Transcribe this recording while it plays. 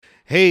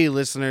Hey,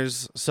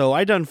 listeners. So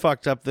I done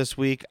fucked up this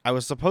week. I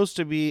was supposed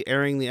to be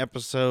airing the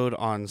episode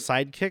on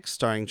Sidekicks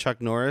starring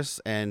Chuck Norris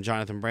and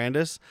Jonathan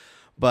Brandis,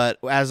 but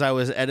as I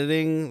was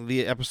editing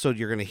the episode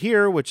you're going to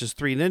hear, which is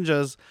Three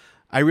Ninjas,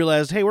 I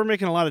realized, hey, we're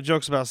making a lot of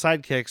jokes about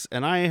sidekicks,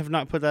 and I have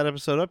not put that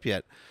episode up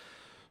yet.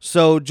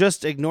 So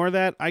just ignore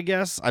that, I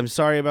guess. I'm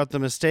sorry about the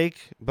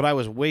mistake, but I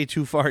was way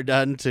too far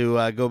done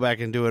to go back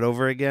and do it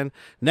over again.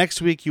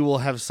 Next week, you will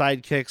have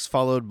Sidekicks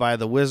followed by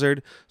The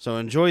Wizard, so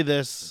enjoy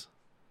this.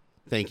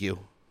 Thank you.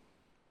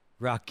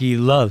 Rocky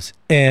loves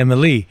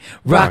Emily.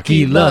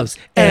 Rocky loves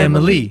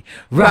Emily.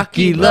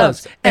 Rocky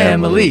loves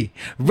Emily.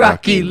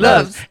 Rocky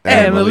loves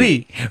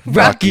Emily.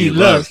 Rocky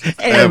loves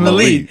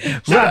Emily.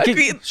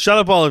 Rocky. Shut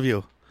up, all of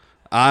you.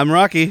 I'm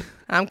Rocky.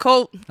 I'm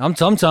Colt. I'm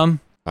Tum Tum.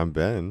 I'm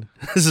Ben.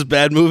 This is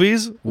Bad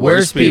Movies.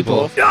 Worst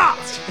People.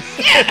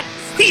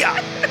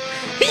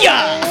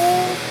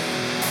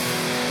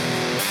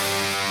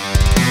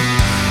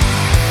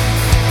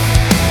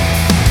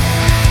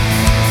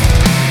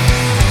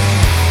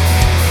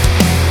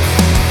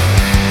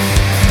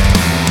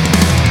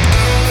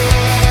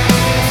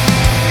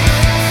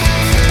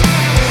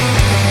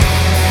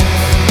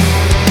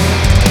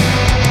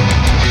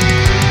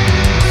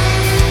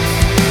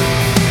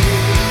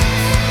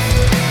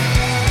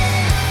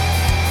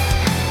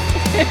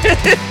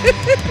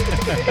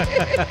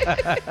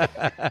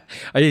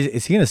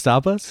 Is he going to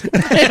stop us?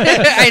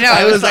 I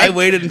know. I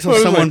waited until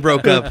someone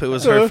broke up. It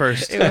was her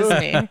first. It was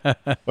me.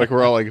 Like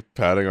we're all like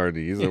patting our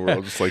knees and we're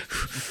all just like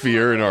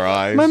fear in our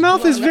eyes. My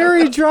mouth is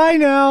very dry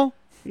now.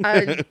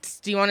 Do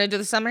you want to do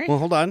the summary? Well,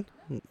 hold on.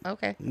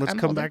 Okay. Let's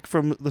come back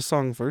from the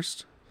song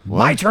first.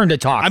 My turn to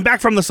talk. I'm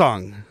back from the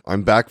song.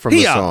 I'm back from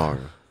the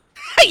song.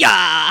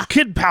 Hiya!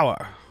 Kid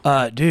Power.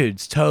 Dude,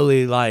 it's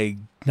totally like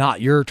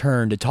not your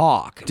turn to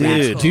talk.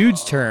 Dude. It's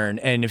dude's turn.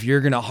 And if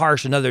you're going to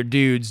harsh another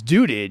dude's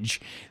dudage,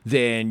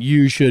 then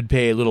you should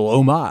pay a little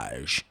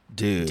homage.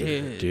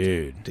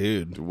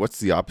 Dude. What's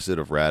the opposite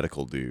of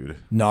radical, dude?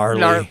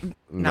 Gnarly.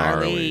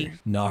 Gnarly.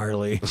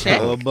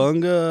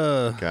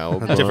 Cowabunga.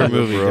 Cowabunga, Different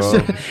movie.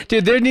 bro.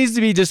 Dude, there needs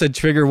to be just a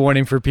trigger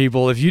warning for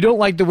people. If you don't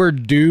like the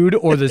word dude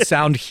or the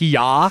sound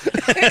hiya,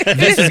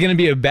 this is going to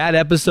be a bad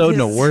episode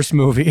and a worse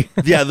movie.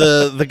 Yeah,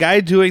 the guy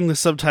doing the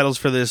subtitles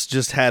for this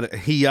just had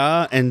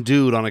hiya and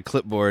dude on a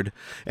clipboard,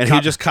 and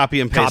he just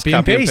copy and paste. And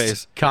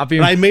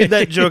I made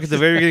that joke at the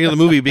very beginning of the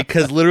movie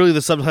because literally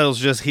the subtitles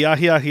just hiya,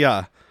 hiya,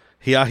 hiya.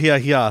 Hiya, hiya,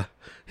 hiya.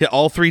 Yeah,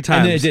 all three times.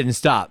 And then it didn't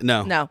stop.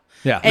 No.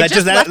 Yeah.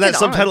 That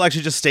subtitle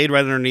actually just stayed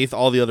right underneath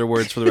all the other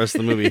words for the rest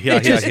of the movie.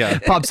 Hiya, hiya,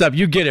 hiya. Pops up.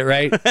 You get it,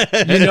 right?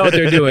 You know what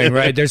they're doing,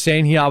 right? They're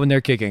saying hiya when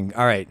they're kicking.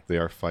 All right. They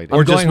are fighting.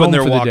 Or just when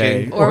they're home for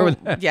walking. the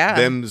day. Yeah.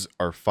 Them's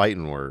are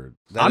fighting words.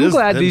 I'm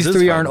glad these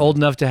three aren't old. old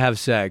enough to have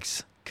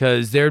sex,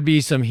 because there'd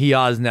be some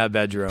hiyas in that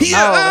bedroom.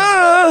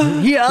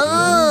 Hiya!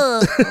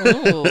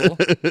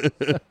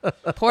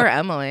 Poor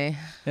Emily.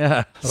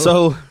 Yeah.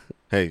 So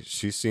Hey,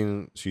 she's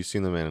seen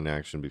the man in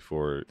action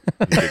before.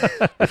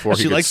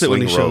 she likes it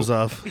when he shows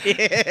off.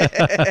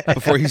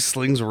 Before he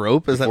slings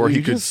rope. Is that Before what he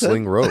you could just said?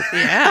 sling rope.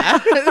 Yeah.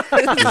 Ben,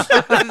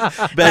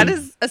 That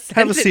is a sentence.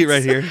 have a seat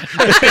right here.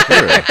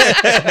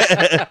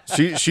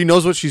 She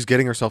knows what she's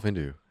getting herself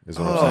into. Is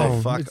what I'm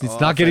saying. fuck It's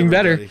off, not getting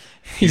better. everybody.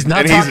 He's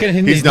not And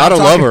talking. he's not a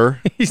lover.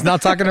 He's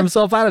not talking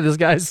himself out of this,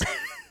 guys.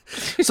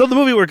 So the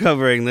movie we're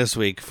covering this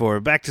week for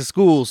Back to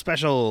School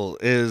Special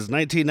is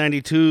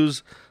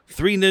 1992's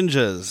Three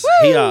Ninjas.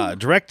 Hiya,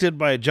 directed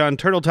by John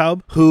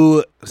Turteltaub,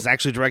 who has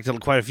actually directed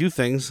quite a few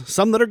things,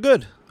 some that are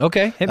good.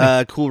 Okay. Hit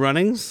me. Cool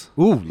Runnings.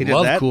 Ooh, he did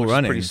love that, Cool which is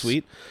Runnings. pretty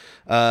sweet.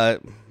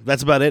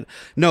 That's about it.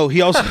 No,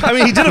 he also,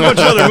 he did a bunch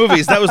of other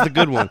movies. That was the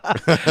good one.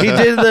 He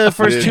did the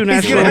first two He's gonna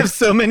national. have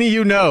so many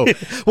you know.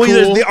 Well,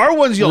 Cool there are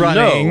ones you'll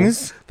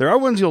Runnings. know. There are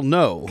ones you'll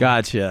know.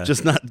 Gotcha.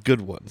 Just not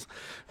good ones.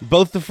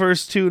 Both the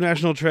first two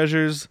National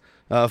Treasures,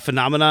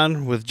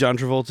 Phenomenon with John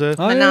Travolta,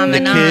 Oh, yeah. The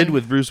Phenomenon. Kid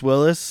with Bruce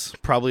Willis,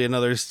 probably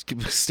another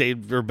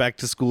state or back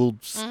to school,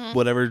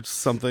 whatever,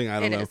 something, I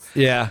don't It know. is.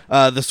 Yeah.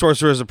 The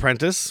Sorcerer's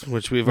Apprentice,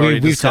 which we've already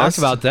We've discussed. talked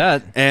about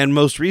that. And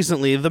most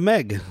recently, The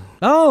Meg.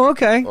 Oh,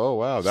 okay. Oh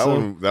wow, that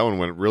one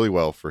went really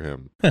well for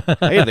him.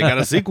 Hey, they got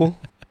a sequel.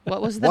 What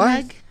was the What?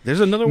 Meg? There's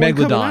another one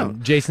coming Megalodon. out.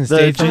 Jason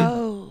The- Statham.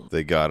 Oh.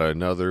 They got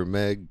another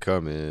Meg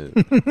coming.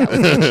 That's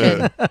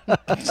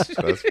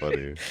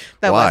funny.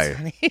 That Why? was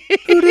funny.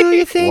 Who do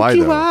you think Why,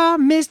 you though? are,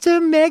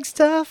 Mr. Meg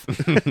Stuff?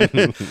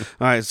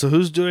 All right, so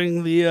who's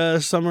doing the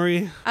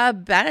summary?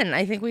 Ben.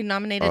 I think we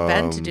nominated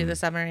Ben to do the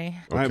summary.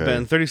 All right, Okay.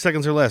 Ben, 30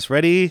 seconds or less.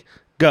 Ready?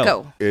 Go.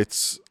 Go.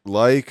 It's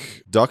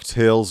like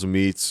DuckTales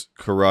meets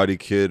Karate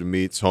Kid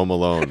meets Home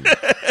Alone.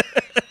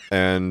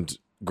 And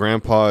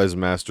Grandpa is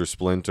Master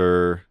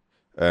Splinter,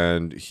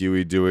 and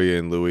Huey, Dewey,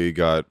 and Louie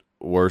got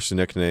worse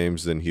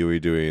nicknames than Huey,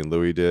 Dewey, and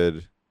Louie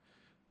did.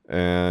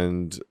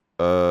 And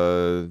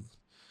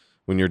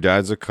when your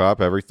dad's a cop,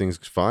 everything's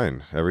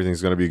fine.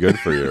 Everything's gonna be good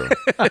for you.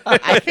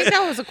 I think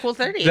that was a cool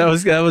 30. That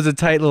was a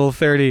tight little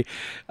 30.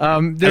 I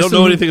don't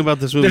know anything about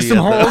this movie. There's some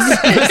holes.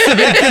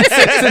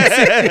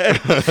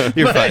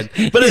 You're fine,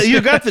 but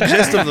you got the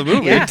gist of the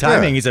movie. Your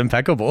timing is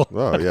impeccable.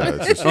 Oh yeah,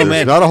 it's just, Oh, man.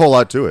 there's not a whole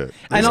lot to it.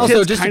 And These also,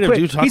 kids just kind a of quick,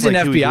 do talk he's an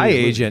like Huey FBI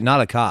Lewis. agent,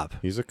 not a cop.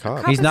 He's a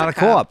cop. He's is not a a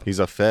cop. co-op. He's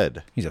a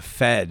fed. He's a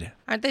fed.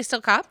 Aren't they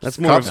still cops? That's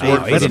more Cops of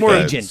work a, for that's the more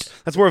feds. agent.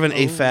 That's more of an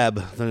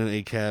AFAB than an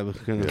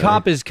ACAB. Kind of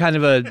Cop is kind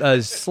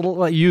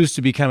of used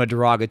to be kind of a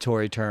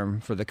derogatory term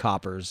for the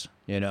coppers.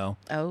 You know,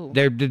 Oh.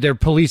 they're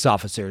police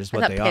officers. I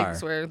What thought they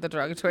pigs are. were the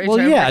derogatory Well,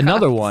 term yeah, for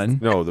another cops. one.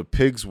 No, the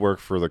pigs work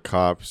for the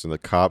cops, and the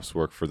cops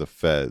work for the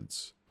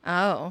feds,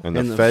 Oh. and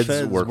the, And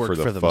feds, work for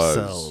the fuzz.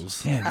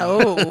 themselves. Yeah.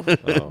 Oh.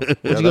 Oh, Did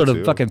you go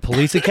to fucking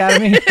police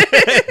academy?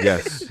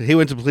 Yes, He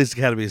went to Police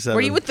Academy 7.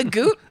 Were you with the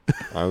goot?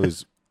 I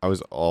was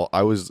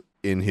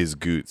in his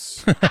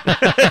goots.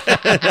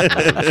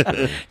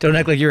 Don't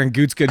act like you're in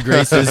Goot's good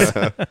graces.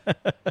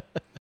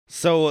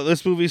 So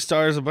this movie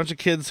stars a bunch of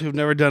kids who've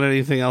never done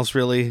anything else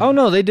really. Oh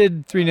no, they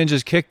did Three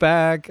Ninjas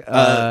Kickback.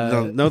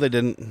 No, they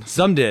didn't.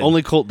 Some did.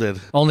 Only Colt did.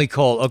 Only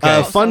Colt.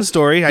 Okay. Fun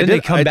story. Didn't they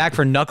come back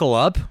for Knuckle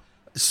Up?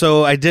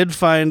 So I did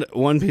find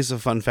one piece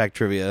of fun fact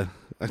trivia.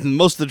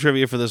 Most of the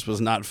trivia for this was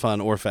not fun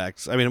or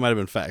facts. I mean, it might have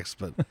been facts,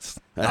 but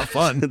Not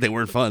fun. they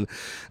weren't fun.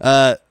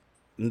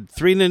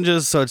 Three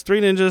ninjas. So it's three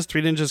ninjas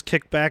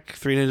kickback,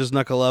 three ninjas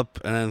knuckle up,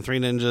 and then three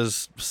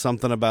ninjas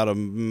something about a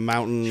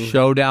mountain.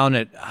 Showdown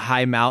at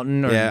High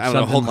Mountain or Yeah, I don't know,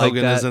 something Hulk like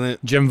Hogan that. is in it.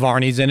 Jim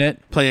Varney's in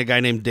it. Playing a guy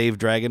named Dave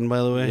Dragon,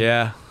 by the way.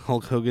 Yeah.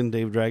 Hulk Hogan,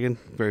 Dave Dragon,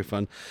 very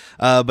fun.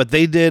 But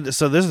they did.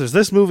 So there's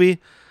this movie,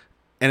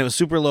 and it was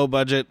super low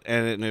budget,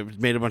 and it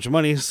made a bunch of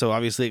money. So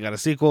obviously it got a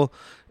sequel,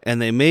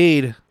 and they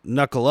made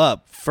Knuckle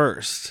Up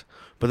first.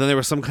 But then there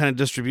was some kind of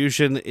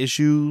distribution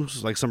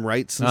issues, like some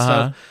rights and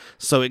stuff.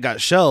 So it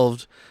got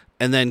shelved,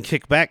 and then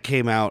Kickback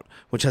came out,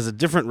 which has a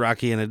different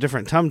Rocky and a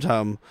different Tum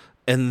Tum,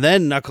 and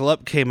then Knuckle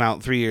Up came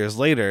out 3 years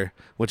later,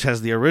 which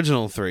has the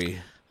original three.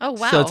 Oh,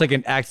 wow. So it's like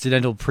an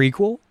accidental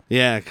prequel?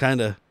 Yeah,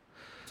 kind of.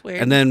 It's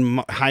weird. And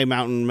then High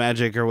Mountain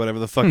Magic or whatever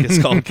the fuck it's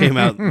called came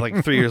out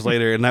like 3 years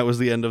later, and that was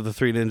the end of the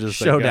Three Ninjas.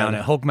 Showdown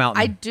at Hulk Mountain.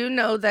 I do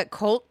know that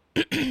Colt,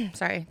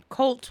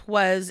 Colt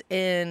was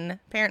in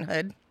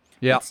Parenthood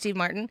Yeah. with Steve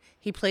Martin.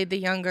 He played the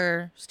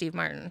younger Steve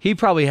Martin. He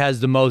probably has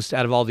the most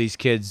out of all these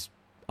kids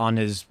on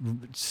his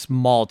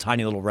small,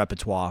 tiny little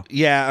repertoire.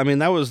 Yeah, I mean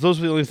those were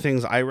the only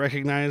things I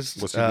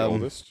recognized. What's he the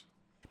oldest?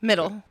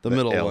 Middle. The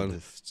middle one.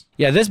 eldest.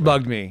 Yeah, this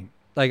bugged me.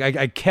 Like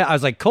I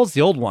was like, Colt's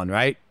the old one,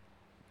 right?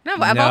 No,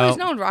 but I've No. always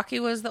known Rocky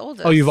was the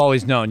oldest. Oh, you've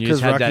always known. You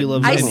just 'Cause had that Rocky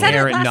loves I said it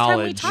inherent last time we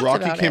knowledge. talked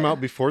Rocky about came it.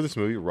 out before this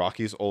movie.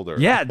 Rocky's older.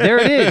 Yeah, there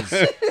it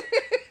is.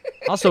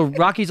 Also,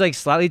 Rocky's like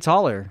slightly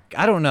taller.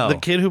 I don't know. The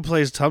kid who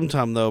plays Tum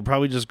Tum though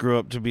probably just grew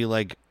up to be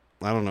like,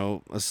 I don't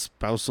know, a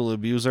spousal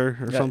abuser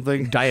or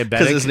something. diabetic.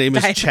 Because his name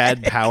is Diabetic.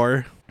 Chad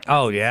Power.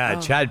 Oh yeah,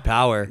 Chad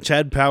Power.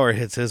 Chad Power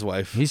hits his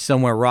wife. He's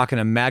somewhere rocking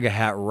a MAGA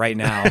hat right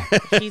now.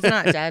 He's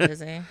not dead, is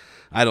he?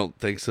 I don't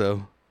think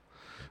so.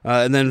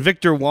 And then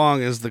Victor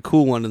Wong is the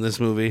cool one in this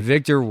movie.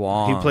 Victor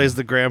Wong. He plays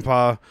the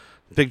grandpa.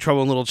 Big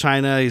Trouble in Little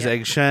China. He's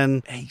Egg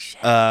Shen.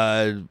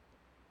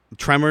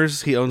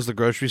 Tremors. He owns the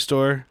grocery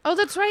store. Oh,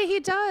 that's right. He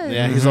does.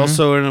 Yeah, he's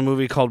also in a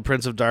movie called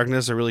Prince of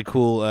Darkness, a really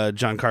cool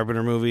John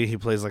Carpenter movie. He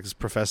plays like this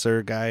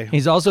professor guy.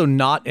 He's also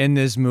not in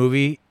this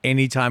movie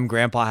anytime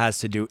Grandpa has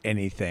to do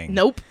anything.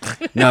 Nope.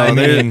 No, I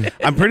mean-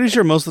 I'm pretty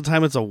sure most of the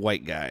time it's a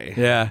white guy.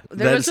 Yeah.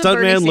 There That was a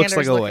Bernie stuntman looks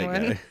like Sanders a white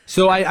looking one. guy.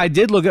 So I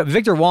did look up.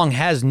 Victor Wong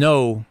has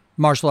no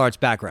martial arts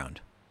background.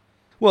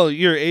 Well,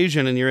 you're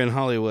Asian and you're in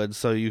Hollywood,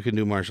 so you can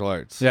do martial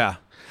arts. Yeah.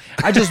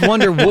 I just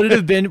wonder, would it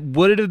have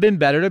been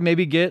better to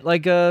maybe get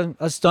like a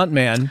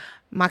stuntman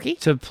Maki?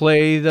 to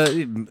play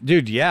the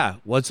dude? Yeah.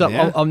 What's up?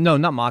 Yeah. Oh, no,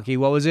 not Maki.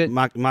 What was it?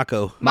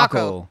 Mako.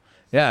 Mako.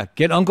 Yeah,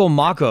 get Uncle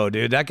Mako,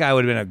 dude. That guy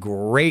would have been a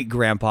great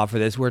grandpa for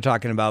this. We're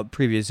talking about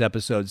previous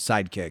episodes,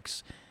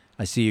 sidekicks.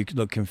 I see you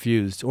look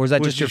confused. Or is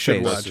that Which just your you should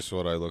face? watch. That's just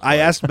what I look I like.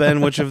 asked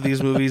Ben which of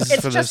these movies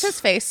It's for just this. his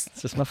face.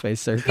 It's just my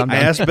face, sir. Calm I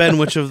down. asked Ben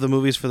which of the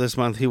movies for this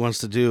month he wants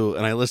to do,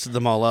 and I listed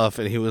them all off,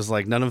 and he was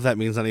like, "None of that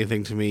means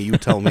anything to me. You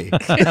tell me."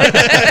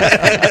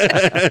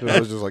 I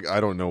was just like, I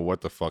don't know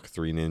what the fuck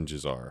Three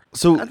Ninjas are.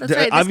 So Oh, that's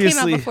right. This obviously,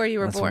 came out before you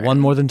were That's born. one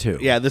more than two.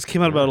 yeah, this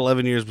came out about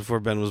 11 years before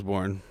Ben was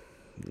born.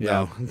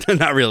 No,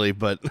 not really,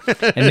 but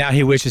And now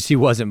he wishes he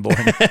wasn't born.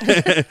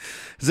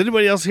 does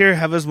anybody else here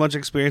have as much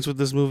experience with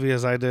this movie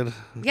as I did?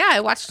 Yeah,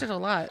 I watched it a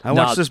lot. I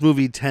watched No. this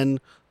movie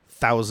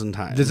 10,000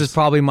 times. This is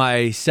probably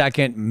my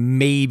second,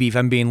 maybe if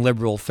I'm being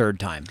liberal, third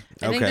time.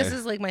 I think Okay. this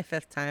is like my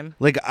 5th time.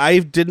 like I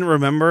didn't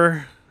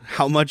remember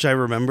how much I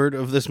remembered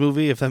of this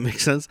movie, if that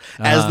makes sense.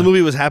 As the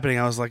movie was happening,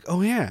 I was like,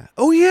 "Oh yeah,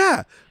 oh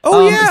yeah,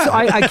 oh yeah." So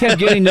I kept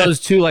getting those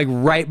two like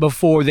right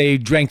before they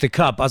drank the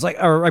cup. I was like,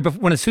 or right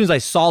before, as soon as I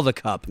saw the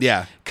cup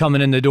Yeah.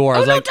 coming in the door, I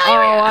was no, like,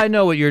 diarrhea! oh, I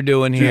know what you're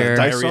doing here.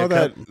 di- I Diarrhea saw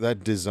cup.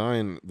 that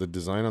design, the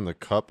design on the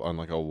cup on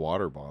like a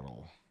water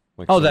bottle.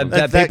 Like Oh, someone-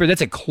 that paper.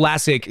 That's a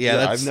classic. Yeah,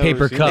 that's I've never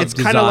paper seen cup it. it's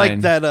kind of like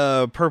design.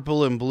 that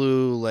purple and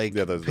blue like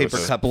Yeah, the paper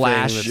cup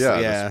splash. thing. Yeah,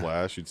 Yeah, the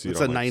splash. You'd see It's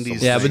it on a like 90s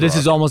someone's Yeah, but this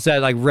is rock. almost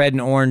that like red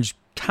and orange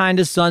kind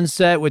of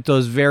sunset with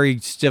those very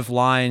stiff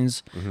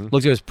lines. Looks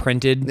like it was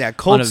printed. Yeah, on a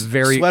Colt's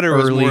very sweater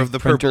was early more of the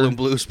printer. purple and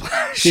blue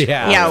splash.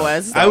 Yeah, Yeah, it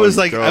was. I was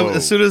like, dope.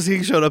 as soon as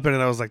he showed up in it,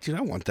 I was like, dude,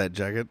 I want that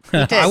jacket.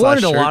 I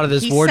wanted a Slash lot shirt. of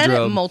this He said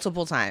wardrobe. it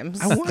multiple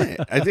times. I want it.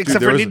 Except for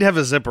there it was need to have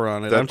a zipper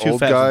on it. I'm That too old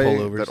fat guy, for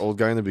pullovers. that old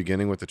guy in the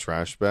beginning with the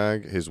trash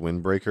bag, his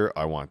windbreaker.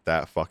 I want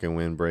that fucking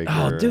windbreaker.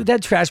 Oh, dude,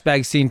 that trash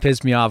bag scene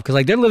pissed me off because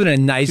like they're living in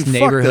a nice Dude, fuck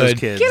those neighborhood.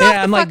 kids. Get yeah, off the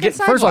I'm like, fucking first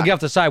of all, sidewalk. get off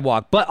the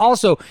sidewalk. But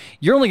also,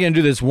 you're only going to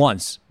do this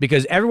once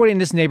because everybody in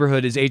this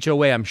neighborhood is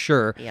HOA. I'm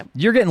sure. Yep.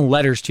 You're getting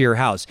letters to your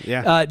house.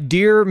 Yeah.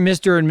 Dear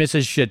Mr. and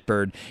Mrs.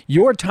 Shitbird,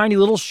 your tiny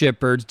little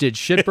shitbirds did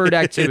shitbird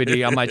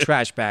activity on my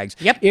trash bags.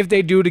 Yep. If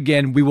they do it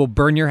again, we will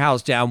burn your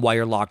house down while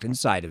you're locked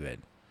inside of it.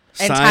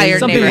 Entire Signed,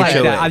 Something like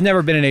HOA. that. I've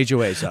never been in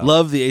HOA, so.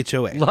 Love the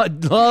HOA.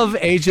 Love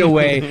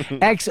HOA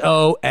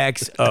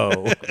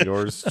XOXO.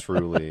 Yours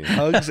truly.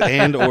 Hugs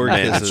and or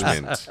kisses.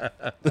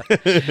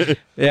 Management.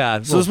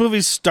 Yeah. So this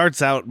movie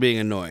starts out being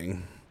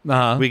annoying.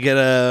 uh-huh. We get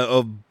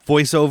a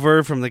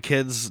voiceover from the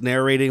kids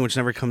narrating, which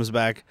never comes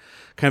back,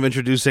 kind of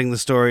introducing the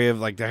story of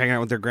like they're hanging out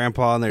with their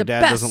grandpa and their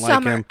dad Best doesn't like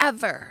summer him.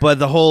 ever. But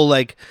the whole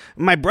like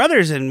my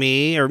brothers and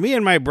me, or me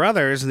and my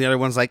brothers, and the other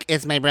one's like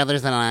it's my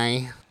brothers and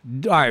I.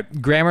 All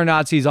right, grammar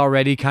Nazis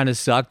already kind of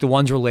suck. The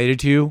ones related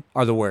to you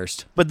are the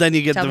worst. But then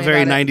you get Tell the me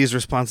very about it. 90s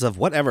response of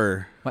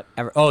whatever.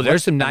 Whatever. Oh,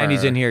 there's some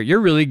 90s in here.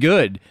 You're really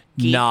good.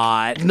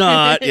 Not.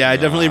 Not. Yeah, I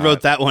definitely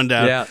wrote that one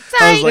down. Yeah.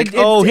 I was like,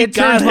 oh, he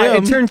got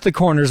him. It turns the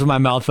corners of my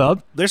mouth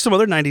up. There's some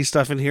other 90s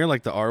stuff in here,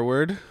 like the R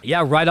word.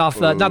 Yeah, right off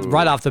the not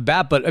right off the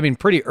bat, but I mean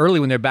pretty early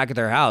when they're back at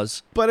their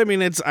house. But I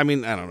mean, I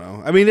don't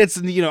know. I mean, it's,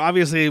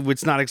 obviously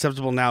it's not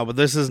acceptable now, but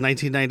this is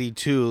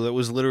 1992. It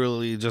was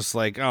literally just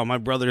like, oh, my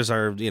brothers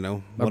are,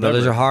 My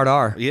brothers are hard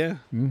R. Yeah.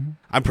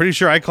 I'm pretty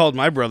sure I called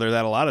my brother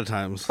that a lot of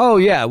times. Oh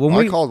yeah, when I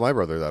we called my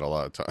brother that a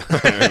lot of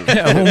times.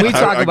 when we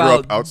talk I grew about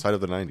up outside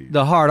of the 90s.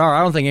 the hard R,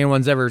 I don't think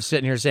anyone's ever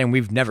sitting here saying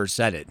we've never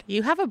said it.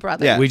 You have a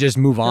brother. Yeah. We just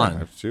move I on.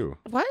 have two.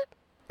 What?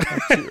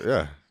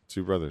 Yeah,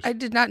 two brothers. I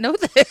did not know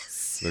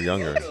this. They're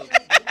younger.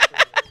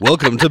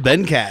 Welcome to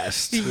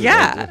Bencast.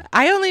 Yeah.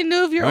 I only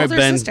knew of your All right, older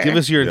Ben, sister. give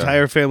us your Yeah.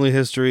 entire family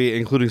history,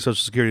 including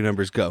social security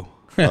numbers. Go.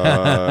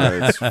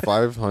 It's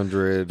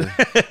 500,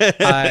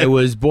 I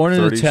was born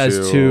in a test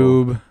 32.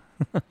 tube.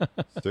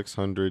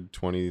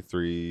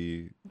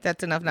 623,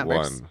 That's enough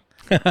numbers.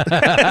 1.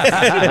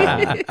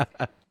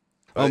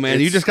 Oh, man,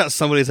 you just got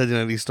somebody's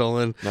identity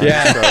stolen.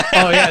 Yeah.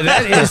 Oh yeah,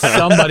 that is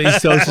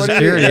somebody's social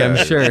security, I'm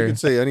You sure. could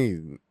say any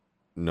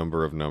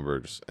number of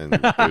numbers, and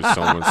there's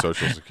someone's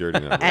social security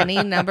number.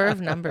 Any number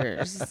of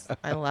numbers.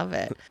 I love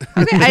it.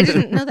 Okay, I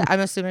didn't know that. I'm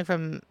assuming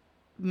from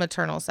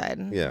maternal side.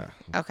 Yeah.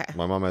 Okay.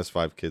 My mom has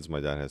 5 kids. My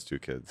dad has 2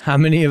 kids. How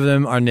many of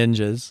them are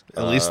ninjas?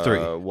 At least 3.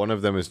 One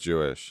of them is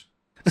Jewish.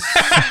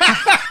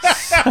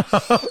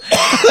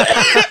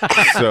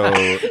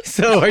 So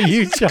So are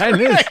you trying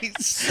to?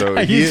 So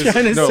Are he you is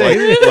trying to no,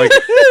 say like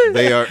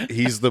they are.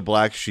 He's the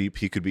black sheep.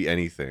 He could be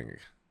anything,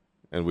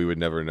 and we would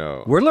never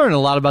know. We're learning a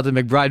lot about the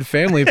McBride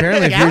family.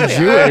 Apparently, if Yeah,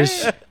 you're we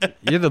Jewish,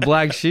 you're the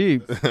black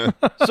sheep.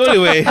 So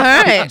anyway, All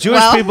right. Jewish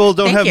well, people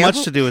don't thank have you.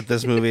 much to do with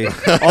this movie.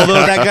 Although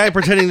that guy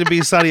pretending to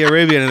be Saudi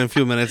Arabian in a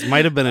few minutes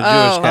might have been a Jewish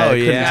Oh, guy. I oh,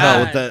 couldn't yeah.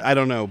 tell what that. I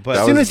don't know, but As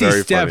That soon was as he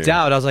very stepped funny.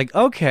 out, I was like,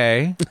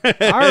 okay,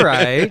 all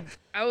right.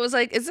 I was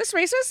like, is this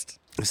racist?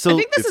 so I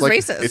think this is like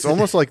racist. it's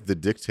almost like the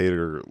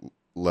dictator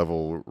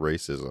level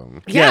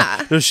racism.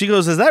 Yeah. No, she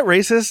goes, "Is that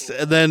racist?"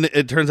 And then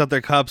it turns out they're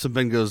cops, and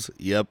Ben goes,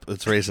 "Yep,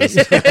 it's racist."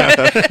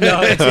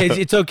 No,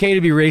 it's okay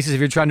to be racist if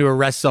you're trying to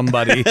arrest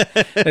somebody.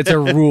 It's a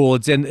rule.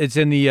 It's in the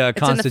in the Fed's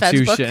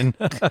Constitution.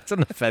 It's in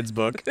the Fed's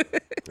book.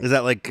 Is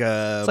that like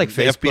like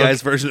the Facebook.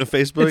 FBI's version of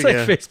Facebook? It's like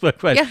Yeah. Facebook,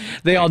 but Yeah.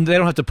 they don't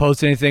have to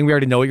post anything. We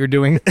already know what you're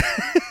doing.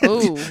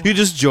 Ooh. You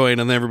just join,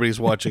 and then everybody's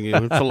watching you.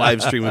 It's a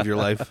live stream of your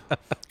life,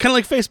 kind of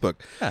like Facebook.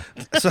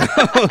 So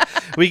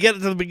we get to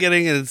the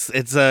beginning, and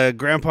it's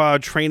Grandpa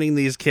training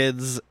these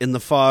kids in the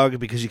fog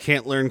because you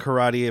can't learn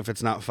karate if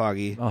it's not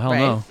foggy. Oh hell Right.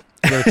 no!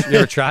 You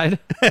ever tried?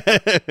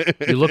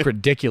 You look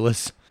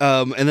ridiculous.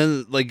 And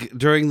then like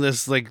during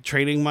this like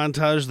training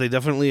montage, they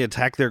definitely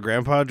attack their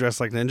grandpa dressed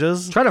like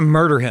ninjas. Try to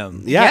murder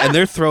him. Yeah, Yeah. and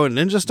they're throwing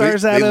ninja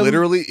stars they at him.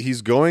 literally,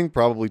 he's going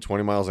probably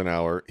 20 miles an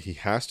hour. He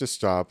has to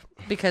stop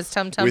Because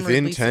Tum Tum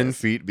within releases. 10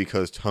 feet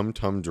because Tum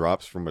Tum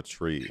drops from a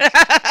tree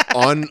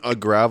on a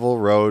gravel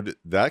road.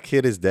 That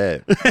kid is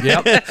dead.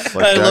 Yep.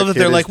 Like, I love that kid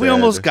they're is like, "We dead.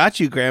 almost got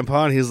you,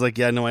 Grandpa," and he's like,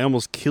 "Yeah, no, I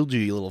almost killed you,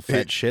 you little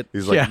fat shit."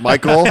 He's like, Yeah.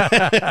 Michael,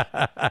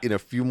 in a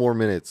few more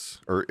minutes,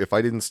 or if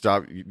I didn't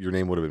stop, your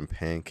name would have been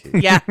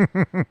Pancake. Yeah.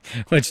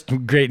 Which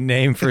great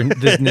name for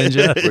this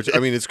ninja. Which, I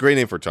mean, it's a great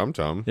name for Tum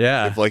Tum.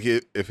 Yeah.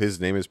 If his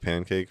name is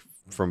Pancake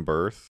from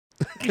birth,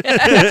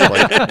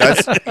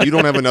 You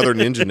don't have another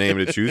ninja name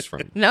to choose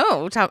from.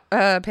 No,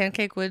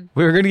 Pancake would.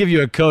 We were gonna give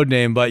you a code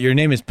name, but your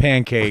name is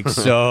Pancake,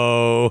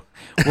 so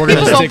we're People gonna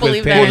don't stick with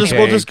believe that.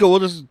 Pancake. We'll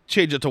just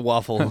change it to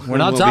Waffle. We're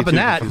not It won't be topping too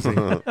that.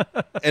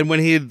 confusing. And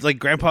when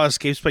Grandpa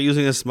escapes by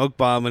using a smoke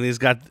bomb, and he's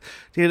got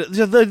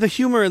the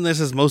humor in this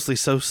is mostly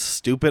so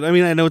stupid. I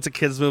mean, I know it's a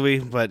kids movie,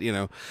 but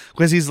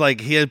because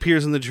he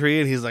appears in the tree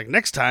and he's like,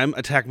 next time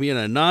attack me in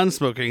a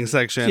non-smoking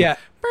section. Yeah.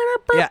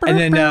 Yeah, and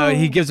then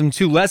he gives them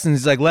 2 lessons.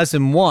 He's like,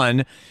 lesson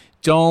 1,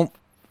 don't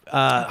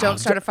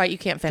start a fight you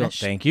can't finish.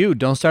 Thank you.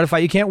 Don't start a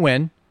fight you can't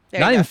win. There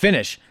Not you even go.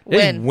 finish.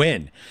 Win. Just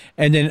win.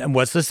 And then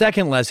what's the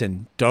second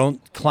lesson?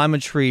 Don't climb a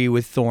tree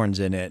with thorns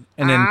in it.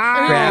 And then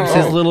grabs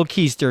his little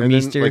keister, And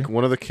meester. then,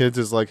 one of the kids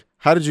is like,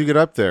 how did you get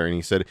up there? And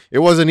he said, it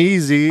wasn't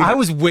easy. I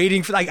was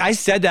waiting for, I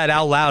said that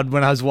out loud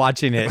when I was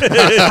watching it. How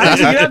did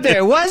you get up there?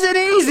 It wasn't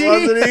easy. It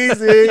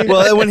wasn't easy.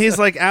 Well, when he's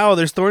like, ow,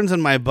 there's thorns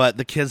in my butt,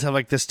 the kids have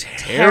this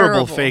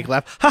terrible fake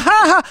laugh. Ha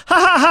ha ha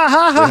ha ha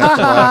ha They have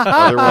to ha. laugh,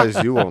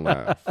 otherwise you won't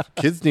laugh.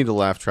 Kids need a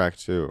laugh track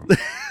too.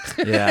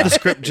 Yeah. The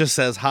script just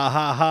says ha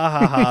ha ha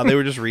ha ha. They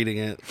were just reading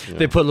it.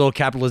 They put little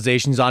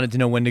capitalizations on it to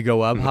know when to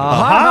go up. Ha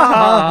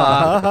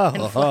ha ha.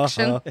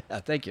 Inflection. Yeah,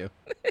 thank you.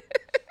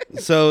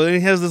 So then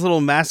he has this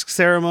little mask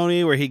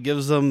ceremony where he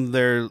gives them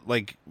their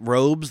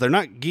robes. They're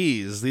not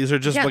gis. These are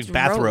just Yeah, it's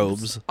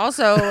bathrobes.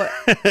 Also,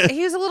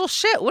 he's a little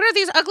shit. What are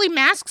these ugly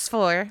masks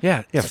for?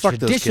 Yeah, Yeah, it's a fuck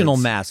those traditional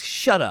kids. mask.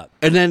 Shut up.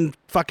 And then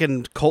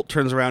fucking Colt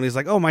turns around. He's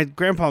like, "Oh, my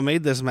grandpa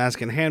made this mask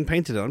and hand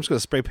painted it. I'm just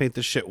gonna spray paint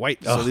this shit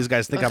white so these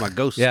guys think I'm a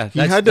ghost." Yeah, He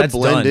had to that's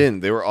blend done. in.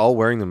 They were all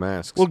wearing the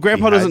masks. Well,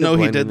 Grandpa had doesn't to know he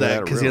blend did into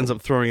that because he room. ends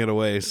up throwing it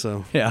away.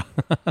 So Yeah.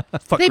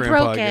 fuck They Grandpa,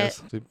 broke I guess.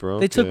 it. They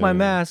broke They took my it.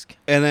 mask.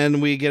 And then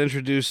we get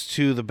introduced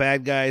to the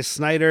bad guy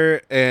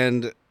Snyder,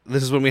 and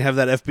this is when we have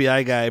that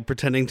FBI guy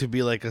pretending to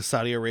be like a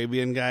Saudi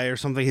Arabian guy or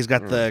something. He's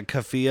got the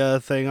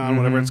kafia thing on,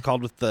 whatever it's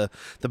called, with the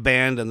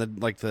band and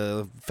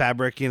the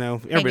fabric.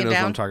 Everybody knows what I'm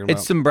down. talking about.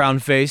 It's some brown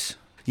face.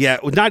 Yeah,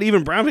 not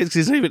even brown face.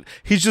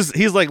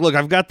 He's like, look,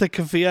 I've got the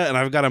kafia and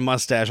I've got a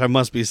mustache. I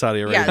must be Saudi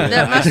Arabian. Yeah,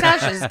 that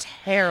mustache is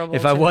terrible.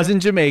 If I to me.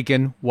 wasn't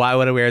Jamaican, why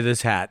would I wear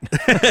this hat?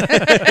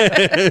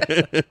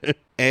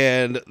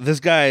 And this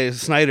guy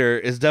Snyder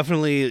is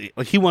definitely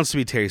he wants to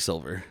be Terry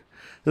Silver.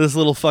 This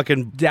little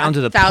fucking Down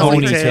to the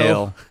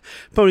 1,000%.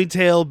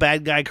 ponytail,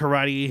 bad guy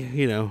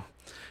karate.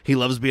 He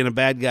loves being a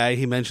bad guy.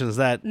 He mentions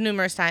that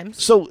numerous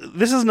times. So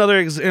this is another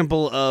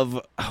example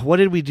of what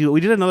did we do? We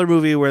did another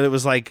movie where it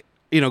was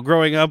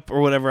growing up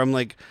or whatever. I'm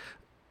like,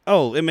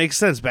 oh, it makes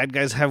sense. Bad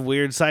guys have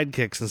weird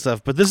sidekicks and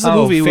stuff. But this is a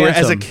movie where,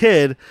 as a Phantom.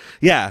 kid,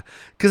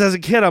 because as a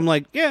kid, I'm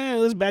like, yeah,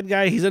 this bad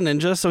guy, he's a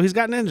ninja, so he's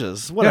got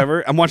ninjas.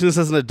 Whatever. I'm watching this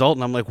as an adult,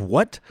 and I'm like,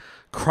 what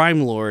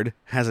crime lord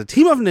has a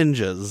team of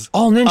ninjas?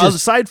 All ninjas.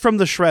 Aside from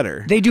the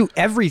Shredder. They do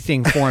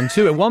everything for him,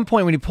 too. At one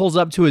point, when he pulls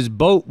up to his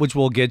boat, which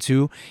we'll get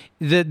to,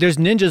 there's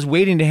ninjas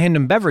waiting to hand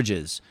him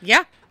beverages.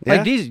 Yeah. Yeah.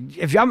 Like these,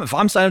 if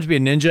I'm signed up to be a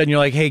ninja and you're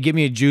like, hey, give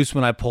me a juice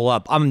when I pull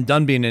up, I'm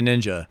done being a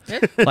ninja.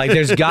 Like,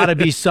 there's got to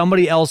be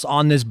somebody else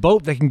on this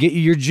boat that can get you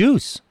your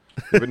juice.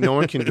 But no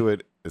one can do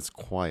it as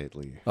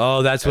quietly.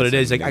 Oh, that's what it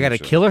That's is. a Like, I got a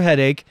ninja. killer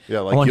headache. Yeah,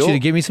 I like want you to you'll-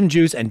 give me some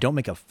juice and don't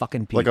make a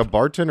fucking peep. Like a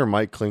bartender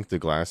might clink the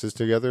glasses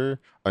together.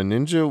 A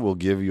ninja will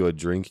give you a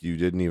drink you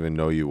didn't even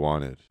know you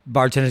wanted.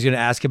 Bartender's going to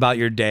ask about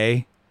your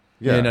day.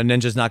 Yeah. And a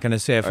ninja's not going to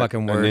say a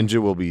fucking A word. ninja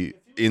will be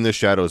in the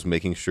shadows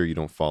making sure you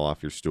don't fall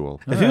off your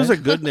stool. If he was a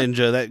good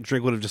ninja, that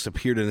drink would have just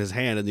appeared in his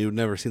hand and you would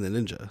never seen the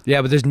ninja.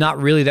 Yeah, but there's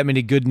not really that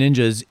many good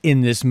ninjas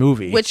in this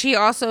movie. Which he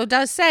also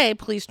does say,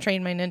 please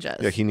train my ninjas.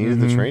 Yeah, he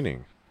needed the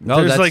training. no,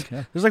 there's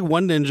that's, there's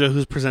one ninja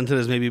who's presented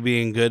as maybe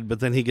being good,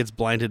 but then he gets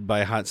blinded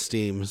by hot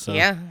steam. So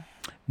Yeah.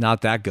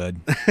 not that good.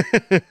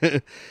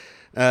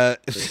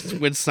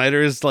 when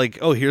Snyder is like,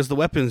 "Oh, here's the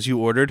weapons you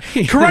ordered,"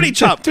 karate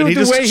chop, Dude, and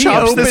he the way just he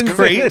chops this opens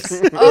crate.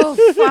 it. Oh,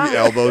 He fuck.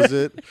 elbows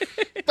it.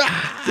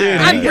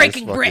 I'm He's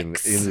breaking fucking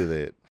bricks. into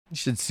it. You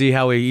should see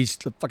how he eats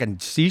the fucking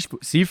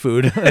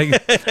seafood.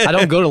 Like, I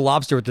don't go to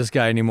lobster with this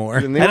guy anymore.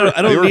 And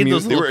I don't they were need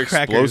those they were little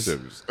crackers.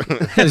 explosives.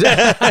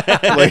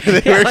 Like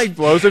they Yeah, were like-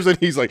 explosives, and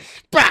he's like,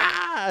 bah!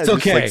 It's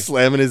Just, okay. like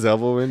slamming his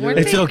elbow into Weren't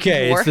it. It's they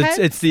okay. warheads?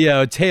 It's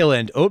the tail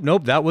end. Oh,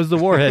 nope, that was the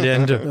warhead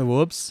end.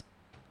 Whoops.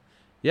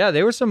 Yeah,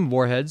 they were some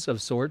warheads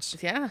of sorts.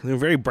 Yeah. They're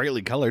very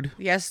brightly colored.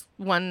 Yes,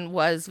 one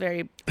was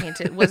very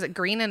painted. Was it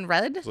green and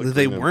red? It's like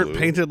They green and weren't blue.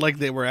 painted like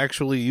they were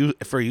actually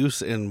for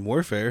use in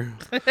warfare.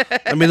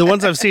 I mean, the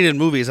ones I've seen in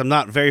movies, I'm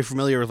not very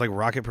familiar with like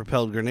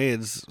rocket-propelled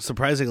grenades,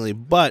 surprisingly.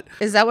 But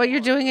Is that what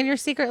you're doing in your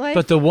secret life?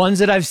 But the ones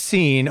that I've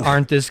seen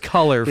aren't this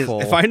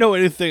colorful. if I know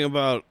anything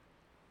about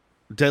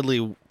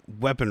deadly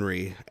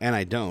weaponry, and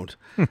I don't,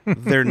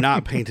 they're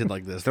not painted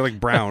like this. They're like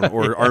brown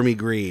or army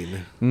green.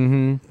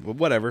 Mm-hmm.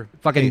 Whatever.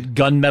 Fucking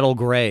gunmetal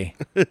gray.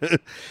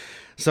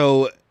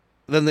 So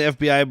then the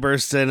FBI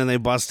bursts in and they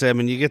bust him,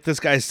 and you get this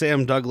guy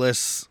Sam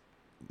Douglas,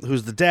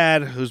 who's the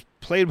dad, who's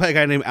played by a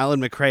guy named Alan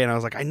McRae, and I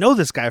was like, I know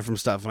this guy from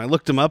stuff. And I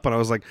looked him up, and I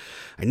was like,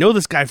 I know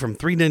this guy from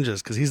Three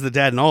Ninjas because he's the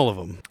dad in all of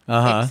them.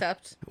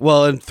 Except.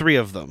 Well, in 3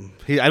 of them.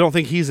 I don't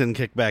think he's in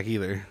Kickback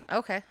either.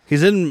 Okay.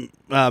 He's in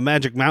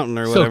Magic Mountain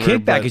or So whatever.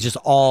 Kickback but- is just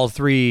all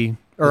 3.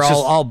 Or It's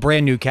just- all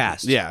brand new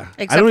cast. Yeah.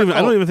 Except I don't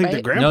for even think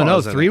Colt, the right? grandpa No,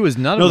 is in 3 it. was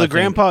none of No, them. the I think.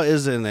 grandpa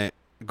is in it.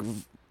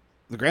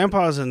 The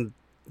grandpa's in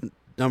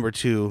number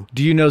 2.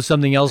 Do you know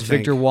something else I think.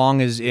 Victor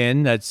Wong is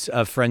in that's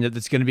a friend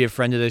that's going to be a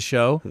friend of this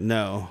show?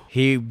 No.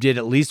 He did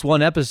at least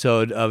one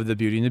episode of the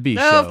Beauty and the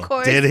Beast show. Of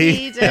course Did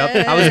he? did.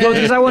 Yep. I was going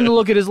because I wanted to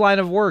look at his line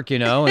of work,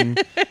 and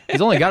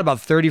he's only got about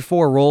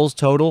 34 roles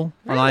total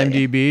on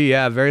IMDb.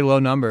 Yeah, very low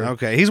number.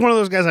 Okay. He's one of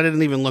those guys I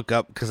didn't even look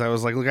up because I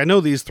was like, look, I know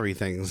these 3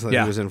 things that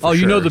Yeah. he was in for Oh,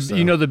 you know sure, the so.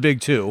 you know the big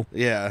 2.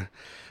 Yeah.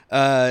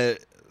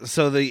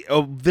 So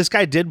this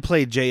guy did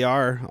play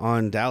JR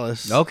on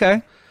Dallas.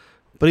 Okay.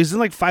 But he's in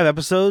like 5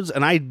 episodes,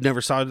 and I never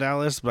saw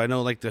Dallas, but I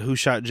know like the Who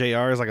Shot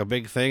JR is like a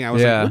big thing. I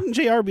was Yeah. like, wouldn't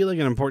JR be like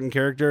an important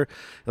character?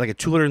 Like a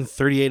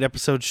 238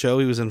 episode show,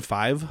 he was in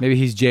 5. Maybe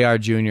he's JR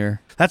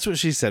Jr. That's what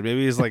she said.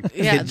 Maybe he's like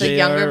Yeah, kid the JR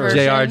younger or-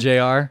 version.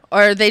 JR.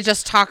 Or they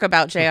just talk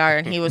about JR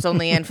and he was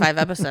only in 5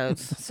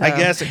 episodes. So. I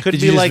guess it could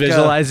Did be you just like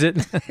visualize it?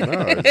 No,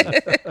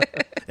 it's-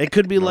 it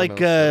could be No, like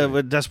no,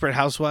 with Desperate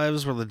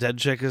Housewives where the dead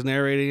chick is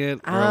narrating it,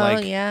 or Oh,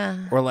 like yeah.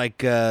 or like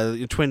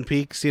Twin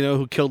Peaks,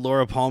 who killed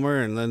Laura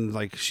Palmer and then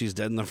like she's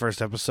dead in the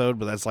first episode,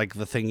 but that's like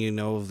the thing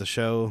of the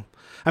show.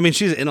 I mean,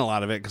 she's in a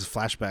lot of it because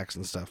flashbacks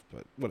and stuff,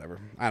 but whatever.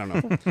 I don't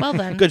know. Well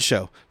then. Good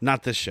show,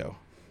 not this show,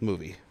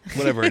 movie,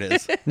 whatever it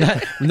is.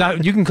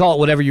 Not, you can call it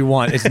whatever you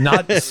want. It's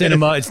not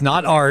cinema. It's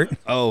not art.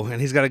 Oh,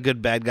 and he's got a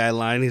good bad guy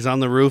line. He's on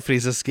the roof and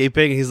he's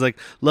escaping. He's like,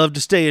 "Love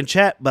to stay and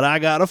chat, but I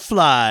gotta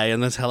fly."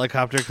 And this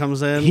helicopter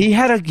comes in. He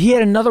had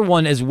another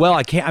one as well.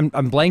 I'm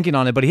blanking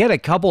on it, but he had a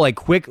couple like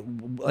quick,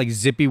 like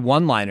zippy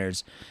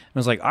one-liners. I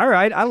was like, all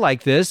right, I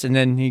like this, and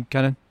then he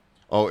kind of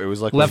oh, it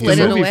was like left the when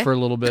he, Slid it said, movie away? for a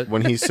little bit.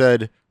 when he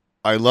said,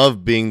 "I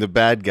love being the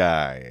bad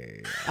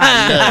guy."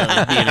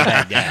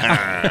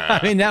 I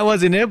mean, that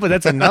wasn't it, but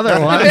that's another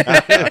one.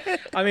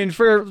 I mean,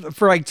 for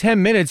like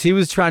 10 minutes, he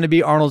was trying to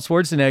be Arnold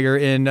Schwarzenegger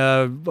in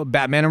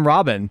Batman and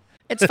Robin.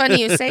 It's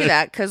funny you say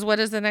that because what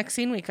is the next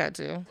scene we cut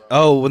to?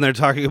 Oh, when they're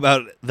talking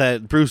about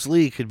that Bruce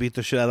Lee could beat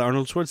the shit out of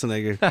Arnold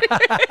Schwarzenegger,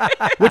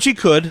 which he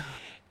could.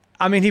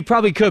 I mean, he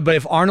probably could, but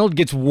if Arnold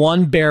gets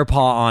one bear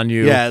paw on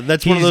you, Yeah,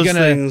 that's one of he's those gonna-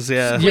 things.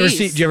 Yeah,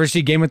 Please. Do you ever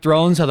see Game of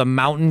Thrones? How the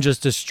mountain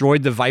just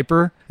destroyed the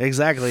viper?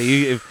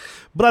 exactly.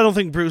 But I don't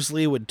think Bruce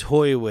Lee would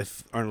toy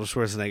with Arnold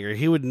Schwarzenegger.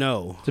 He would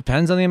know.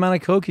 Depends on the amount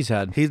of coke he's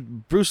had.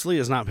 Bruce Lee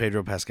is not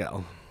Pedro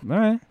Pascal. All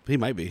right, He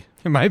might be.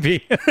 it might be.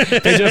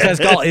 Pedro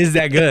Pascal is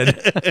that good.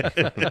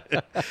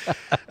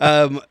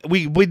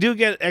 We do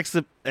get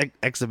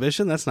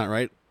exhibition. That's not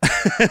right.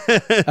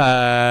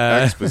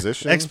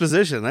 Exposition.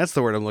 Exposition. That's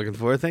the word I'm looking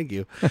for. Thank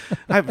you.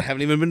 I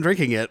haven't even been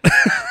drinking yet.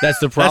 That's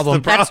the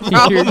problem. That's the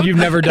problem. You've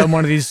never done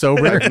one of these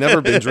sober. I've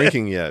never been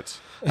drinking yet.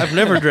 I've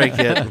never drank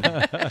yet.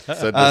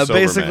 Said the sober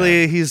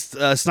Basically, man. he's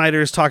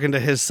Snyder's talking to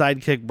his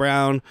sidekick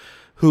Brown,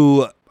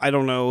 who I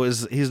don't know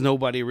he's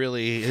nobody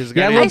really. His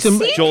guy Yeah, I named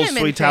looked him- Joel I've seen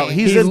him in Sweetown.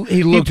 things.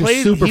 He looked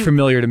played- super he-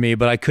 familiar to me,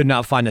 but I could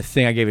not find a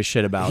thing I gave a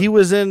shit about. He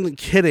was in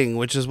Kidding,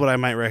 which is what I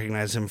might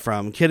recognize him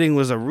from. Kidding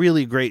was a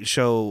really great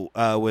show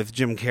with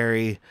Jim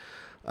Carrey,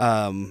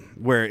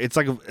 where it's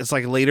like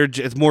later.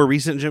 It's more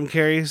recent Jim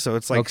Carrey, so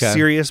it's like Okay.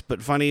 serious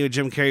but funny.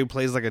 Jim Carrey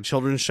plays like a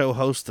children's show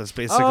host that's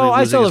basically. I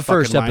losing saw his the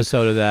first fucking mind.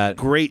 episode of that.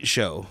 Great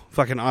show,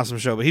 fucking awesome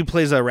show. But he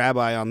plays a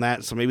rabbi on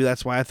that, so maybe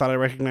that's why I thought I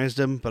recognized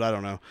him. But I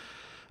don't know.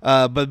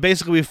 But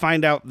basically, we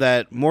find out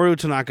that Moru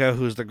Tanaka,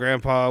 who's the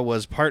grandpa,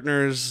 was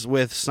partners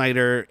with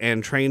Snyder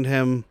and trained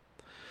him,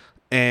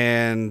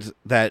 and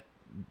that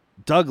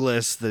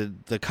Douglas, the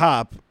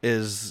cop,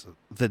 is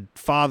the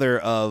father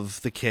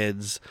of the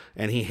kids,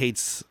 and he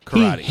hates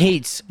karate. He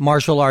hates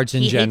martial arts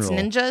in He general.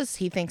 hates ninjas.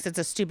 He thinks it's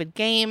a stupid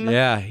game.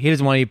 Yeah, he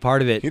doesn't want to be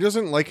part of it. He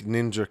doesn't like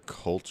ninja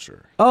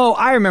culture. Oh,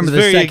 I remember He's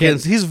the very second.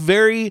 against. He's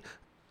very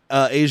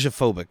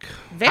Asia-phobic.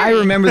 Very. I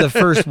remember the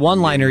first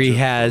one-liner he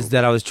has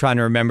that I was trying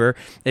to remember.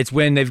 It's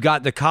when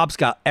the cops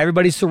got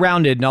everybody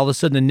surrounded, and all of a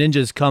sudden the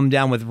ninjas come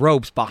down with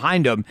ropes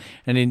behind him,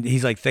 and then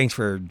he's like, "Thanks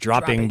for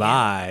dropping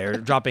by or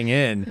dropping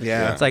in."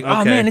 Yeah. It's like, oh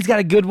Okay. man, it's got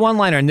a good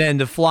one-liner, and then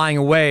the flying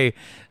away.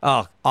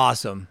 Oh,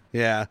 awesome.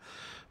 Yeah,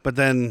 but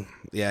then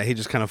he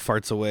just kind of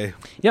farts away.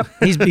 Yep,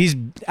 he's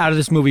out of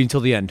this movie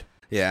until the end.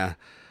 Yeah.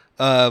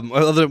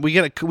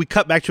 We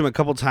cut back to him a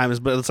couple times,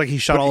 but it's like he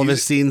shot all of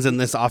his scenes in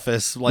this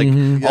office all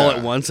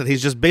at once, and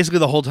he's just basically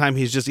the whole time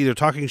he's just either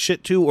talking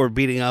shit to or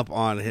beating up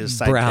on his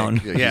sidekick.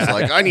 Brown. Yeah, he's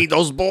like, "I need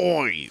those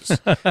boys.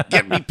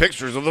 Get me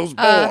pictures of those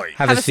boys.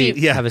 Have a seat.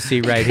 Yeah. Have a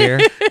seat right here.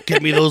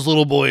 Get me those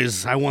little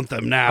boys. I want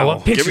them now. I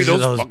want Give me pictures of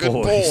those those fucking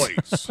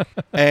boys. boys."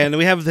 And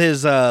we have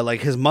his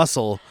his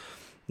muscle,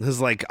 his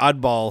like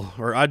oddball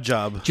or odd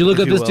job. Did you look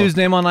if up this will. dude's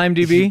name on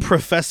IMDb?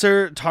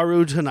 Professor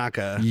Toru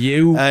Tanaka.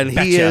 You And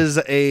he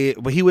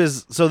betcha.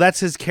 so that's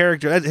his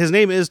character. His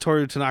name is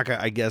Toru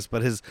Tanaka, I guess,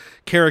 but his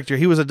character,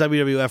 he was a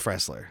WWF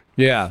wrestler.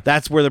 Yeah.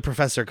 That's where the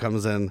professor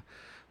comes in.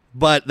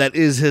 but that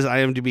is his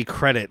IMDb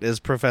credit, is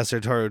Professor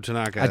Toru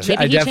Tanaka.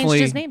 Maybe he changed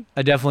his name.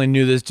 I definitely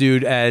knew this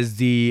dude as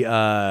the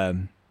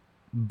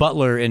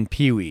butler in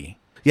Pee-wee.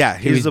 Yeah,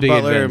 he's Pee-wee's the Big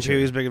butler in Adventure.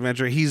 Pee-wee's Big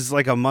Adventure. He's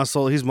like a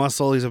muscle.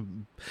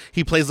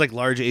 He plays like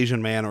large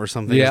Asian man or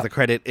something. Yeah. Is the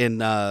credit in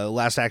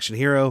Last Action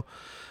Hero.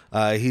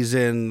 He's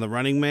in The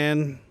Running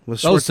Man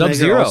with Oh, Schwarzenegger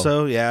Sub-Zero.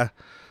 also. Yeah,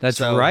 That's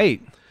So-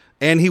 right.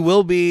 and he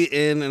will be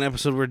in an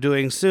episode we're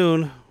doing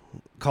soon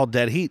called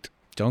Dead Heat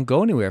Don't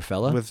go anywhere,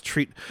 fella. with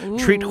Treat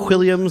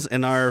Williams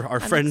and our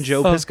friend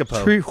Joe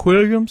Piscopo. Treat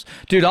Williams.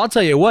 Dude, I'll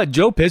tell you what,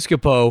 Joe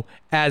Piscopo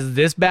as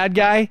this bad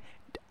guy,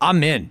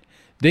 I'm in.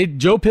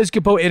 Joe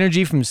Piscopo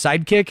energy from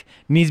Sidekick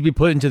needs to be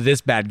put into this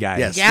bad guy.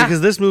 Yes, Yeah.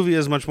 because this movie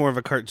is much more of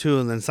a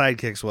cartoon than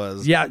Sidekicks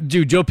was. Yeah,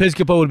 dude, Joe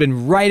Piscopo would have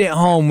been right at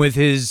home with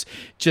his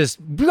just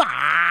blah,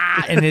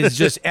 and his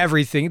just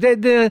everything.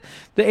 The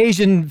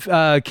Asian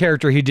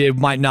character he did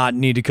might not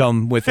need to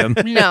come with him.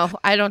 No,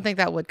 I don't think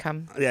that would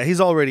come. Yeah,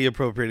 he's already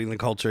appropriating the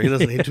culture. He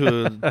doesn't need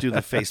to do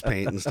the face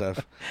paint and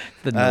stuff.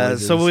 The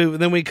noises. So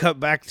then we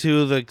cut back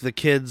to the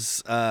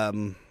kids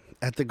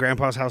at the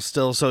grandpa's house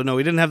still. So no,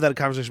 we didn't have that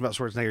conversation about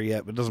Schwarzenegger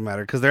yet, but it doesn't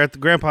matter because they're at the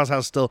grandpa's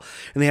house still,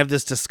 and they have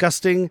this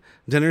disgusting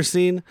dinner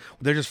scene.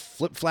 They're just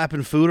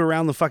flip-flapping food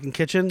around the fucking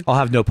kitchen. I'll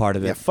have no part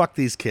of it. Yeah, fuck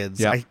these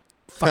kids. Yeah. I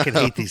fucking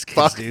hate these kids,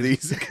 Fuck dude.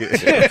 these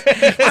kids.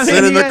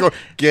 Sit in the corner.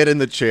 Get in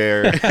the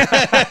chair.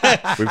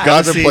 We've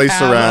got the seat. place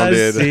Have a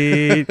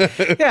surrounded.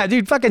 seat. Yeah,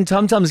 dude, fucking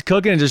Tum Tum's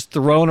cooking and just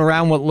throwing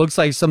around what looks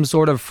like some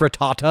sort of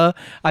frittata.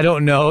 I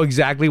don't know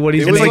exactly what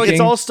he's It was It's making. like it's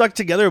all stuck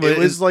together, but It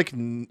was like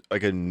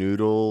a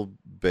noodle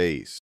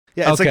base.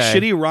 yeah, it's like Okay.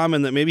 shitty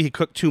ramen that maybe he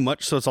cooked too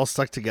much, so it's all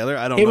stuck together.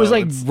 I don't know. It was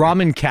like It's-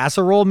 ramen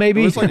casserole,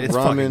 maybe. It was like It's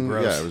fucking ramen.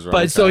 gross. Yeah, it was ramen.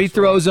 But so he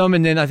casserole. throws them,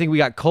 and then I think we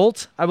got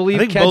Colt, I believe, I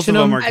think catching both of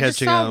them them. are I just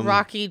catching saw them.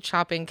 Rocky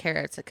chopping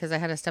carrots because I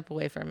had to step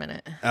away for a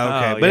minute. Okay,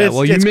 Oh, but yeah. it's,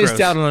 well, you it's missed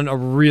gross. out on a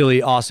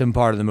really awesome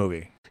part of the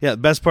movie. Yeah,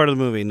 best part of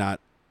the movie. Not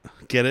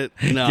get it.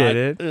 Not. Get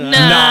it?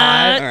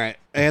 Not. All right,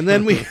 and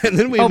then we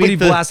Oh, but he meet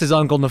the blasts his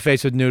uncle in the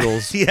face with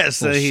noodles.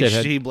 yes, Little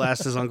shithead. he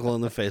blasts his uncle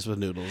in the face with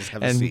noodles.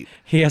 Have a And seat.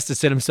 he has to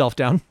sit himself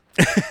down.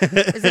 Isn't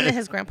it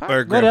his grandpa?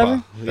 Or Whatever.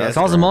 grandpa. Yes.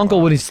 Calls him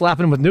uncle when he's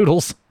slapping him with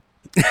noodles.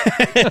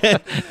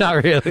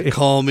 Not really.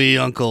 Call me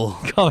uncle.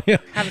 Call me,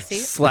 Have a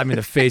seat. slap me in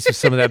the face with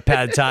some of that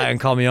pad thai and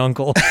call me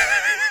uncle.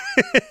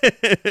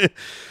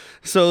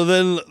 So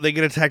then they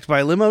get attacked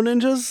by limo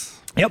ninjas.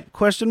 Yep.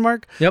 Question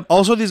mark. Yep.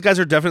 Also, these guys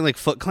are definitely like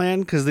Foot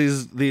Clan because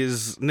these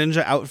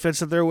ninja outfits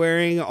that they're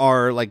wearing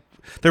are like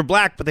they're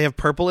black, but they have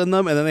purple in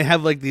them, and then they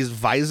have like these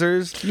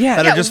visors Yeah.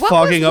 that Yeah, are just what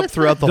fogging was up with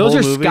throughout the Those whole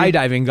are movie.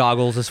 skydiving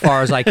goggles, as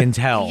far as I can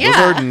tell. Yeah.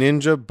 Those are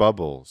ninja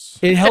bubbles.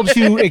 It helps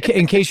you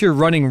in case you're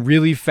running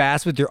really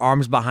fast with your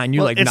arms behind you,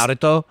 Well, like it's-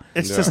 Naruto.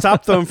 It's Yeah. to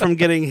stop them from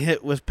getting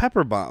hit with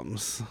pepper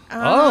bombs.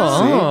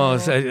 Oh,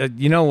 so,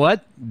 you know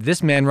what?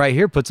 This man right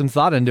here put some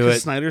thought into 'Cause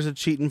it. Snyder's a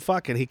cheating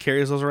fuck, and he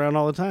carries those around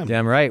all the time.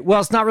 Damn right.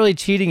 Well, it's not really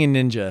cheating in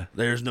Ninja.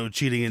 There's no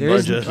cheating in There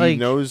isn't, ninja. like- He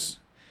knows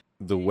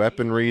the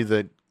weaponry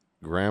that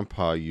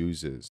Grandpa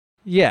uses.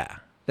 Yeah,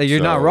 that you're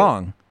not So-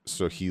 wrong.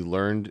 So he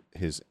learned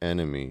his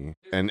enemy,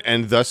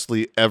 and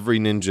thusly every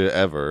ninja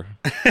ever.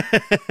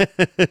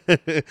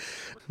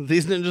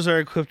 These ninjas are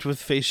equipped with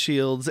face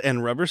shields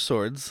and rubber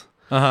swords.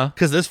 Uh-huh.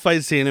 Because this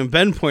fight scene, and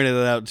Ben pointed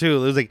it out too, it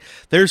was like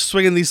they're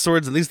swinging these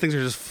swords and these things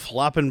are just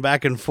flopping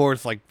back and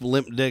forth like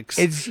limp dicks.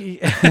 It's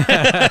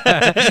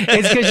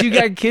it's because you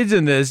got kids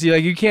in this.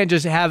 You can't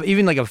just have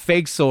even like a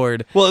fake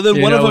sword. well, and then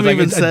you one of know, them like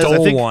even a says, dull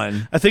I think,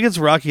 one. I think it's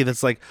Rocky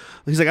that's like,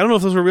 he's like, I don't know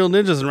if those were real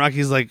ninjas. And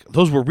Rocky's like,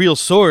 those were real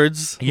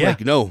swords. I'm Yeah.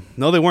 like, no,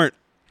 they weren't.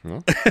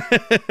 No?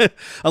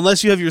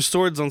 Unless you have your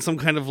swords on some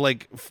kind of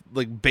like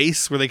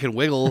base where they can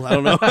wiggle. I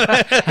don't know.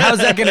 How's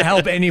that going to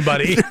help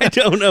anybody? I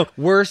don't know.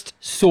 Worst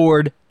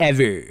sword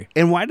ever.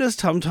 And why does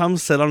Tum Tum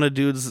sit on a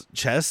dude's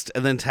chest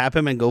and then tap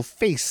him and go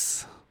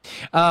face?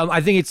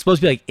 I think it's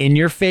supposed to be like in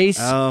your face.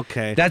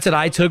 Okay. That's what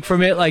I took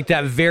from it, like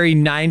that very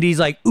 90s,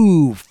 like,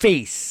 ooh,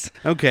 face.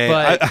 Okay.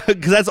 But-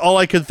 Because that's all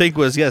I could think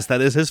was, yes,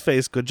 that is his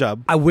face. Good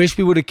job. I wish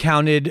we would have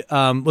counted.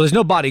 Well, there's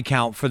no body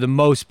count for the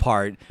most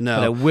part. No.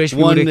 But I wish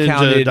we One would have ninja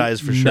counted dies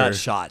for sure. nut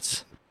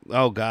shots.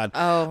 Oh, God.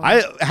 Oh.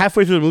 I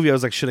halfway through the movie, I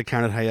was like, should have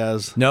counted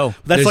Hayaz. No.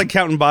 That's there's- like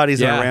counting bodies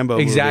in a Rambo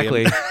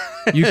exactly. movie.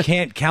 You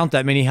can't count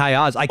that many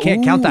hayas. I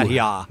can't count that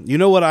hiya. You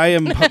know what I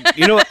am?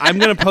 You know what? I'm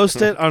going to post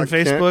it on I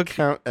can't Facebook.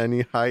 count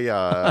any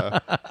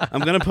hiya.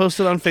 I'm going to post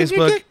it on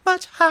Facebook.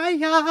 much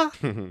higher?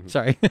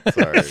 Sorry.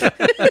 Sorry.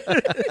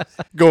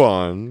 Go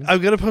on.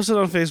 I'm going to post it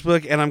on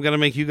Facebook, and I'm going to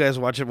make you guys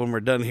watch it when we're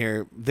done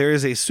here. There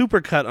is a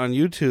supercut on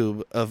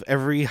YouTube of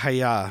every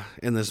Haya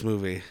in this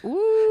movie.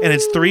 And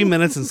it's 3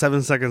 minutes and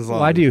 7 seconds long.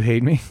 Why do you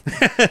hate me?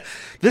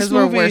 This 'Cause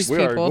we're movie? worse We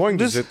are people. going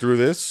to This- sit through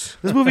this.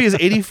 This movie is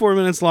 84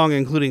 minutes long,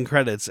 including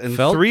credits, and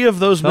Felt- 3 of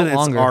those felt minutes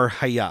longer. are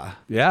Haya.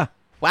 Yeah.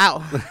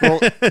 Wow. Well,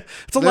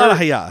 It's a lot of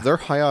Haya. Their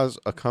hayas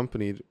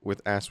accompanied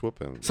with ass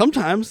whoopings.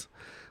 Sometimes.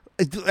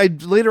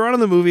 Later on in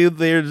the movie,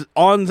 they're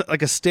on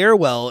like a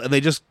stairwell, and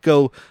they just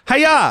go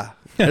Haya,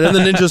 And then the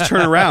ninjas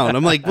turn around.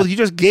 I'm like, well, you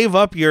just gave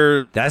up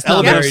your That's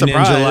not element of very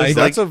surprise. ninja-like.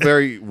 That's a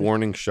very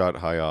warning shot,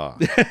 hi-ah.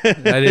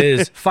 That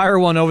is. Fire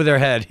one over their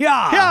head.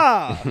 Yeah.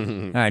 Yeah.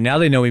 All right, now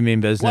they know we mean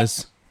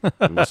business.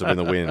 It must have been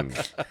the wind.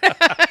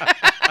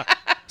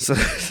 So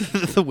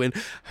the win.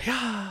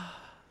 Yeah.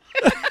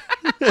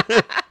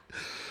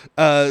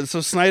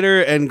 So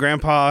Snyder and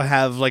Grandpa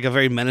have like a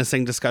very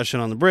menacing discussion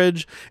on the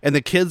bridge, and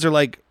the kids are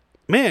like,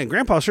 "Man,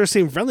 Grandpa sure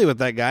seemed friendly with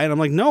that guy," and I'm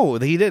like, "No,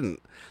 he didn't."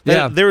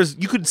 Yeah.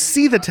 You could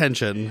see the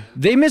tension.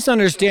 They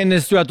misunderstand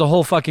this throughout the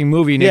whole fucking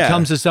movie, and Yeah. it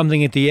comes to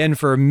something at the end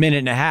for a minute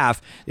and a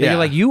half. That Yeah. You're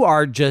like, you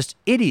are just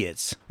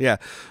idiots. Yeah,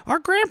 our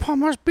Grandpa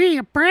must be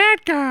a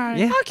bad guy.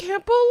 Yeah. I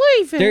can't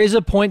believe it. There is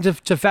a point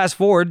to fast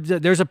forward.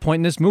 There's a point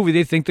in this movie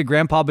they think the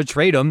grandpa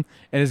betrayed them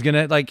and is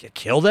gonna like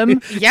kill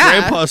them. Yeah.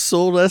 Grandpa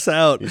sold us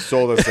out. You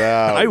sold us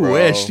out. I bro.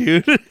 wish,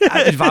 dude.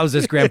 If I was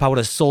this grandpa, I would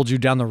have sold you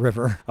down the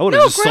river. I would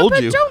have No, just Grandpa,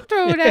 sold you. don't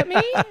throw it at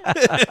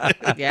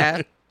me.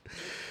 Yeah.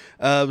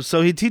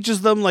 So he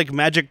teaches them like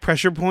magic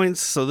pressure points.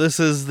 So this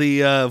is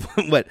the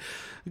what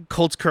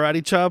Colt's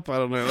karate chop. I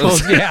don't know.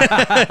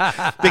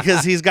 Yeah.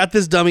 Because he's got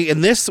this dummy,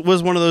 and this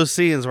was one of those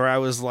scenes where I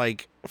was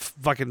like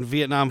fucking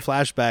Vietnam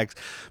flashbacks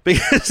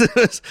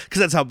because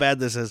that's how bad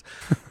this is.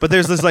 But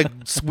there's this like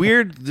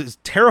weird, this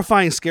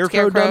terrifying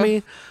scarecrow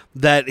dummy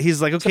that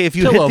he's like, okay, if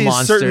you pillow hit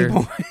these certain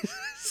monster. points.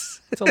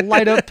 It's a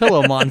light up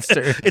pillow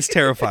monster. It's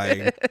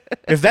terrifying.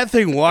 If that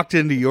thing walked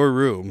into your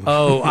room,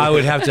 Oh, I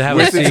would have to have a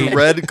With its seat.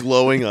 red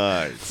glowing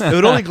eyes. it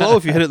would only glow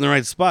if you hit it in the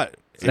right spot.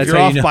 If That's you're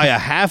how you off know. by a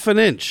half an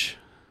inch.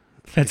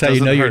 That's how you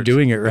doesn't know you're hurt.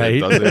 doing it right. It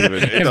doesn't even,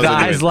 it If doesn't the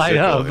eyes even light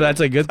up, tickle. that's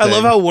a good I thing.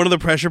 love how one of the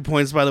pressure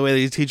points, by the way, that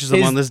he teaches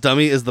them Is on this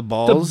dummy is the the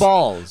balls.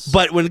 balls.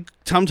 But when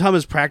Tum Tum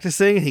is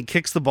practicing, he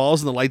kicks the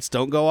balls and the lights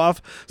don't go off.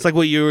 It's like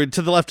what you were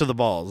to the left of the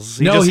balls.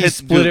 no, he hit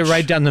split it gooch.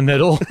 right down the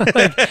middle.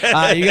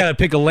 Like, you got to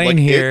pick a lane Like,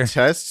 here. it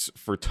tests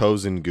for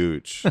toes and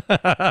gooch.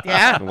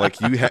 Yeah. Like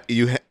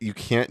you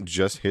can't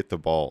just hit the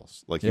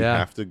balls. Like you Yeah.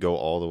 have to go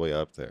all the way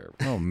up there.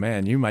 Oh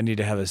man, you might need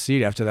to have a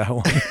seat after that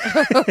one.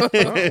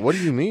 Oh, what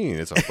do you mean?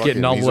 It's a fucking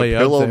Getting all the he's way a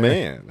up pillow there.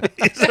 man.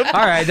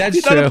 All right, that's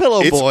He's true. not a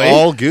pillow It's boy.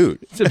 all gooch.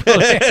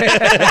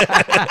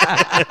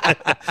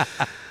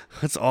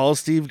 That's all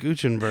Steve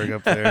Guchenberg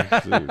up there.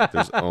 Dude,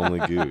 there's only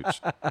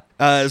gooch.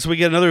 So we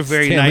get another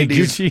very Stanley 90s.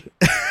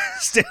 Gucci.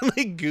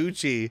 Stanley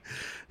Gucci.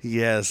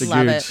 Yes.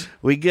 Love it.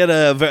 We get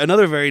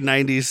another very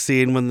 90s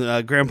scene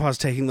when Grandpa's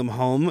taking them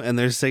home and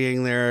they're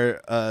singing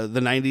their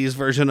the 90s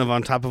version of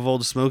On Top of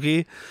Old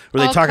Smoky,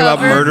 where they All talk about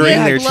covered murdering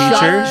with their blood.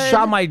 teacher.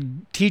 Shot my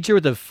teacher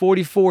with a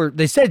 44.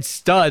 They said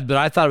stud, but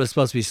I thought it was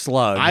supposed to be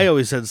slug. I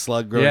always said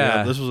slug growing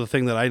Yeah. up. This was a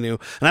thing that I knew.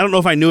 And I don't know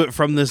if I knew it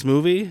from this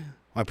movie.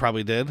 I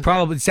probably did.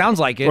 Probably sounds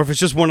like it. Or if it's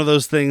just one of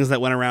those things that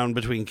went around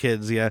between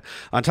kids, yeah.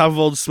 On Top of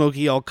Old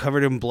Smoky, all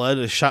covered in blood,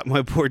 I shot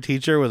my poor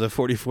teacher with a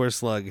 44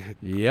 slug.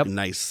 Yep.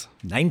 Nice.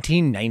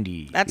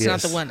 1990. That's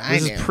not the one I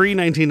This knew. is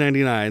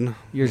pre-1999,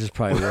 Yours is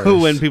probably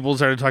worse. when people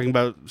started talking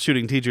about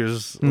shooting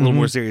teachers a little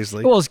more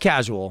seriously. Well, it's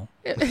casual.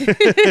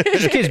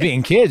 Just kids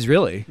being kids,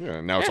 really.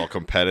 Yeah, now it's all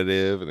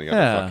competitive, and they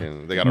got Yeah.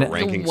 they got a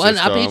ranking One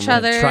system. up each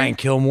other. Try and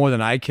kill more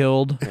than I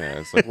killed. Yeah,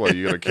 it's like, what,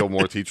 you gonna kill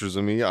more teachers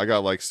than me? I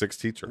got like 6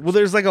 teachers. Well,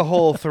 there's like a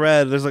whole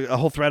thread. There's like a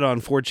whole thread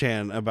on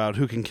 4chan about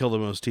who can kill the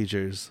most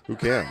teachers. Who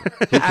can?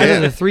 Who Out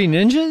of the can? 3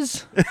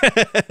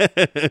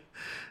 ninjas?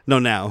 No,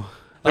 now.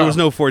 There was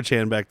no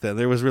 4chan back then.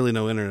 There was really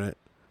no internet.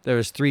 There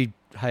was 3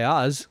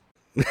 Hayas.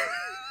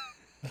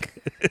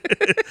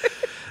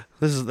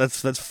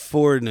 That's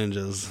 4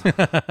 ninjas.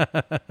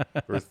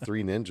 There were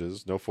 3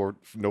 ninjas. No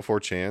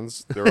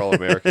 4chans. They're all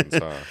Americans,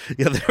 huh?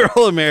 Yeah, they're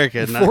all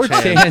American, not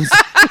Chan.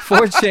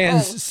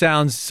 4chan's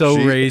sounds so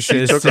She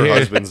racist. took her dude.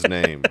 husband's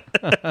name.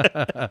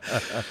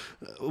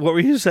 What were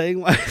you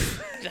saying,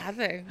 wife?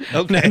 Nothing.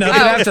 Okay. Nothing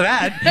after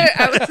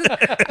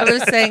that. I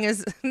was saying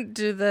is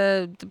do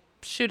the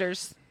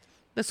shooters,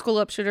 the school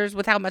up shooters,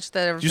 with how much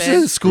there have Did you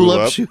been. say school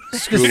up shoot?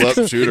 School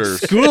up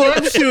shooters. School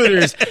up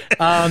shooters.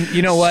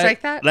 You know what?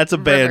 Strike that. That's a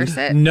band. Reverse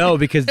it. No,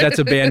 because that's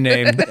a band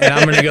name, and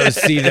I'm going to go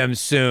see them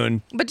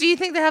soon. But do you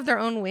think they have their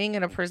own wing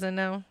in a prison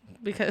now?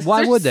 Because Why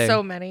there's would they?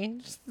 so many.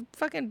 Just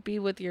fucking be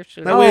with your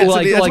shooters. That way it's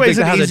like, that's why it's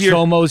an how easier- the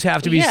chomos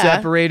have to be Yeah.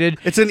 separated.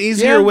 It's an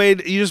easier Yeah. way.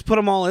 You just put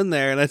them all in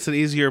there, and that's an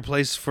easier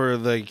place for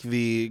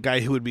the guy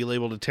who would be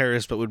labeled a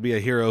terrorist but would be a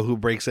hero who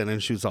breaks in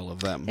and shoots all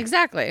of them.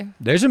 Exactly.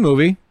 There's a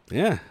movie.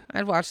 Yeah.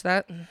 I'd watch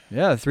that.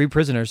 Yeah, 3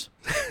 prisoners.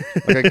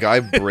 Like a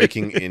guy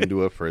breaking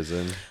into a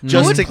prison.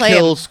 Just would to play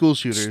kill him? school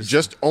shooters.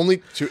 Just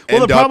only to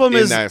Well, end the problem up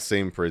in is- that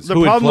same prison. the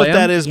would problem with play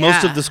that him? is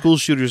most Yeah. of the school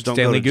shooters don't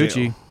Stanley go to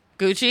jail. Gucci.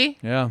 Gucci.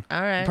 Yeah.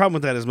 All right. The problem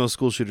with that is most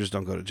school shooters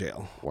don't go to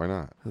jail. Why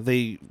not?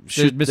 They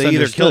shoot. They either kill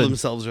misunderstood.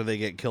 themselves or they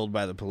get killed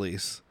by the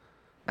police.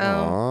 Oh,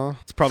 Aw.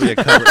 It's probably a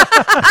cover.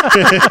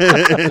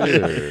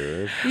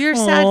 your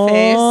sad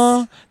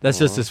face. That's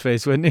just his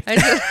face, wouldn't he? I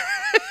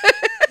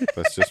just-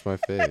 That's just my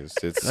face.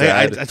 It's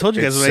I sad. told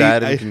you guys it's when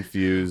sad I and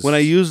confused. when I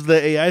used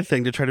the AI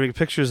thing to try to make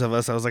pictures of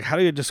us, I was like, how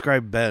do you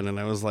describe Ben? And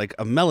I was like,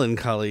 a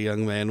melancholy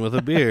young man with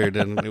a beard.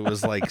 And it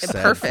was like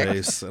sad Perfect.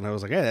 face. And I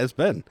was like, yeah, that's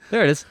Ben.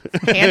 There it is.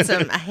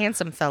 A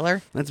handsome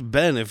feller. That's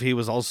Ben if he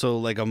was also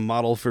like a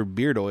model for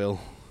beard oil.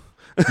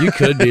 You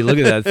could be. Look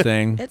at that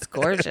thing. It's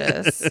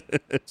gorgeous.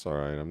 It's all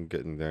right. I'm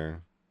getting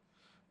there.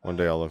 One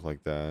day I'll look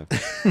like that.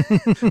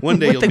 One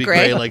day With you'll the be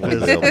gray? gray like One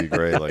this. day I'll be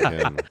great like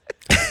him.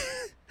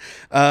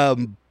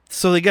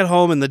 So they get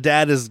home and the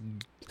dad is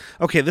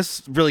okay.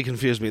 This really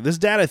confused me. This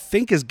dad, I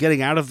think, is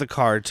getting out of the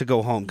car to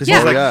go home because Yeah.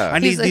 he's like, Yeah. I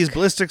need He's like, these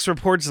ballistics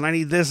reports and I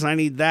need this and I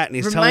need that, and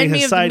he's Remind telling me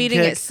his of the meeting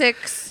sidekick. at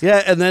 6.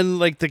 Yeah, and then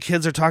like the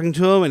kids are talking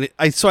to him, and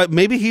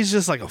maybe he's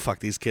just like, oh fuck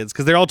these kids,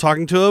 because they're all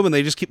talking to him and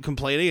they just keep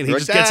complaining, and he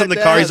Like, just gets in the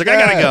 "Dad, car. He's like, I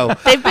gotta Dad."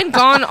 go. They've been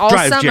gone all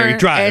Drive, summer, Jerry,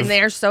 drive. and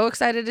they're so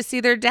excited to see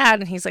their dad.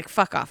 And he's like,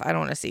 "Fuck off! I don't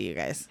want to see you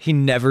guys." He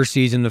never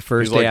sees him the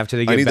first He's day like, after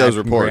they I get need back those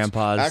from reports.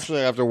 Grandpa's.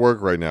 Actually, I have to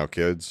work right now,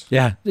 kids.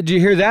 Yeah. Did you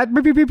hear that?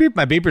 Beep, beep, beep, beep.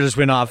 My beeper just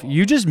went off.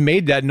 You just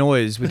made that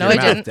noise with No, your I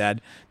mouth, didn't.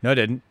 Dad. No, I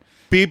didn't.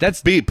 Beep,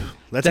 That's- beep.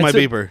 That's my a-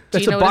 beeper.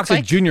 That's you a know what box it's of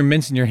like? Junior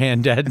Mints in your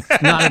hand, Dad.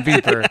 It's not a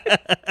beeper.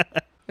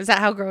 Is that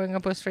how growing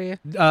up was for you?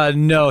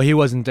 No, he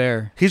wasn't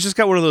there. He's just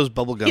got one of those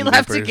bubblegum He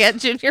left to beepers. get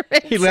Junior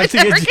Mints. He left to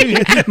and never get came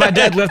Junior. My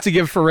dad left to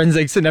give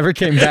forensics and never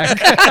came back.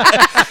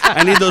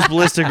 I need those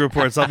ballistic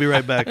reports. I'll be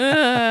right back.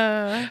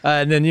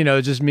 And then,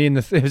 just me and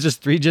it was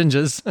just 3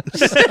 gingers.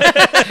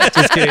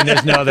 Just kidding.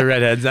 There's no other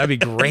redheads. That'd be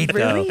great,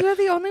 Really? though. You're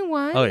the only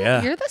one? Oh,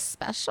 yeah. You're the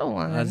special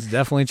one. That's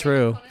definitely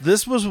true.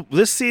 This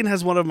scene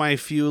has one of my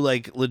few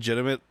like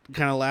legitimate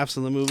kind of laughs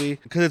in the movie,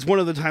 because it's one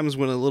of the times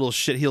when a little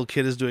shitheel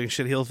kid is doing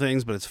shitheel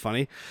things, but it's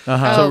funny.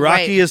 Uh-huh. So Oh,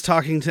 Rocky right. is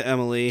talking to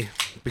Emily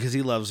because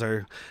he loves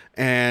her,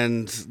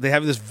 and they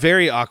have this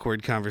very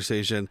awkward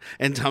conversation.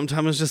 And Tum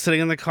Tum is just sitting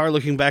in the car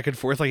looking back and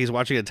forth like he's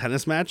watching a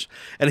tennis match,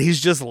 and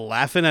he's just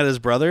laughing at his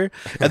brother.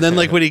 And then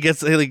like when he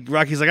gets like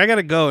Rocky's like, I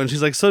gotta go, and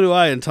she's like, so do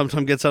I. And Tum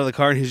Tum gets out of the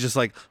car and he's just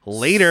like,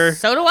 later.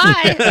 So do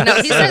I.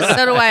 No, he says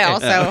so do I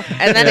also.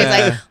 And then he's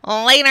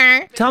like,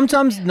 later. Tum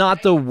Tum's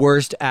not the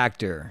worst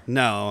actor.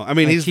 No, I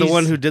mean Like, he's the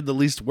one who did the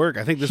least work.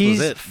 I think this He's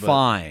was it. but-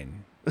 fine.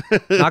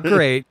 Not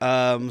great.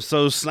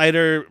 So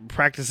Snyder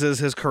practices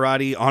his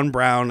karate on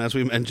Brown, as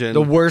we mentioned.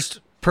 The worst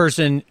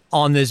person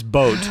on this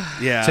boat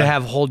Yeah. to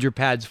have hold your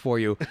pads for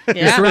you. You're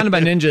Yeah. surrounded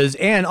by ninjas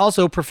and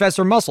also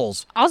Professor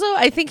Muscles. Also,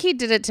 I think he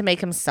did it to make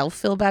himself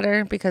feel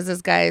better because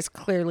this guy is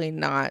clearly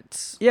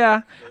not.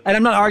 Yeah, and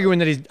I'm not arguing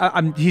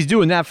that he's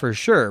doing that for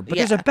sure, but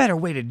there's Yeah. a better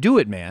way to do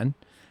it, man.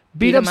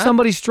 Beat Beat up him up?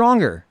 somebody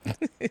stronger.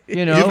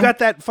 You know, You've got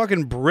that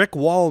fucking brick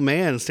wall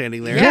man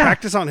standing there. Yeah.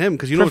 Practice on him,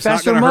 because you know it's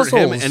not Professor going to hurt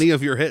him Muscles. any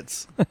of your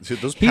hits. Dude,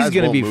 those he's pads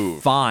gonna won't be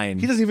move. fine.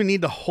 He doesn't even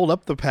need to hold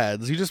up the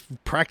pads. You just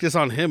practice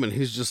on him, and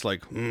he's just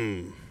like,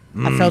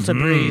 I felt a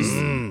breeze.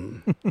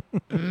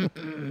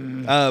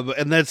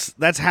 And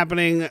that's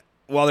happening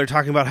while they're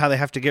talking about how they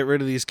have to get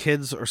rid of these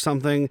kids or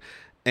something.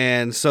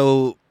 And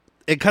so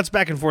it cuts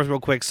back and forth real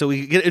quick. So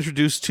we get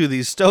introduced to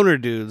these stoner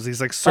dudes,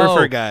 these like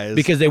surfer guys.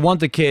 because they want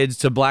the kids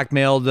to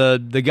blackmail the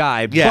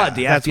guy, Yeah, but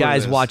the that's what FBI it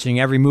is is. watching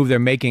every move they're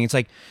making. It's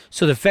like,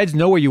 so the feds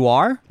know where you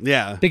are?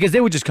 Yeah. Because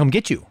they would just come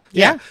get you.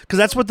 Yeah, because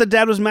that's what the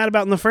dad was mad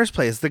about in the first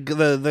place.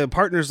 The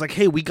partner's like,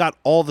 hey, we got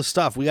all the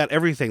stuff. We got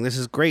everything. This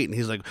is great. And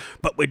he's like,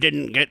 but we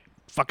didn't get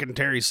fucking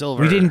Terry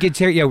Silver. We didn't get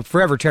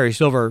forever Terry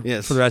Silver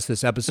Yes. for the rest of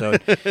this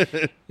episode.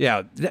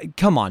 Yeah,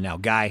 come on now,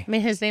 guy. I mean,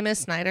 his name is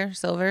Snyder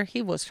Silver.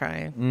 He was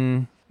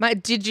trying.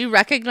 Did you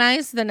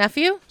recognize the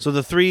nephew? So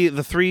the three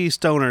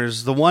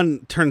stoners, the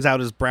one turns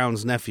out is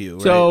Brown's nephew.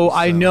 Right? So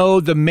I know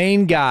the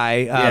main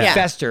guy, Yeah.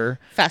 Fester.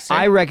 Fester.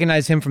 I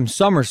recognize him from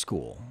summer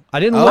school. I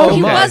didn't Oh, look okay.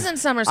 him He up. was in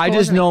summer school. I just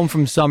wasn't know him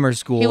from summer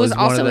school. He was as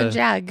one also of in the-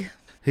 Jag.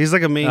 he's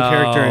like a main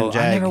character Oh, in I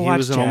Jag. never He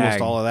was watched in almost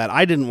Jag. all of that.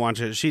 I didn't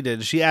watch it. She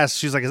did. She asked.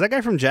 She's like, "Is that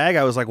guy from Jag?"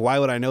 I was like, "Why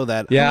would I know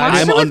that?" Yeah, I Watched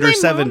just- I'm it with under my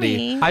 70.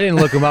 mommy. I didn't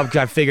look him up because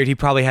I figured he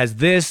probably has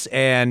this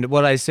and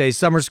what I say,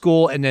 summer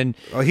school, and then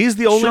Oh, he's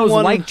the only shows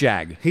one like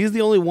Jag. He's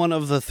the only one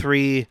of the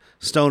 3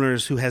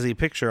 stoners who has a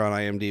picture on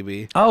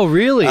IMDb. Oh,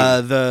 really?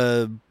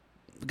 The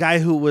guy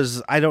who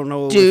was, I don't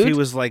know if Dude? he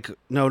was like,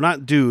 no,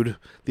 not Dude.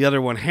 The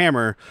other one,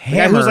 Hammer. The guy who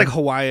Hammer? was like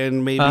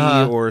Hawaiian, maybe,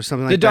 or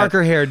something like the that.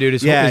 darker hair dude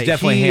is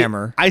definitely he-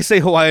 Hammer. I say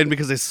Hawaiian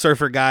because he's a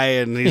surfer guy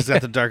and he's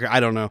got the darker, I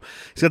don't know.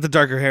 He's got the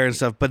darker hair and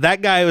stuff. But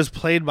that guy was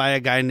played by a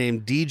guy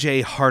named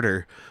DJ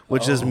Harder,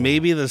 which is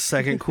maybe the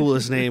second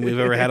coolest name we've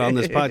ever had on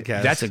this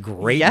podcast. That's a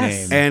great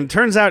Yes. name. And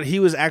turns out he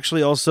was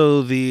actually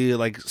also the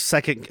like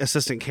second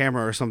assistant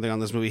camera or something on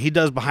this movie. He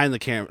does behind the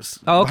cameras,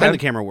 Oh, okay. behind the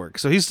camera work.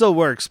 So he still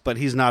works, but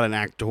he's not an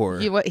actor.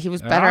 He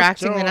was better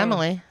acting than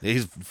Emily.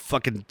 He's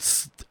fucking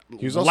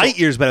He's also- light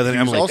years better than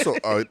He's Emily. also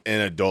an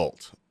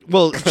adult.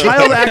 Well,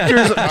 child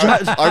actors.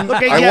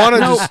 I yeah, want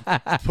to no.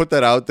 just put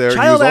that out there.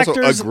 Child he was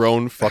also actors- a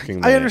grown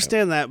fucking man. I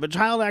understand that, but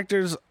child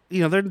actors,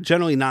 they're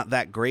generally not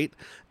that great.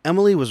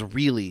 Emily was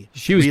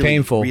She was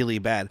painful. really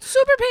bad.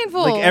 Super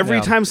painful. Like every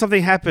Yeah. time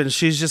something happens,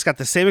 she's just got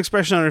the same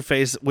expression on her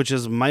face, which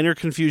is minor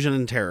confusion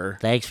and terror.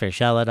 Thanks for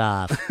showing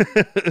off.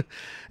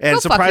 And Go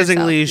fuck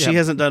surprisingly, yourself. she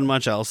hasn't done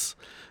much else.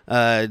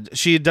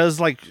 She does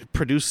like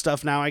produce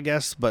stuff now, I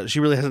guess, but she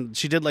really hasn't.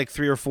 She did like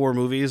 3 or 4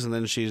 movies, and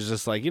then she's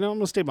just like, I'm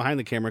gonna stay behind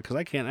the camera because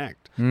I can't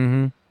act.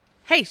 Mm-hmm.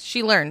 Hey,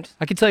 she learned.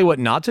 I can tell you what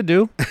not to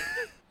do.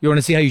 You want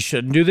to see how you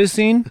shouldn't do this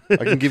scene? I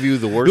can give you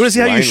the worst. You want to see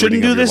how you line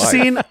shouldn't reading do of this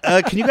your scene?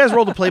 life. Can you guys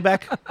roll the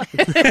playback?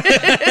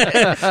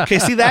 Okay,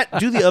 see that?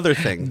 Do the other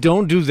thing.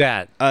 Don't do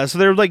that. So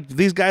they're like,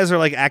 these guys are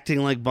like acting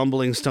like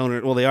bumbling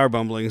stoners. Well, they are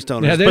bumbling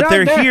stoners, Yeah, but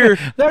they're here.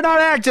 They're not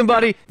acting,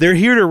 buddy. They're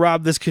here to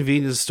rob this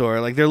convenience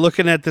store. Like they're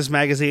looking at this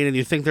magazine, and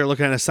you think they're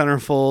looking at a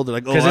centerfold. They're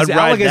like, oh, Because I'd it's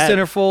ride Alec that.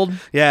 centerfold.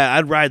 Yeah,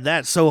 I'd ride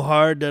that so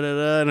hard. Da, da,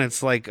 da. And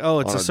it's like, oh,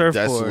 it's On a a surfboard.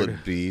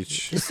 desolate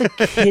beach. It's a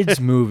kids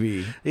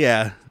movie.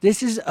 Yeah,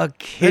 This is a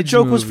kids that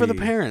joke movie. was for the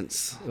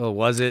parents. Oh,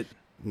 was it?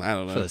 I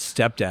don't For the know.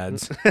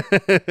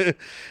 stepdads.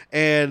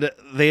 And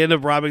they end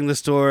up robbing the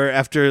store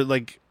after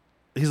like.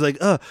 He's like,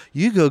 oh,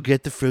 you go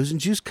get the frozen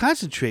juice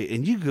concentrate,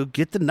 and you go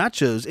get the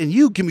nachos, and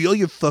you give me all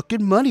your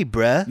fucking money,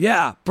 bruh.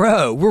 Yeah,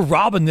 bro, we're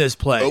robbing this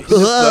place. Open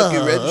the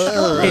fucking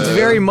register. It's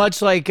very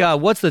much like,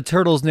 what's the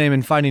turtle's name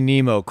in Finding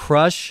Nemo?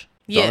 Crush?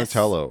 Yes.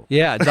 Donatello.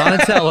 Yeah,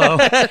 Donatello.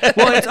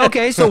 Well, it's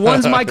okay. So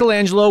one's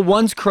Michelangelo,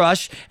 one's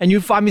Crush, and you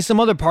find me some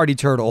other party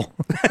turtle.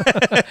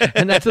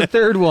 And that's the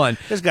third one.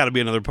 There's got to be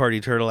another party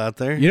turtle out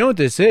there. You know what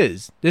this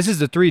is? This is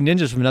the 3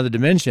 ninjas from another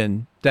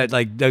dimension that,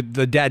 like, the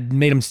dad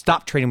made him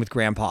stop training with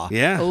Grandpa.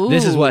 Yeah. Ooh.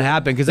 This is what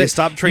happened because They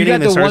stopped training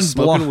and they started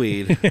smoking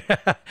weed.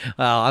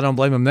 Well, I don't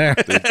blame him there.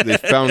 They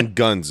found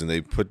guns and they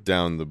put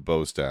down the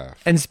bow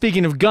staff. And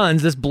speaking of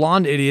guns, this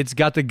blonde idiot's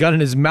got the gun in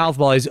his mouth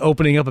while he's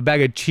opening up a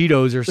bag of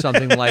Cheetos or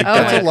something like Oh,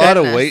 That's that. a lot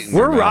of goodness. weight. in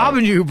We're your mouth.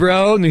 robbing you,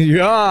 bro. And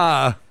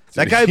yeah.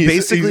 That guy He's-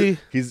 basically-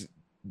 he's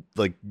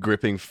like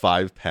gripping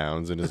 5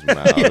 pounds in his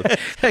mouth.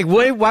 Like,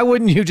 why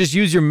wouldn't you just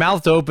use your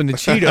mouth to open the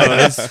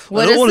Cheetos?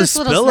 What don't is wanna this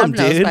little spill 'em,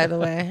 snub nose, dude. by the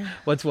way?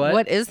 What's what?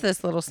 What is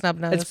this little snub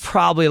nose? It's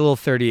probably a little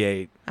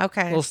 38.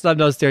 Okay. Little snub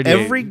nose 38.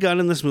 Every gun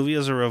in this movie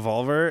is a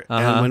revolver,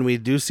 Uh-huh. and when we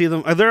do see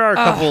them, there are a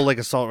couple like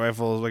assault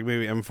rifles, like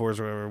maybe M4s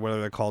or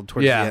whatever they're called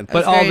towards the yeah, end.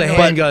 but That's all the very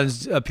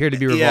handguns appear to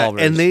be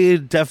revolvers. Yeah, and they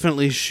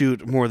definitely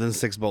shoot more than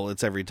 6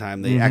 bullets every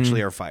time they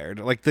actually are fired.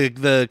 Like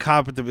the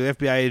cop at the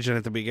FBI agent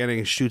at the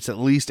beginning shoots at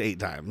least 8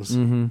 times.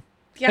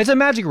 Yeah. It's a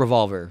magic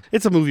revolver.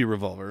 It's a movie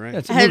revolver, right?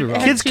 It's a Had- movie had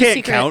revolver. Kids two can't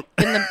secret count.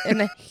 in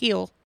the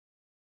heel.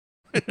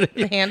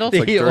 The handle. It's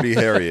like Heel. Dirty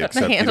Harry,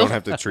 except you handle. don't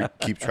have to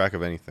keep track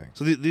of anything.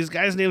 So these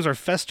guys' names are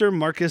Fester,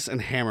 Marcus,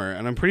 and Hammer,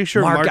 and I'm pretty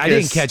sure Mark, Marcus. I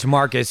didn't catch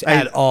Marcus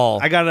at all.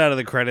 I got it out of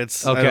the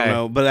credits. I Okay. don't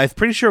know, but I'm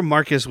pretty sure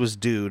Marcus was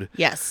dude.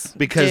 Yes.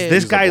 Because Dude.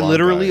 this He's a guy blonde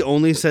literally guy.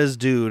 only says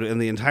dude in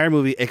the entire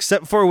movie,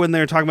 except for when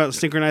they're talking about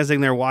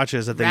synchronizing their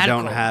watches that they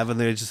don't Radical. have, and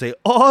they just say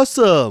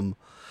awesome.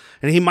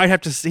 And he might have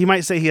to. He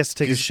might say he has to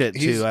take a shit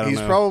too. I don't he's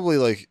know. probably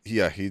like,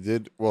 yeah, he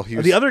did. Well, he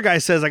was. The other guy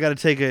says I got to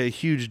take a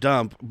huge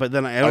dump, but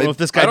then I don't know if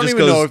this guy I don't just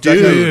even goes know if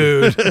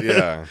that guy- dude.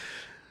 yeah.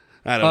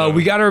 I don't know.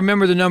 We got to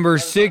remember the number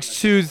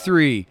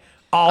 623.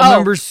 I'll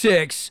remember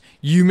 6,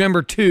 you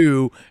remember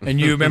 2, and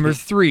you remember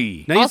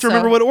 3. now you have to Also-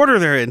 remember what order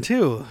they're in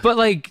too. But,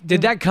 like,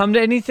 did that come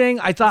to anything?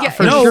 I thought Yeah,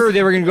 for no. sure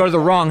they were going to go to the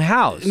wrong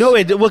house. No,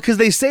 because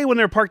they say when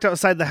they're parked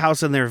outside the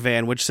house in their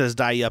van, which says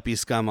 "Die Yuppie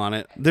Scum" on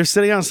it, they're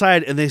sitting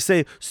outside and they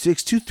say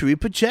 623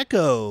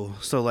 Pacheco.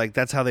 So like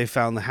that's how they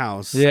found the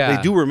house. Yeah.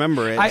 they do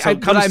remember it. So it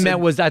what I comes meant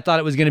to- was I thought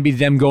it was going to be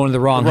them going to the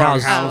wrong, Wrong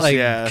house, house, like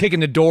yeah.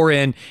 kicking the door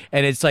in,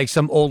 and it's like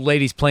some old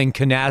ladies playing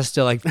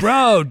canasta, like,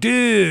 bro,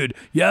 dude,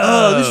 yo.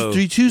 oh, this is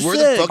 326.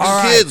 We're the fucking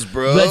All right, kids,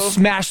 bro. Let's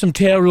smash some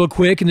tail real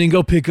quick and then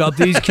go pick up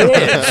these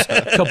kids.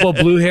 Couple of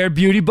blue-haired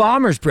beauty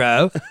bombers,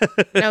 bro.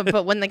 No,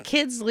 but when the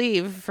kids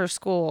leave for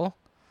school,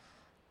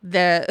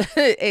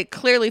 it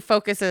clearly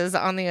focuses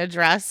on the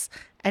address,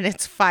 and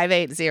it's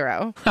 580.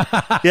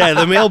 Yeah,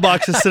 the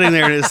mailbox is sitting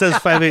there and it says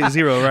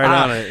 580 right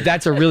on it.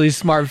 That's a really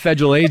smart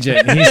federal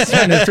agent. He's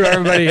trying to throw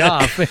everybody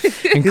off.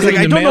 He's like,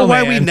 I don't know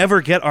why we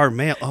never get our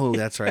mail. Oh,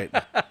 that's right.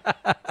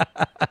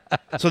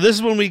 So this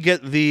is when we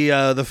get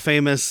the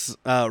famous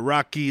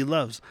Rocky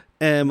loves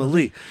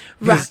Emily.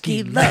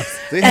 Rocky loves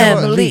They have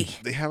Emily.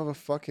 they have a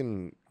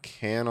fucking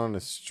can on a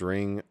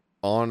string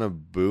on a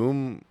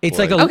boom. It's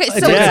like a, Okay, it's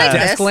so like it's a like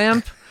desk this.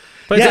 lamp.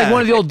 But it's Yeah. like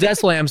one of the old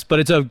desk lamps, but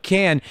it's a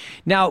can.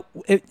 Now,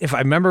 if I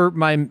remember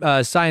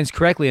my science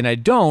correctly, and I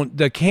don't,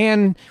 the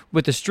can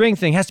with the string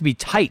thing has to be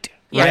tight,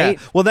 right?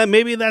 Yeah. Well,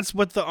 maybe that's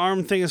what the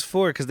arm thing is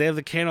for, because they have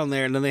the can on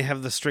there and then they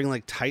have the string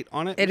like tight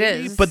on it. It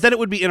maybe. is. But then it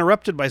would be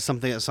interrupted by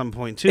something at some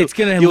point too. It's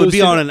gonna It would be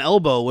loosen- on an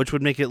elbow, which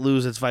would make it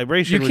lose its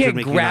vibration. You which would can't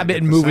make grab not it get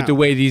and the move it the sound.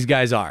 way these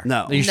guys are.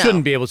 No. You No.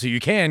 shouldn't be able to. You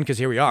can, because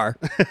here we are.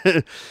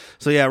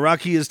 So yeah,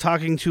 Rocky is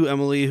talking to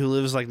Emily, who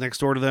lives like next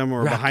door to them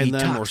or Rocky behind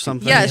them or talks to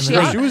something. Yeah,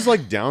 She was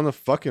like down the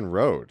fucking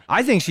road.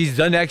 I think she's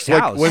the next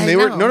Like house. when I they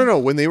were know. no,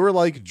 when they were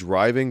like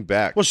driving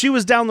back. Well, she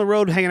was down the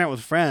road hanging out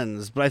with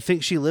friends, but I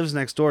think she lives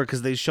next door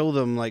because they show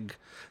them like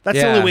that's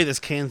the only way this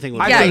can thing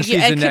would I Yeah, think she's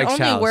it the can next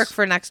only house. work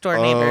for next door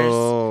neighbors.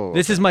 Oh.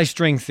 This is my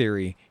string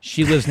theory.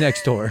 She lives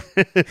next door.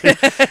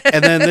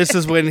 And then this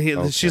is when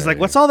she's like, Okay.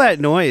 "What's all that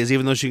noise?"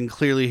 Even though she can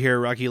clearly hear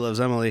Rocky Loves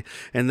Emily.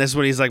 And this is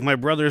when he's like, "My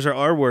brothers are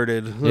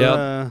R-worded."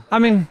 Yep. I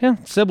mean, yeah,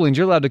 siblings.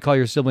 You're allowed to call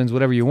your siblings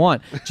whatever you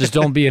want. Just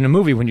don't be in a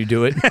movie when you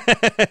do it.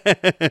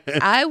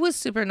 I was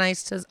super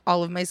nice to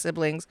all of my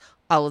siblings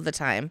all of the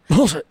time.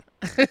 Bullshit.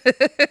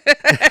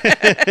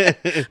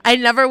 I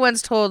never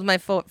once told my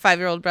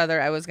 5-year-old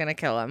brother I was going to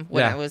kill him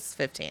when Yeah. I was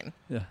 15.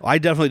 I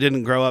definitely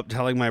didn't grow up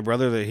telling my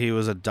brother that he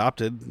was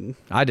adopted.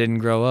 I didn't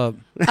grow up.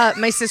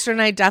 My sister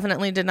and I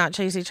definitely did not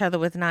chase each other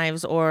with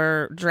knives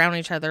or drown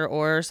each other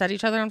or set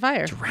each other on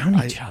fire.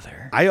 Drown each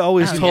other. I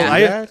always told.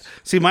 yeah.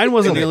 See, mine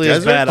wasn't In the nearly as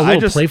desert? bad. A I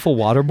little just playful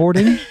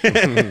waterboarding.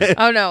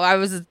 Oh no, I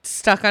was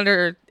stuck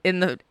under in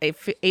the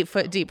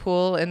 8-foot deep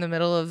pool in the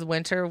middle of the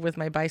winter with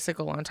my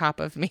bicycle on top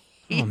of me.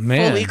 Oh,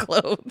 man. Fully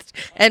clothed.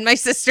 And my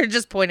sister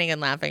just pointing and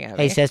laughing at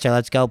me. Hey, sister,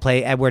 let's go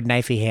play Edward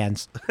Knifey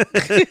Hands.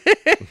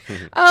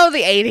 Oh,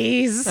 the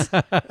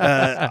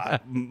 80s.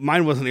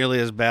 mine wasn't nearly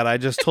as bad. I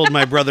just told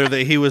my brother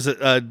that he was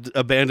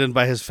abandoned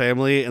by his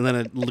family, and then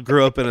it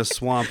grew up in a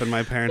swamp, and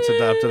my parents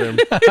adopted him.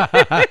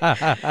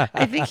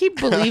 I think he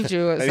believed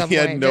you at And some he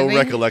point. had no didn't he?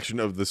 recollection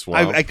of the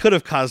swamp. I could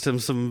have caused him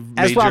some.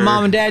 That's why major-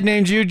 mom and dad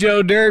named you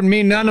Joe Dirt and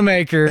me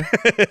Nunamaker.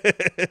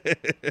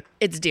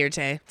 It's Deer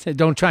Tay. Say,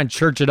 don't try and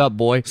church it up,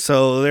 boy.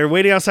 So they're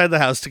waiting outside the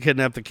house to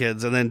kidnap the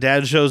kids, and then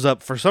Dad shows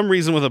up for some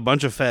reason with a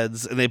bunch of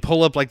feds, and they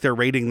pull up like they're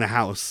raiding the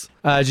house.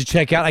 Did you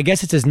check out? I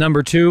guess it's his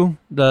number 2,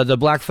 the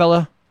black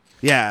fella,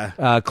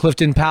 Yeah,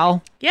 Clifton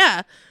Powell.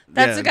 Yeah.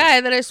 That's Yeah. a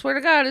guy that I swear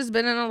to God has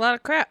been in a lot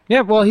of crap.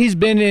 Yeah, well, he's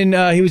been in.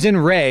 He was in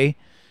Ray,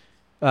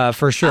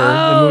 for sure,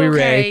 the movie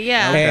okay, Ray.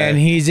 yeah. And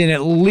he's in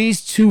at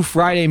least 2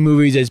 Friday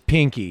movies as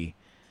Pinky,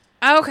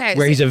 Okay.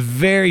 where he's a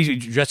very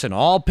dressed in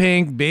all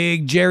pink,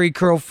 big Jerry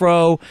curl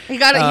fro. He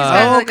got it. He's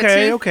got like a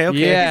tooth. okay.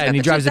 Yeah, and he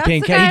the drives a tooth.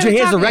 pink That's the cat. guy He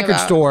I was has a talking record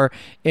about. store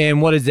in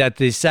what is that?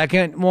 The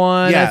second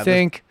one, Yeah, I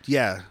think.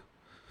 Yeah,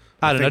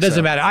 I don't know. It think doesn't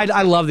so. matter.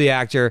 I love the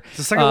actor.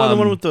 the second one, the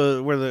one with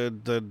where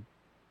the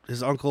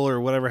his uncle or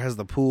whatever has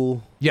the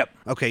pool. Yep.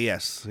 Okay,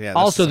 yes, yeah.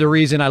 Also, the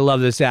reason I love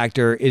this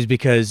actor is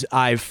because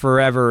I've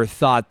forever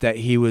thought that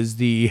he was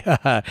the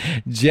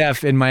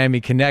Jeff in Miami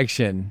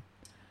Connection,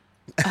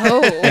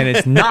 Oh, and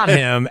it's not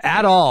him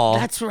at all.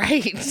 that's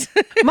right.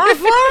 my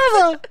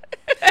father.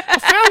 I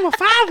found my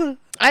father.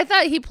 I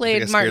thought he I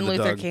played scared Martin the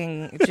Luther dog.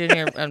 King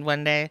Jr. on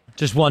one day.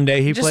 Just one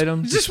day he played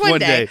him. Just one one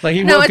day. day. Like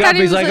he No, I woke thought up,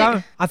 he he's was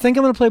like, I think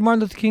I'm gonna play Martin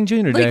Luther King Jr.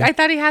 Like today. I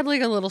thought he had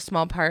like a little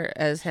small part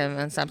as him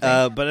and something.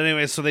 But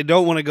anyway, so they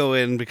don't want to go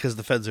in because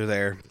the feds are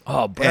there.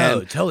 Oh, bro,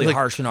 And, totally like-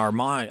 harshing our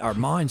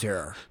minds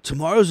here.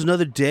 Tomorrow's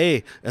another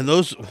day, and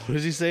those what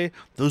does he say?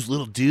 Those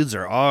little dudes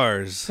are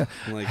ours.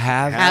 I'm like,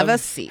 Have a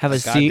seat. Have a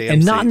Goddamn seat,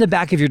 and not seat. in the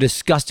back of your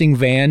disgusting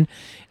van.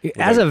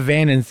 As like- a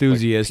van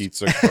enthusiast,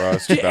 Pizza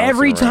crust.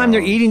 every bouncing time they're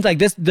around. eating like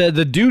this,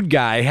 the dude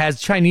guy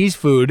has Chinese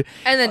food,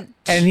 and then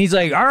and he's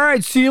like, "All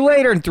right, see you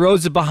later," and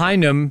throws it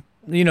behind him.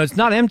 You know, it's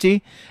not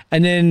empty.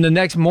 And then the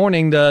next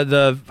morning,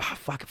 the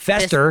fuck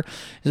Fester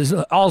says,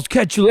 "I'll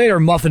catch you later,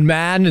 Muffin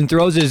Man," and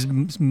throws his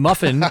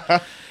muffin.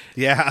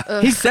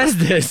 yeah. He says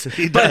this.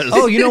 He But, does.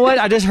 oh, you know what?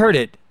 I just heard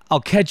it. I'll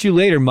catch you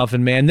later,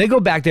 Muffin Man. They go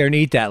back there and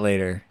eat that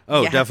later.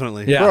 Oh, Yeah.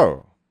 definitely. Yeah.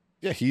 Bro.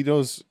 Yeah, he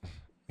knows.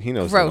 He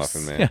knows Gross. the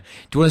Muffin Man. Yeah.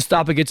 Do you want to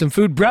stop and get some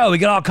food, bro? We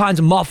got all kinds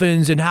of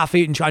muffins and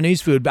half-eaten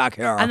Chinese food back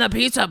here. and the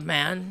pizza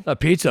man. A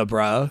pizza,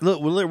 bro.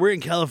 Look, we're in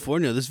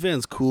California. This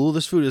van's cool.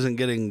 This food isn't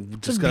getting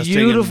It's a disgusting.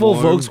 beautiful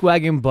and warm.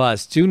 Volkswagen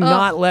bus. Do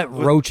not let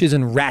roaches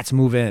and rats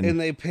move in. And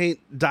they paint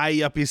dye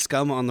yuppie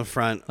scum on the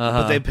front,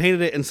 but they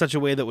painted it in such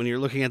a way that when you're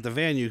looking at the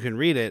van, you can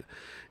read it.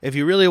 If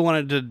you really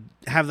wanted to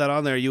have that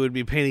on there, you would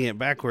be painting it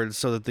backwards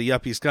so that the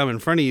yuppie scum in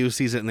front of you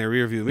sees it in their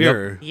rearview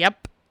mirror.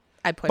 Yep.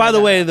 I put. By the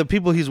way, the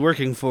people he's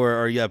working for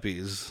are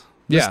yuppies.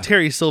 This Yeah.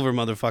 Terry Silver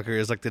motherfucker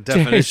is like the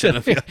definition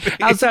of yuppie.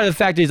 Outside of the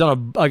fact that he's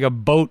on a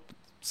boat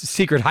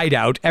secret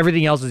hideout,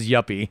 everything else is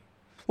yuppie.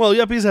 Well,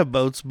 yuppies have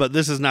boats, but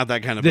this is not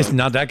that kind of This boat. is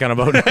not that kind of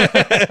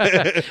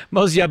boat.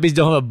 Most yuppies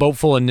don't have a boat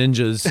full of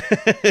ninjas.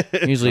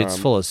 Usually it's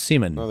full of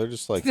semen. No, they're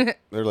just like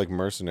they're like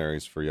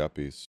mercenaries for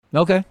yuppies.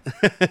 Okay.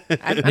 I'm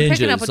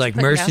picking up Ninjas, what like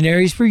you're putting down.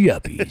 mercenaries for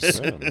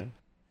yuppies. Yeah, man.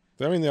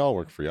 I mean, they all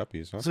work for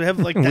yuppies, huh? So we have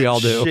like We that all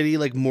do. shitty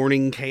like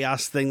morning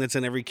chaos thing that's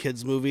in every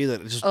kid's movie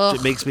that just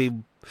it makes me.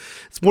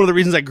 It's one of the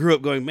reasons I grew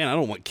up going, man, I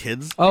don't want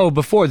kids. Oh,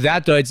 before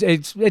that though,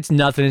 it's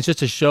nothing. It's just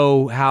to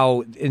show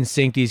how in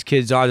sync these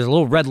kids are. There's a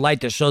little red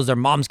light that shows their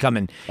mom's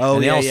coming. Oh,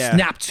 and they yeah, all yeah.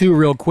 snap to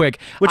real quick.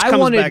 Which I comes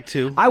wanted, back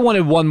to- I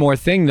wanted one more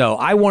thing though.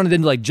 I wanted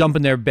them to like jump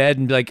in their bed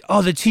and be like,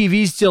 "Oh, the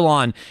TV's still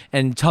on,"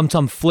 and Tum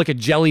Tum flick a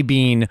jelly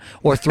bean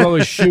or throw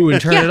his shoe and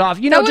turn Yeah, it off.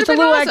 You that know, would've just a been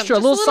little awesome. extra, a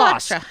Just a little little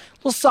sauce, extra.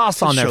 little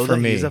sauce on there Show for that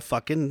me. he's a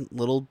fucking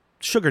little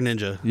sugar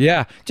ninja.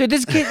 Yeah, dude,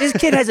 this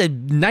kid has a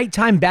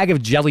nighttime bag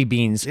of jelly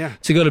beans Yeah.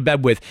 to go to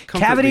bed with,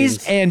 Comfort cavities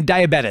beans. and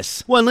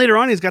diabetes. Well, and later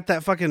on, he's got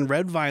that fucking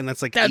red vine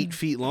that's like That 8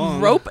 feet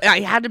long. Rope. I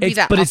had to be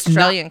that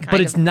Australian it's not, kind but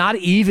of. it's not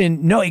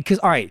even no. Because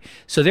all right,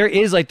 so there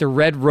is like the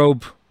red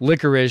rope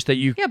licorice that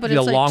you Yeah, but the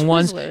it's like long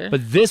ones. Twizzler.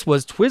 But this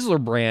was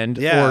Twizzler brand,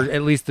 Yeah. or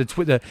at least the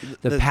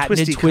patented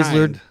twisty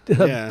Twizzler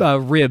kind. Yeah.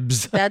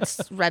 ribs. That's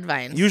red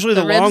vines. Usually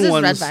the ribs long is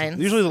ones. red vines.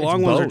 Usually the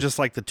long ones are both. just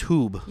like the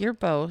tube. You're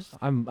both.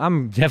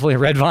 I'm definitely a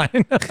red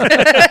vine.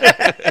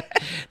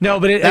 No,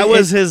 but That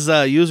was his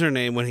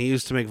username when he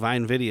used to make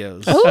Vine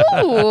videos.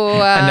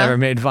 Ooh. I never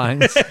made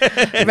vines,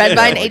 Red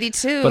Vine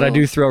 82. but I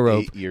do throw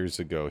rope. 8 years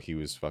ago, he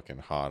was fucking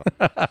hot.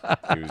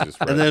 He was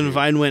just. And then ready.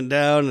 Vine went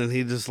down, and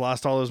he just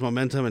lost all his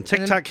momentum. And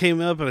TikTok came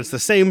up, and it's the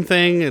same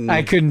thing. And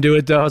I couldn't do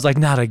it though. I was like,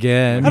 not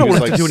again. I don't He was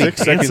want like to do any 6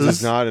 seconds dances.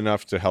 is not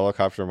enough to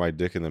helicopter my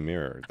dick in the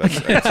mirror.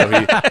 That's, and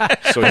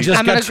so I he just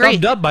I'm got gonna agree.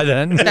 trumped up by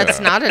then. That's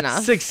not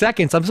enough. 6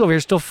 seconds. I'm still over here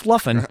still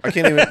fluffing. I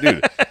can't even,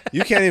 dude.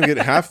 You can't even get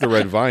half the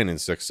red vine in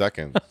 6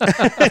 seconds.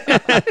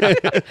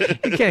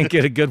 You can't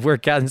get a good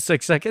workout in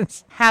 6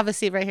 seconds. Have a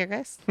seat right here,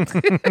 guys.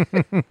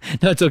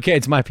 No, it's okay.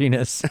 It's my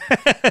penis.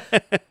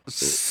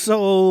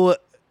 So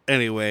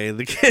anyway,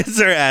 the kids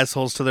are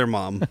assholes to their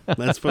mom.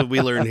 That's what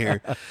we learn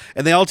here.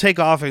 And they all take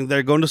off, and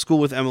they're going to school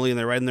with Emily, and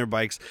they're riding their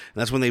bikes.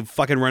 And that's when they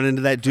fucking run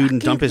into that dude and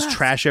dump his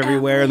trash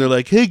everywhere. And they're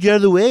like, "Hey, get out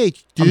of the way!"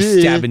 I'm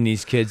stabbing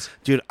these kids.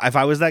 Dude, if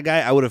I was that guy,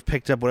 I would have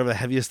picked up whatever the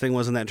heaviest thing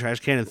was in that trash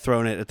can and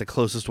thrown it at the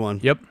closest one.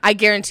 Yep. I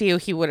guarantee you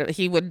he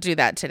would do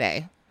that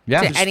today.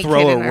 Yeah. To Just any Throw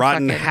kid a in our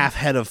rotten fucking- half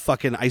head of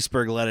fucking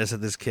iceberg lettuce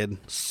at this kid.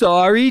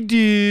 Sorry,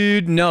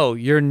 dude. No,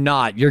 you're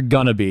not. You're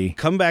gonna be.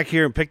 Come back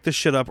here and pick this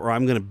shit up, or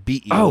I'm gonna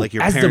beat you Oh, like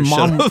your as the parents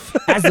mom, should've.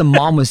 as the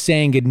mom was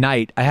saying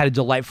goodnight, I had a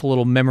delightful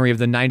little memory of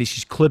the '90s.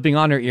 She's clipping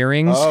on her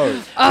earrings.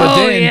 Oh, But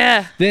Oh, then,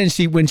 yeah. Then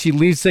when she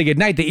leaves to say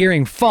goodnight, the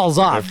earring falls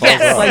off.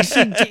 falls off.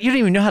 Like you don't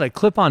even know how to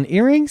clip on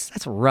earrings.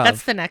 That's rough.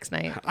 That's the next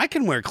night. I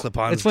can wear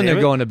clip-ons. it's when damn they're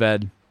it. going to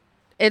bed.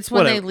 It's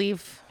when Whatever. they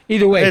leave.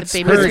 Either way, It's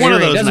her one of earring.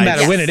 those Doesn't nights.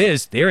 matter when Yes. it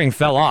is. The earring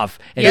fell off.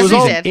 And Yes, she's it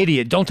an did.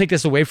 idiot. Don't take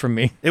this away from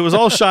me. It was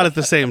all shot at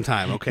the same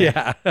time. Okay.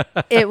 Yeah.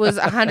 It was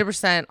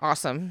 100%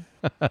 awesome.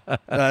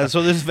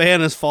 So this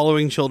van is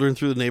following children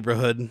through the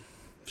neighborhood.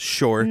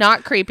 Sure.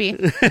 Not creepy.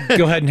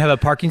 Go ahead and have a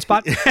parking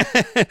spot.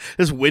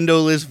 This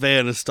windowless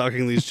van is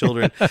stalking these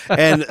children,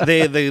 and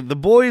the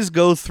boys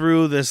go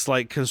through this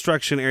like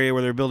construction area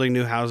where they're building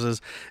new houses,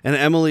 and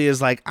Emily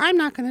is like, "I'm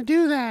not going to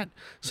do that,"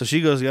 so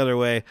she goes the other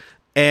way,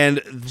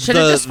 and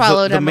Should've just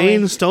followed the Emily.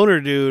 main stoner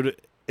dude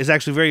is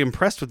actually very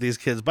impressed with these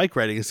kids' bike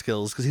riding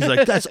skills because he's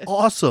like, "That's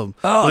awesome!"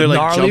 Oh, they're like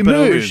gnarly jumping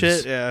over moves.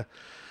 shit, yeah,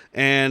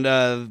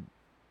 and.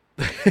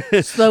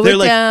 Slow they're it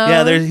like, down.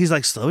 yeah, he's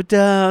like, slow it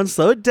down,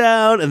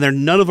 and they're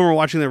none of them are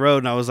watching the road,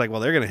 and I was like,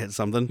 well, they're gonna hit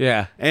something,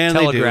 Yeah. and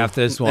Telegraph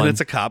they do. this one. and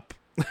it's a cop.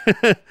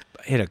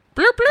 Hit a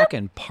Bloop, bloop.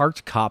 fucking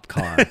parked cop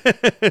car.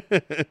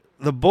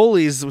 The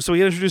bullies. So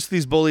we introduced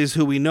these bullies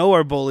who we know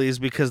are bullies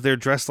because they're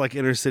dressed like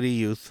inner city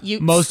youth.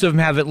 Most of them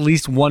have at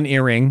least one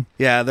earring.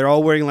 Yeah, they're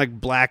all wearing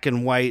like black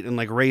and white and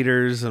like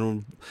Raiders,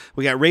 and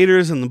we got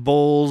Raiders and the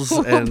Bulls,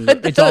 and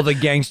It's all the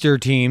gangster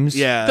teams.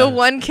 yeah, The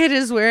one kid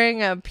is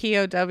wearing a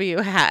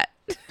POW hat.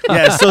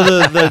 yeah. So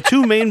the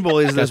two main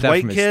bullies, this that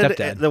white from his kid,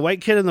 stepdad. the white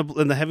kid,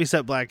 and the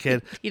heavyset black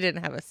kid. He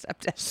didn't have a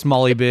stepdad.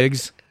 Smalley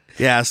Biggs.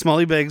 Yeah,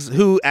 Smalley Biggs,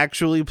 who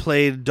actually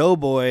played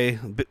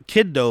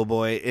Kid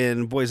Doughboy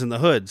in Boys in the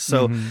Hood.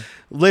 So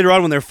later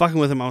on, when they're fucking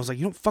with him, I was like,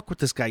 you don't fuck with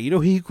this guy. You know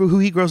who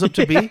he grows up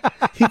to be?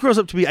 He grows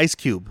up to be Ice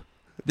Cube.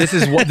 This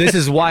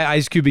is why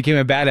Ice Cube became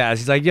a badass.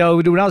 He's like, yo,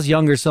 when I was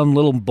younger, some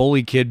little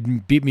bully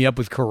kid beat me up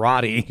with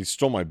karate. he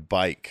stole my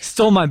bike.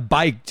 Stole my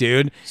bike,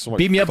 dude. Stole my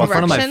Beat me up in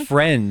front of my Correction?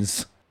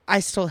 friends. I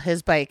stole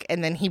his bike,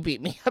 and then he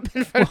beat me up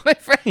in front of my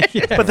friend.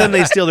 But then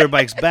they steal their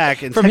bikes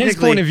back. And From his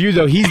point of view,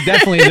 though, he's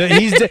definitely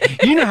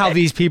you know how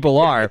these people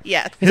are.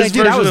 Yes. He's His like,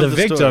 dude, I version was a of the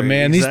victim, story,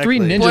 man. These three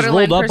exactly. ninjas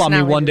Borderline rolled up on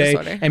me one personality day,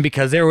 disorder. and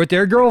because they were with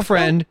their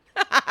girlfriend,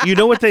 you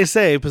know what they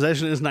say,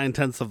 possession is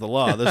 9/10 of the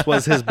law. This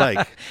was his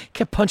bike.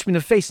 kept punching me in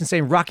the face and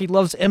saying, Rocky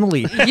loves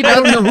Emily. I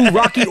know- don't know who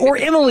Rocky or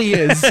Emily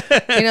is.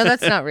 You know,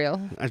 that's not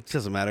real. It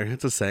doesn't matter.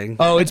 It's a saying.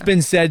 Oh, it's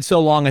been said so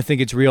long, I think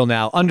it's real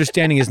now.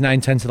 Understanding is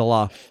 9/10 of the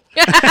law.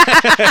 Your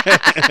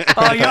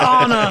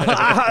Honor,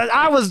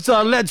 I was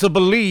led to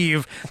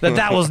believe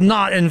that was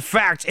not, in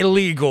fact,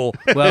 illegal.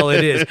 Well,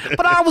 it is.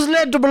 But I was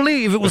led to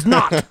believe it was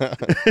not.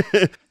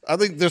 I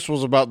think this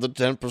was about the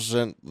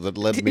 10% that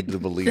led me to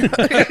believe.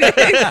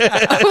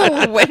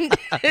 when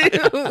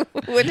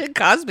did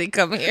Cosby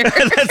come here? That's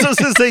what I was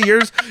gonna say.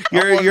 Your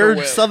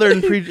when.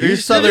 southern your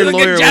southern like a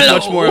lawyer was Jell-O.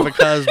 much more of a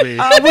Cosby.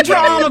 Would Your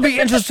Honor be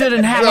interested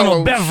in having a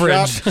Jell-O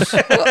beverage? shots.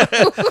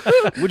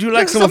 Would you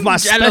like some of my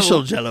Jell-O.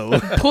 special Jello?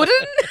 Pudding?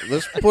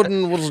 This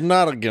pudding was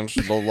not against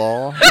the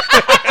law.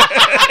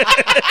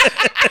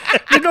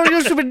 You know,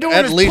 you should be doing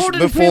At is least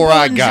putting before people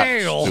I in got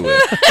jail. to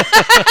it.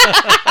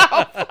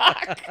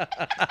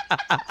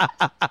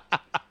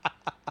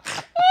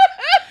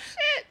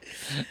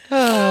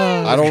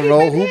 I don't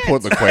know who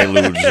put the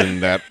Quaaludes in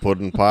that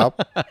pudding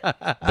pop,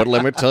 but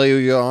let me tell you,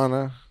 Your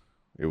Honor,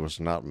 it was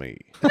not me.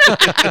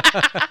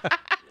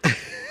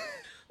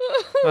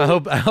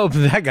 I hope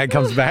that guy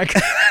comes back.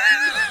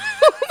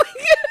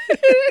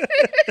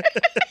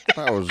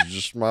 That was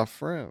just my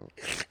friend.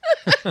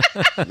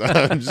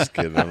 I'm just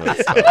kidding. I'm not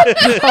sorry.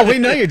 Oh, we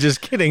know you're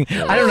just kidding.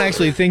 I don't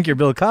actually think you're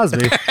Bill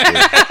Cosby.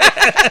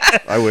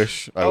 I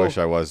wish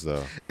I was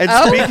though. And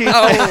speaking,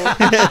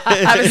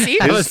 Have a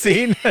seat. Have a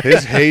scene.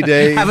 His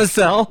heyday. Have a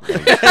cell.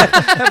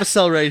 have a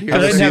cell right here.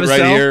 Have a didn't seat have a right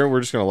cell? here. We're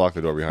just gonna lock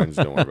the door behind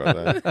you. Don't worry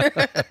about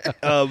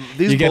that.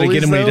 These You got to bullies,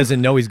 get him when he though,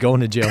 doesn't know he's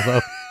going to jail,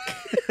 though.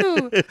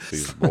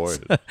 These boys.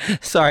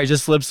 Sorry,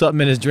 just slipped something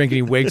in his drink and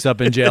he wakes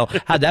up in jail.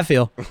 How'd that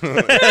feel?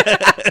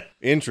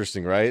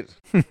 Interesting, right?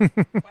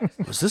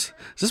 Is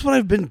this what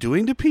I've been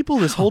doing to people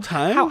this whole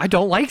time? How? I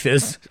don't like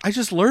this. I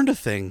just learned a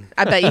thing.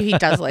 I bet you he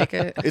does like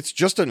it. It's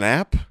just a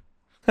nap.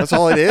 That's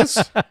all it is.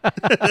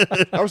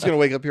 I was gonna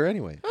wake up here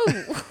anyway.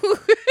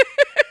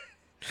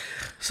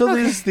 So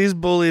these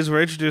bullies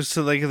were introduced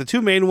to like the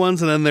two main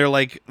ones, and then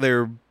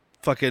they're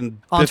fucking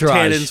Biff Entourage.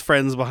 Tannen's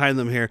friends behind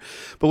them here.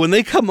 But when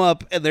they come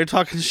up and they're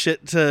talking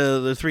shit to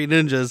the three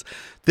ninjas,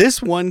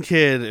 this one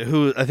kid,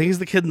 who I think he's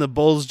the kid in the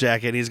Bulls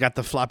jacket, he's got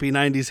the floppy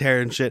 90s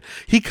hair and shit,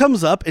 he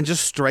comes up and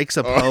just strikes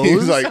a pose.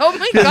 He's like, Oh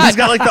my god. He's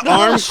got like the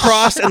arms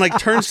crossed and like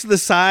turns to the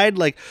side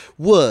like,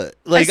 what?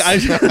 Like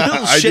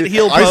little shit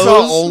heel pose. I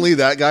saw only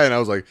that guy, and I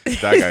was like,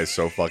 that guy's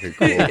so fucking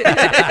cool.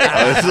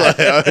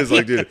 I was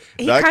like, dude,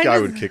 that kind guy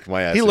of- would kick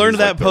my ass. He and learned he's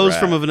that like the pose rat.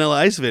 from a Vanilla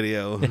Ice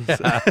video. He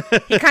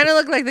kind of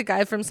looked like the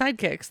guy from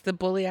Sidekicks, the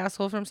bully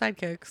asshole from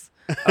Sidekicks.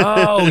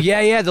 Oh,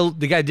 yeah.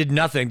 The guy did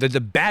nothing.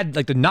 The bad,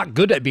 like the not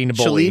good at being a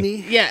bully.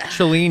 Cellini? Yeah.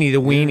 Cellini, the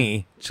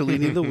weenie.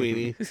 Cellini the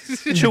weenie.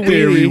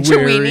 Very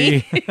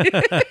Chewini.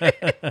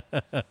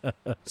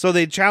 weary. So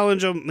they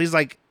challenge him. He's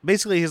like,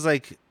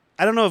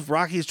 I don't know if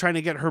Rocky's trying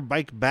to get her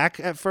bike back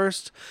at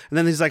first, and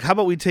then he's like, "How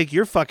about we take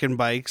your fucking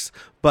bikes,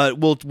 but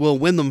we'll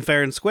win them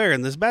fair and square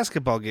in this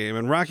basketball game?"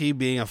 And Rocky,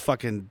 being a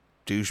fucking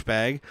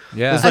douchebag,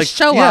 Yeah. is A like,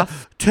 show "Yeah,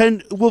 off.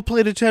 10. We'll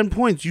play to 10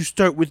 points. You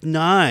start with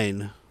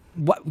 9."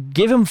 What?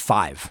 Give him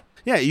 5.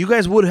 Yeah, you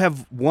guys would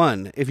have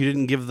won if you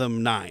didn't give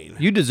them 9.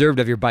 You deserved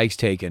to have your bikes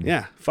taken.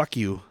 Yeah, fuck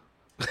you.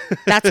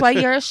 That's why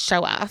you're a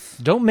show off.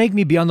 Don't make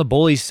me be on the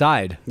bully's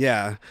side.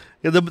 Yeah,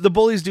 the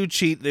bullies do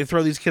cheat. They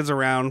throw these kids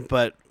around,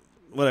 but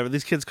whatever.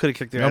 These kids could have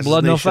kicked their No asses.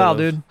 blood, They no foul,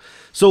 should've. dude.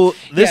 So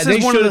this Yeah,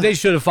 is one of the. they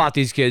should have fought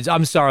these kids.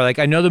 I'm sorry. Like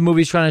I know the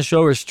movie's trying to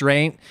show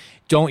restraint.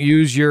 Don't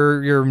use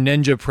your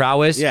ninja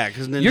prowess. Yeah,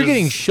 'cause you're ninjas-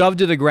 getting shoved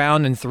to the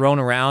ground and thrown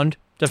around.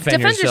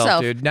 Defend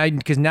yourself. dude. Now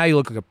you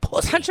look like a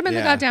pussy. Punch him in the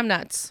Yeah. goddamn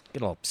nuts.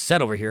 Get all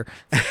upset over here.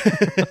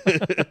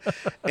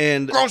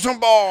 And Grow some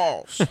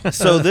balls.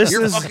 so this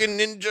You're is fucking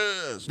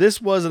ninjas.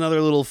 this was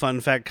another little fun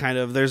fact. Kind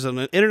of, there's an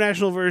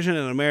international version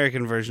and an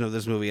American version of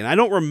this movie, and I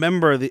don't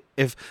remember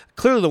if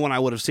clearly the one I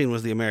would have seen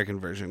was the American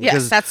version. Yes,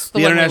 because that's the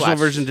the one we international watched.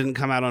 version didn't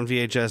come out on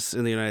VHS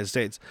in the United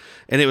States,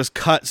 and it was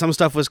cut. Some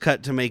stuff was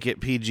cut to make it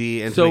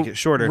PG and to So make it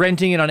shorter.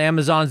 renting it on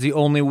Amazon's the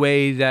only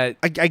way that.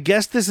 I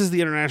guess this is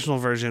the international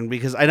version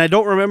because, and I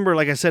don't remember,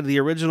 like I said, the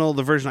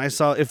version I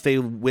saw, if they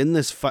win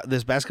this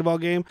basketball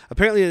game.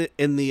 Apparently,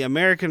 in the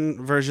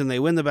American version, they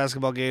win the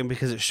basketball game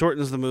because it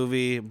shortens the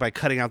movie by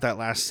cutting out that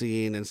last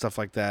scene and stuff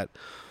like that.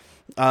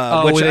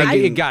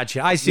 I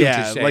gotcha. I see what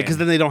you're saying. like because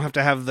then they don't have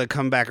to have the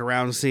come back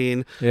around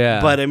scene.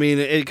 Yeah. But I mean,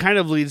 it kind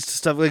of leads to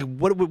stuff like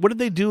what did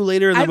they do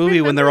later in the I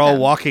movie when they're remember all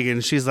them. walking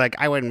and she's like,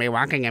 "I wouldn't be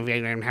walking if you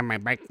didn't have my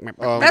bike."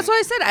 That's why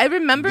I said I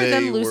remember They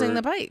them losing were-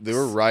 the bikes. They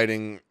were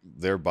riding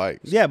their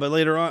bikes. Yeah, but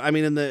later on, I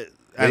mean,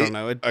 I don't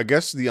know. I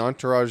guess the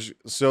entourage.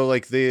 So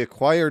like they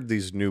acquired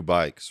these new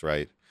bikes,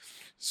 right?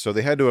 So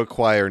they had to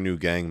acquire new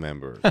gang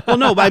members Well,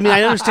 no, but I mean,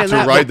 I understand to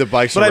that. ride but- the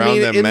bikes but I around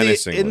mean, them in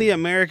menacingly. in the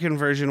American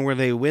version where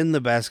they win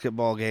the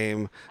basketball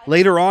game,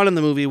 later on in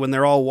the movie when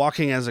they're all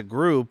walking as a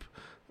group,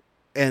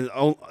 and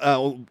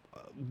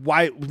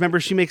why? Remember,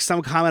 she makes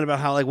some comment about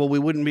how like, well, we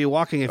wouldn't be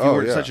walking if you Oh,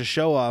 weren't yeah. such a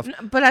show off.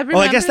 But I remember. Oh,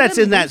 I guess that's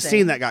them in that losing.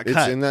 scene that got It's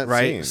cut, in that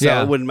right? scene. So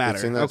Yeah. it wouldn't It's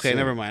matter. in that Okay, scene.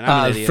 never mind.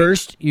 I'm an idiot.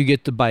 First, you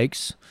get the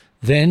bikes.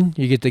 Then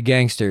you get the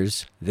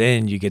gangsters.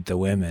 Then you get the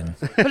women.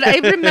 But I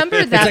remember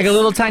It's that. like a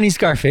little tiny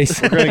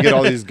Scarface. We're gonna get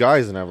all these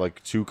guys and have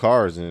like 2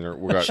 cars, and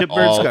we got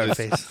Shitbird all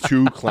Scarface. it's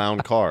 2 clown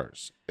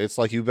cars. It's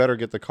like you better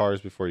get the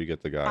cars before you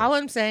get the guys. All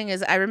I'm saying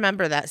is I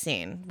remember that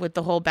scene with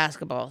the whole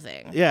basketball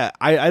thing. Yeah,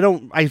 I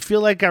don't. I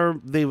feel like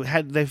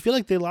they feel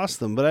like they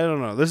lost them, but I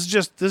don't know. This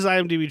is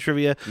IMDb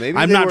trivia. Maybe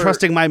I'm they not were-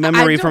 trusting my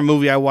memory don't- from a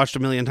movie I watched a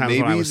million times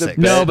when I Maybe was the 6.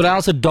 No, but I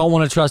also don't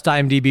want to trust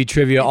IMDb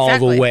trivia all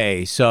Exactly. the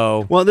way.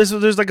 So Well,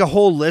 there's like a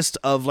whole list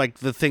of like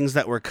the things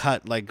that were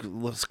cut, like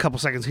a couple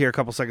seconds here, a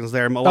couple seconds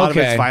there. A lot of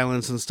Okay. it's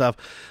violence and stuff.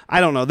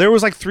 I don't know. There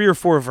was like 3 or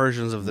 4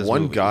 versions of this.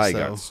 One movie, guy so-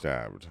 got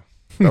stabbed.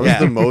 That was Yeah.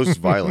 the most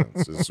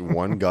violence. Is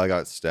one guy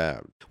got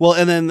stabbed. Well,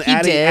 and then He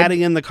did.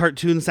 adding in the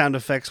cartoon sound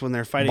effects when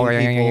they're fighting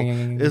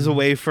people is a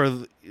way for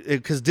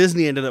because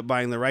Disney ended up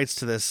buying the rights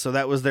to this, so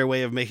that was their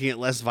way of making it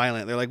less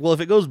violent. They're like, well,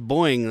 if it goes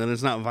boing, then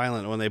it's not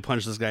violent when they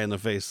punch this guy in the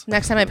face.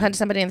 Next time I punch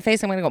somebody in the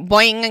face, I'm going to go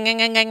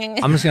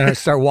boing. I'm just gonna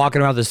start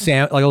walking around with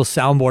like a little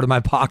soundboard in my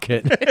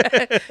pocket.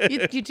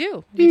 You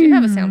do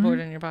have a soundboard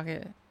in your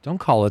pocket. Don't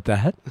call it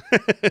that.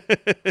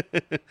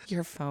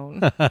 Your phone.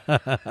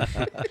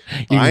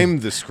 I'm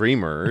the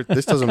screamer.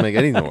 This doesn't make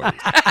any noise.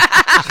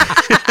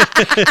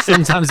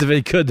 Sometimes if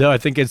it could, though, I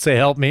think it'd say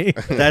 "help me."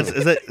 Is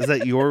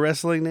that your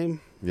wrestling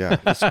name? Yeah.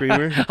 The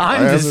Screamer?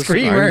 I'm the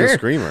screamer. I'm the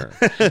screamer.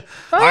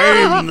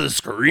 I'm the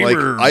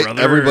Screamer,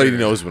 brother. Everybody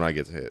knows when I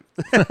get hit.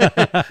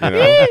 You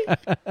know?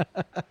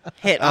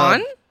 Hit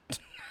on?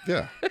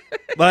 Yeah.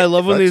 But I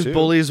love when That these too.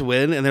 bullies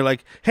win and they're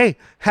like, hey,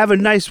 have a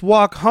nice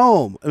walk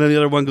home. And then the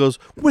other one goes,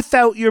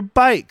 without your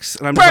bikes.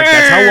 And I'm just like,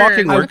 that's how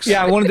walking works.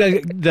 Yeah, one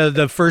of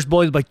the first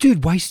bullies was like,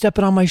 dude, why you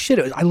stepping on my shit?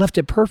 I left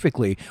it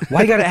perfectly.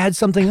 Why you got to add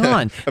something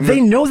on? They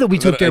know that we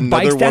took their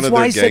another bikes. one That's of why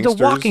their I said the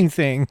gangsters- walking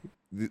thing.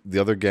 The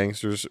other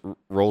gangsters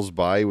rolls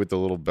by with the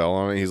little bell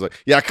on it. He's like,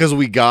 yeah, because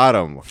we got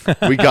them.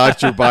 We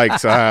got your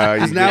bikes. Now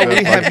we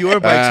have your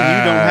bikes and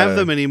you don't have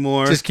them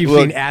anymore. Just keeps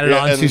Look, being added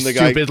yeah, on and too the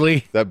guy-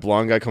 stupidly. That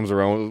blonde guy comes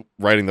around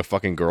riding the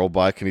fucking girl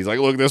bike, and he's like,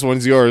 look, this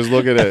one's yours.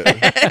 Look at it.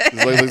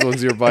 He's like, this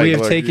one's your bike. We have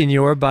Look, taken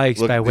your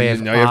bikes look, by way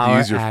of now you have to our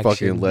use your action.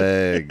 fucking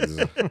legs.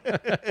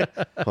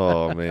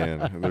 Oh,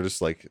 man. And they're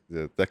just like,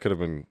 that could have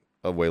been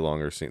a way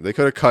longer scene. They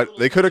could have cut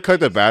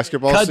the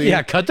basketball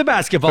scene. Cut the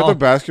basketball. Cut the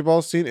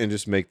basketball scene and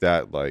just make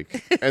that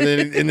like,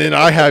 and then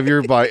I have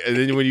your bike, and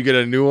then when you get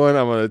a new one,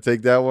 I'm gonna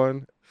take that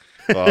one.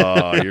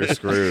 Oh, you're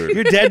screwed.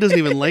 Your dad doesn't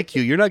even like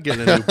you. You're not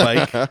getting a new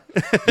bike.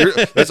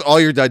 That's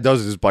all your dad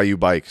does is buy you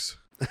bikes.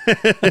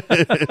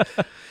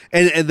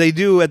 And they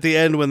do at the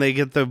end when they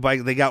get the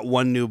bike, they got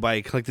one new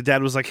bike. Like the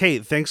dad was like, hey,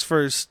 thanks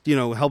for,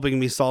 helping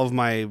me solve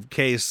my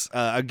case.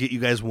 I'll get you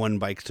guys one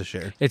bike to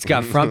share. It's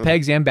got front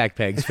pegs and back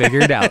pegs.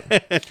 Figure it out.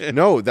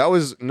 No, that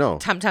was no.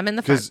 Tum Tum in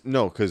the front.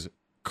 Because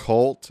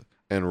Colt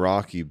and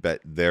Rocky bet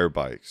their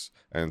bikes,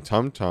 and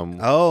Tum Tum.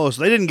 Oh,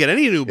 so they didn't get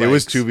any new bikes. It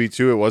was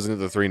 2v2. It wasn't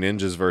the three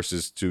ninjas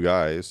versus two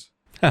guys.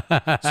 So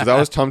that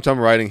was Tum Tum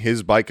riding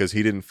his bike because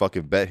he didn't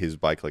fucking bet his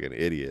bike like an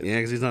idiot. Yeah,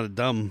 because he's not a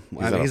dumb.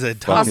 not He's a a fucking-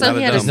 dumb. Also, not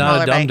he a had a He's dumb. not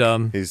a Smaller bike.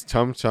 dum-dum. He's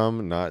Tum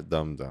Tum, not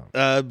Dum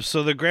Dum.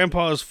 So the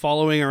grandpa is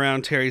following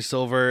around Terry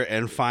Silver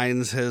and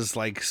finds his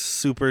like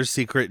super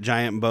secret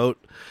giant boat.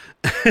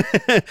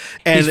 And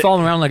He's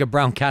falling around like a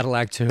brown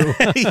Cadillac, too.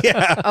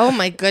 yeah, Oh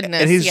my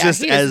goodness. and he's Yeah,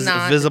 just he is as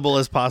not- visible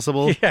as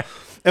possible. Yeah.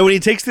 And when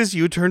he takes this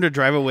U-turn to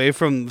drive away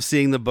from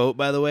seeing the boat,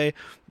 by the way,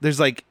 there's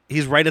like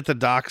he's right at the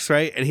docks,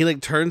 right? And he like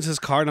turns his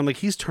car, and I'm like,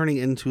 he's turning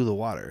into the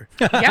water.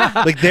 Yeah.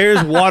 Like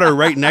there's water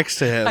right next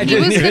to him. I He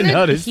didn't was even gonna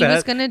notice he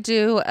was that. gonna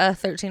do a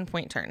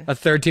 13-point turn. A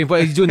 13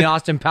 point. He's doing the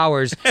Austin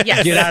Powers.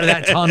 Yes. Get out of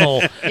that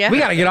tunnel. Yeah. We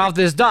got to get off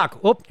this dock.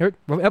 Oh, here.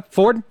 Up,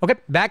 forward. Okay.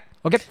 Back.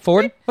 Okay.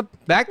 Forward. Up,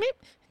 back.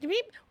 Beep,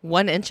 beep.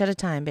 1 inch at a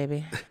time,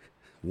 baby.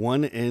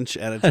 1 inch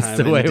at a time. That's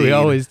the way we indeed.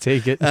 always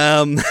take it.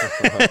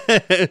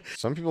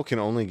 Some people can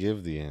only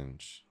give the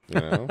inch. You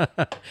know,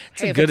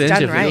 It's Hey, a if good it's inch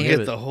done if you right. You'll give get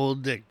it. the whole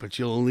dick, but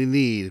you'll only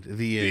need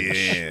the inch.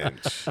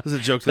 inch. This is a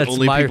joke that That's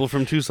only my- people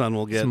from Tucson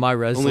will get. It's my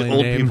wrestling only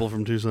old name. people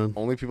from Tucson.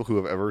 Only people who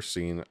have ever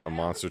seen a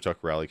Monster Truck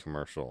Rally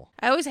commercial.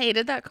 I always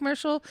hated that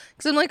commercial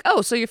because I'm like,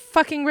 oh, so you're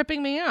fucking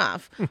ripping me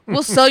off.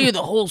 We'll sell you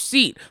the whole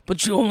seat,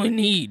 but you only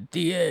need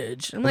the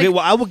edge. I'm like, Okay,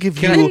 well, I will give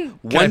Can I- you can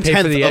I one pay for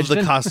tenth the of edge the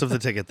then? cost of the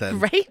ticket then.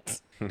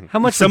 right? How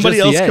much? for Somebody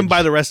just the else can edge?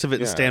 buy the rest of it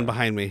and Yeah. stand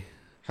behind me.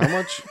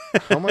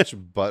 How much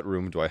butt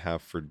room do I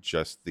have for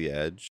just the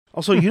edge?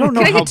 Also, you don't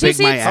know Can I how get 2 big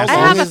seats? my ass I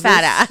long have a is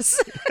fat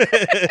ass.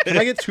 Can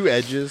I get two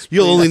edges?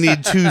 You'll please? only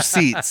need 2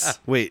 seats.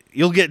 Wait,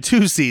 you'll get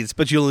 2 seats,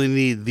 but you only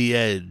need the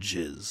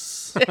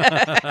edges.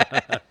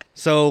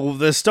 So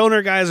the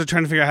stoner guys are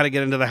trying to figure out how to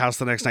get into the house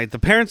the next night. The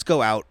parents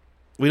go out.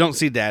 We don't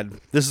see dad.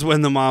 This is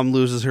when the mom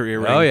loses her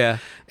earring. Oh yeah.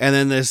 And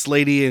then this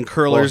lady in Well,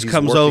 curlers he's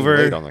comes working over.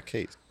 late on the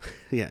case.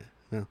 Yeah.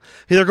 Well,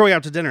 they're going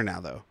out to dinner now,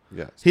 though.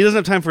 Yes. He doesn't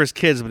have time for his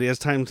kids, but he has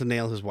time to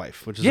nail his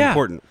wife, which is Yeah.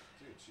 important.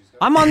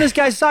 I'm on this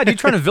guy's side. You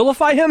trying to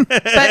vilify him?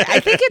 But I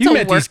think it's You a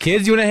met work. these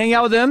kids. You want to hang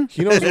out with them?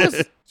 He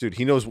knows, dude.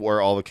 He knows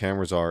where all the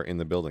cameras are in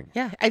the building.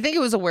 Yeah, I think it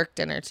was a work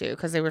dinner too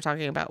because they were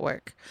talking about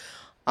work.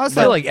 I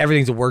Also, feel like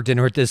everything's a work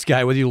dinner with this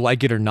guy, whether you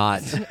like it or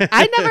not.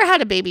 I never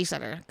had a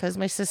babysitter because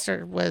my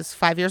sister was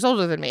 5 years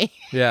older than me.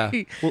 Yeah.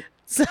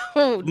 So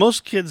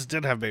Most kids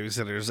did have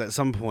babysitters at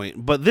some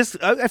point, but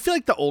I feel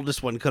like the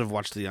oldest one could have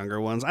watched the younger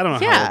ones. I don't know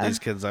how yeah, old these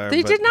kids are.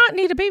 they but- did not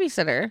need a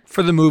babysitter.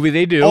 For the movie,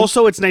 they do.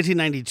 Also, it's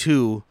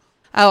 1992.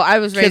 Oh, I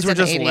was raised Kids were in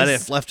the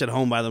just 80s. left at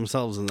home by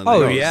themselves in the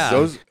Oh,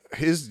 90s.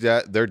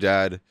 yeah. Their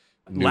dad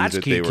knew that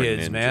Latchkey they were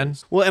kids, ninjas. man.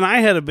 Well, and I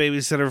had a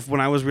babysitter when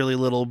I was really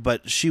little,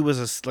 but she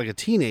was like a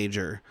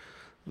teenager.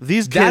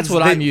 These kids, That's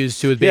what I'm used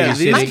to with Yeah, babysitting.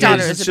 these My kids,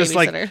 daughter it's is a just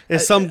like babysitter.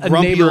 it's some A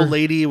grumpy neighbor- old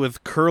lady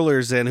with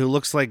curlers in who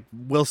looks like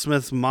Will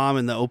Smith's mom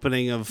in the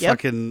opening of Yep.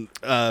 fucking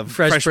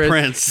Fresh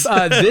Prince.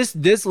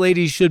 This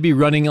lady should be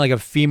running like a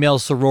female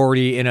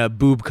sorority in a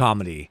boob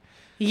comedy.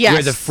 Yes.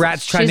 Where the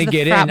frat's trying She's to the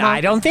get frat in. mom. I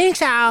don't think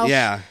so.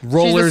 Yeah.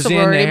 Rollers in the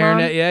sorority mom?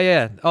 hairnet.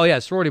 Yeah. Oh, yeah.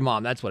 Sorority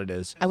mom. That's what it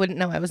is. I wouldn't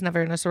know. I was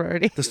never in a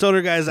sorority. The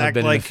stoner guys act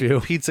been in a like few.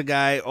 pizza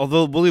guy,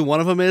 although only one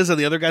of them is, and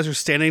the other guys are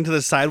standing to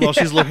the side while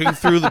she's looking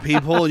through the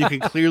peephole, and you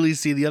can clearly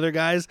see the other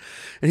guys.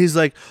 And he's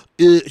like,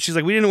 she's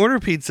like, we didn't order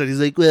pizza. And he's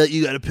like, well,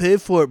 you got to pay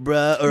for it,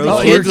 bruh. Or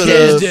else your we're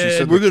kids gonna,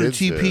 did. we're The gonna kids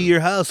TP did. your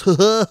house.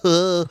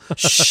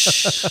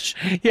 Shh.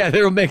 Yeah,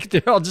 they're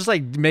all just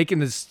like making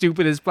the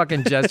stupidest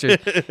fucking gesture.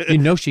 You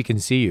know she can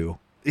see you.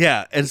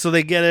 Yeah, and so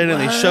they get in and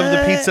they shove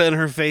the pizza in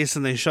her face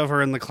and they shove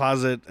her in the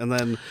closet, and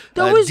then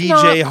That was DJ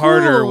not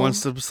Harder cool.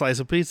 wants to slice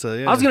a pizza.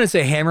 Yeah. I was going to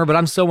say Hammer, but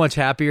I'm so much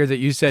happier that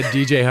you said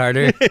DJ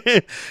Harder.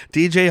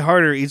 DJ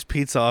Harder eats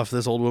pizza off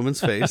this old woman's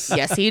face.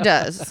 Yes, he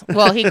does.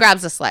 Well, he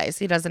grabs a slice.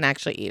 He doesn't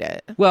actually eat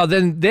it. Well,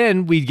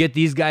 then we get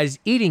these guys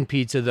eating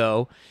pizza,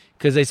 though,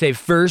 because they say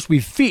first we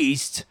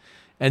feast,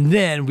 and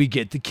then we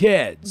get the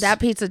kids. That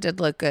pizza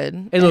did look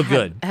good. It looked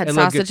good. Had It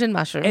looked sausage good. and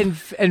mushroom.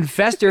 And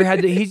Fester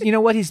had he's you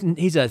know what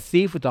he's a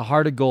thief with a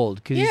heart of gold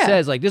because he Yeah.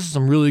 says like this is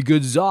some really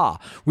good za.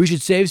 We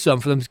should save some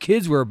for them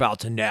kids we're about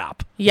to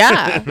nap.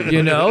 yeah.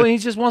 You know, and he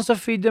just wants to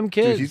feed them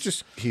kids.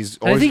 Dude, he's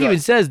And I always think he got, even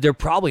says they're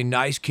probably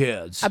nice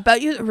kids. I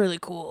bet you they're really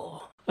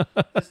cool.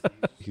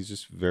 he's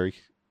just very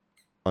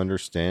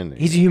understanding.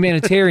 He's a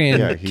humanitarian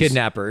Yeah, he's-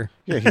 kidnapper.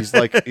 yeah, he's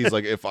like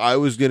if I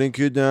was getting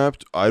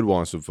kidnapped, I'd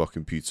want some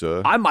fucking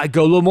pizza. I might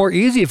go a little more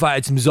easy if I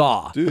had some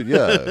za. Dude,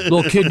 yeah.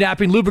 Little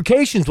kidnapping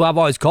lubrications, what I've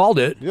always called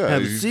it. Yeah,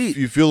 Have a you, seat.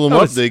 you fill them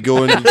up, they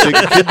go in and take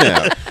a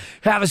kidnap.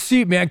 Have a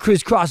seat, man.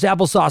 Crisscross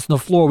applesauce on the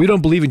floor. We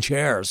don't believe in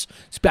chairs.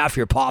 It's bad for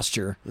your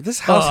posture.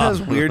 This house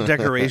has weird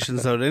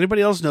decorations, though. Did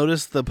anybody else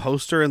notice the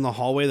poster in the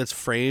hallway that's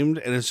framed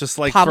and it's just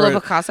like Pablo for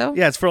Picasso?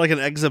 Yeah, it's for like an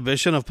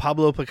exhibition of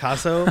Pablo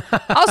Picasso.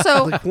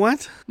 Also, Like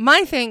what?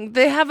 my thing,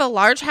 they have a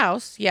large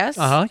house, yes?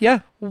 Yeah.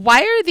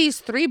 Why are these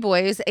three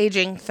boys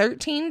aging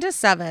 13 to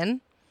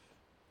 7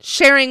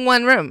 sharing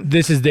one room?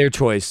 This is their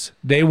choice.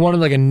 They wanted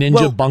like a ninja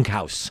Well,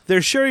 bunkhouse.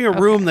 They're sharing a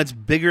room that's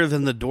bigger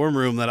than the dorm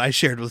room that I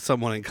shared with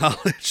someone in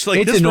college.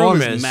 Like It's this room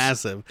enormous. is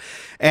massive.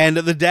 And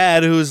the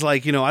dad who's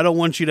like, I don't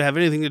want you to have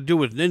anything to do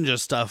with ninja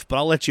stuff, but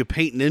I'll let you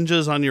paint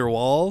ninjas on your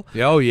wall.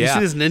 Oh, You yeah. see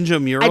this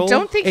ninja mural? I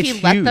don't think It's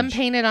he let them huge.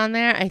 paint it on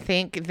there. I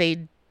think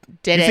they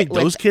did You it think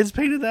with... those kids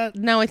painted that?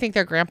 No, I think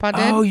their grandpa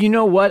did. Oh, you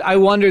know what? I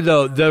wonder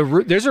though.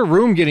 There's a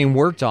room getting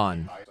worked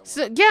on.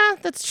 So, yeah,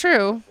 that's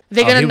true.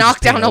 They're Oh, going he to was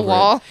knock painting down a over it.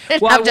 wall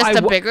and have just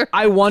a bigger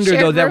I wonder though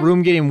shared that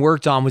room getting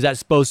worked on, was that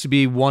supposed to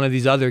be one of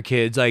these other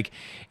kids? Like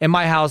in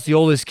my house, the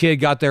oldest kid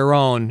got their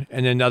own,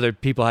 and then other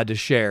people had to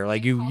share.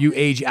 Like you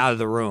age out of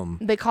the room,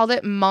 They called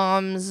it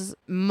mom's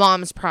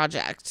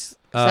project. So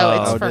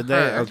Oh, it's for did they?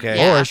 her. Okay.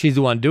 Yeah. or she's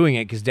the one doing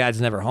it because dad's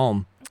never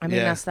home. I mean,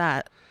 Yeah. that's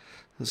that.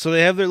 So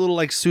they have their little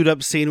like suit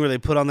up scene where they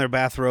put on their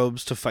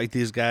bathrobes to fight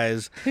these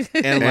guys, and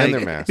And like their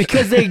mask.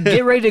 Because they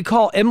get ready to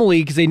call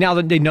Emily because they know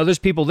there's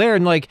people there,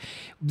 and like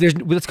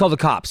let's call the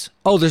cops.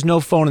 Oh, there's no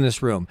phone in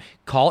this room.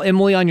 Call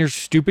Emily on your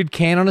stupid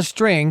can on a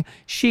string.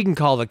 She can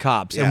call the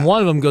cops. Yeah. And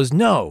one of them goes,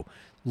 "No,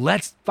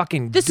 let's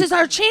fucking. This is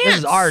our chance. This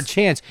is our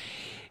chance."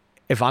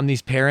 If I'm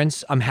these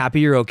parents, I'm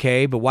happy you're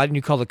okay, but why didn't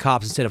you call the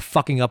cops instead of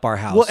fucking up our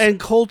house? Well, and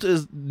Colt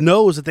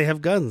knows that they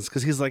have guns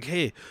because he's like,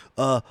 hey,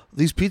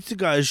 these pizza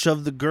guys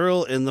shoved the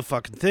girl in the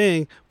fucking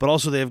thing, but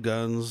also they have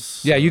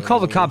guns. yeah, you call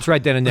the cops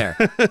right then and there.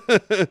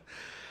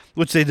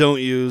 Which they don't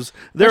use.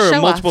 There Well, are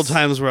show multiple us.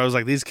 times where I was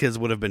like, these kids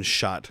would have been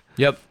shot.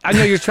 Yep. I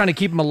know you're trying to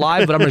keep them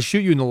alive, but I'm going to shoot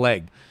you in the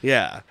leg.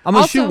 Yeah. I'm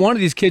going to Also- shoot one of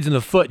these kids in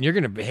the foot, and you're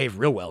going to behave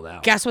real well now.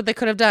 Guess what they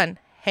could have done?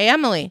 Hey,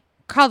 Emily,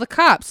 call the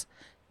cops.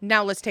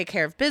 Now let's take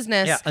care of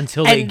business. Yeah,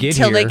 until they get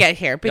Until they here. get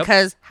here.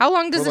 Because how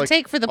long does Well, it like,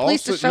 take for the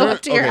police to also- show no,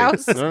 up to your okay,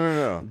 house?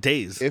 No.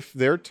 Days. If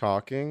they're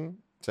talking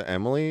to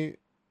Emily,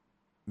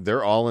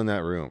 they're all in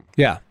that room.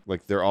 Yeah.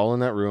 Like they're all in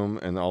that room,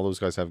 and all those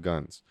guys have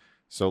guns.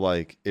 So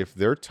like, if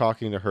they're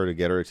talking to her to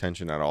get her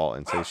attention at all,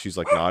 and say she's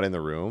like not in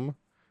the room,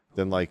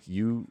 then like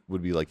you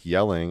would be like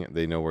yelling.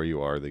 They know where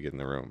you are. They get in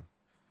the room.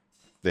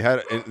 They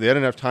had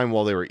enough time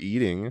while they were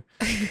eating,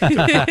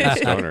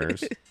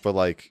 stoners, but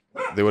like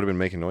they would have been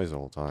making noise the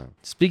whole time.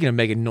 Speaking of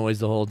making noise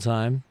the whole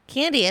time,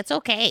 Candy, it's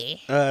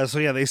okay. So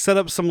yeah, they set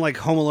up some like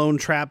Home Alone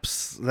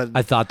traps that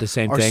I thought the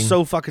same are thing.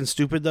 so fucking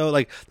stupid though.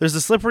 Like there's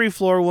the slippery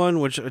floor one,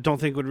 which I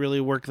don't think would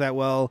really work that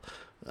well.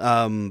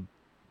 And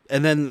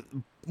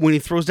then when he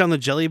throws down the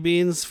jelly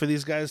beans for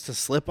these guys to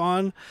slip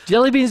on,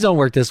 Jelly beans don't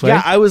work this way.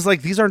 yeah, I was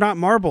like, these are not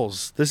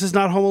marbles. This is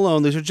not Home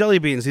Alone. These are jelly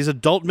beans. These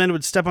adult men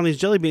would step on these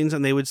jelly beans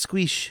and they would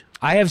squeeze.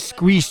 I have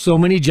squeezed so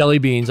many jelly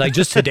beans, like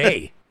just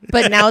today.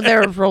 But now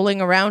they're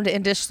rolling around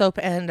in dish soap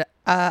and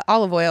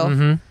olive oil.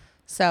 Mm-hmm.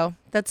 So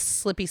that's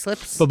slippy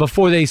slips. But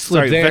before they slip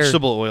Sorry, there,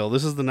 vegetable oil.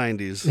 This is the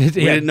 90s. Yeah. We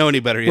didn't know any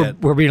better yet.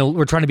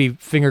 we're trying to be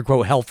finger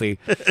quote healthy.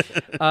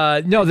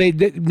 No,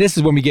 this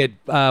is when we get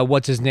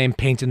what's his name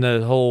painting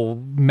the whole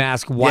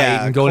mask white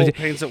yeah, and going Cole into.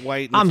 paints it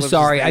white. And I'm flips his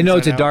sorry, I know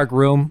it's a inside out. dark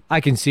room.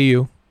 I can see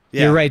you.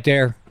 Yeah. You're right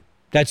there.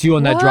 That's you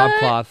on that drop What?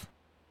 cloth.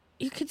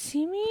 You could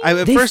see me?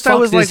 At They first I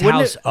fucked was like, this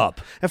wouldn't house it,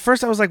 up. At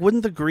first I was like,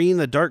 wouldn't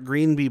the dark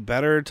green be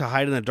better to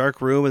hide in a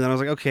dark room? And then I was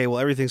like, okay, well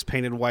everything's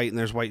painted white and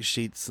there's white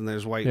sheets and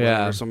there's white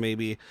whatever. So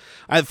maybe.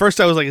 At first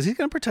I was like, is he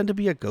gonna pretend to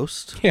be a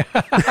ghost?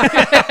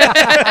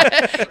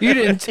 You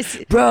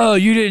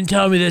didn't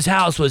tell me this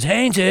house was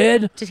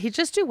haunted. Did he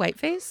just do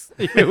whiteface?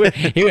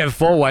 He went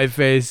full white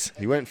face.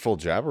 He went full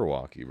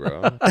Jabberwocky,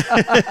 bro.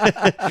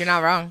 You're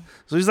not wrong.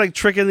 So he's like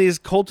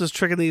Colt is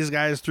tricking these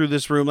guys through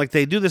this room. Like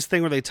they do this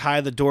thing where they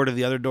tie the door to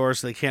the other door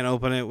so they can't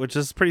open it, which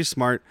is pretty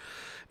smart.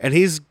 And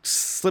he's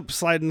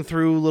sliding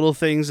through little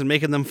things and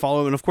making them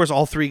follow him. And of course,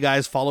 all three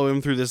guys follow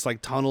him through this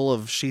like tunnel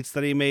of sheets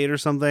that he made or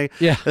something.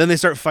 Yeah. And then they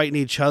start fighting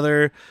each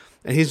other,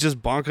 and he's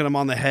just bonking them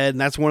on the head.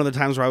 And that's one of the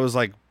times where I was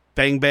like,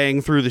 bang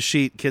bang through the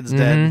sheet, kid's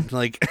dead.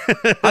 Like,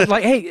 I was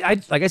like, hey,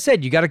 like I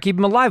said, you got to keep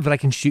him alive, but I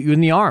can shoot you in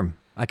the arm.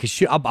 I can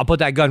shoot. I'll put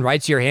that gun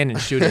right to your hand and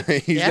shoot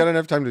it. He's got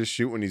enough time to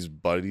shoot when his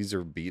buddies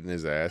are beating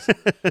his ass.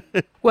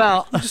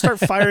 Well, just start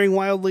firing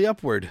wildly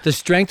upward. the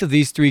strength of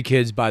these three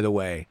kids, by the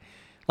way,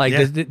 like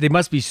Yeah. they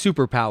must be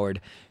super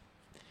powered.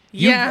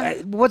 Yeah.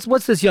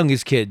 What's this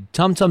youngest kid?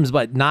 Tum Tum's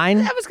what, 9?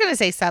 I was going to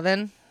say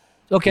 7.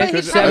 Okay, But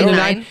he's 7 to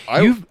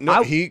probably 9.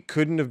 9. He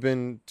couldn't have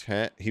been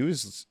 10. He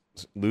was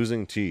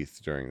losing teeth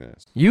during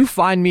this. You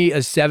find me a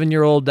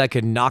 7-year-old that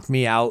could knock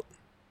me out,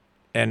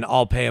 and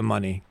I'll pay him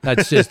money.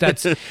 That's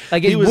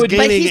like He it was would. But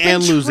gaining he's been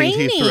and losing teeth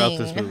training. throughout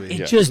this movie.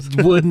 It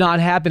just would not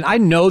happen. I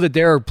know that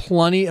there are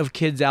plenty of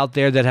kids out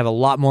there that have a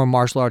lot more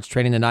martial arts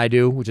training than I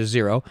do, which is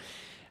 0.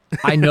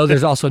 I know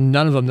there's also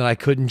none of them that I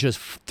couldn't just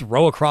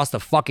throw across the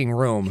fucking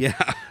room. Yeah.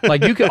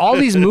 Like you could all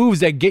these moves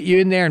that get you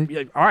in there and be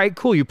like, all right,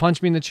 cool, you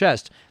punched me in the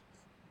chest.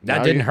 That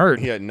Now didn't you-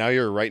 hurt. Yeah, now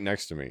you're right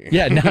next to me.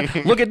 Yeah, now,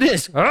 look at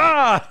this.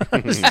 Ah!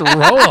 Just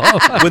throw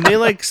 'em. When they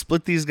like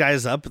split these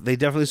guys up, they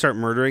definitely start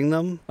murdering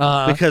them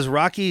because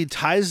Rocky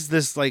ties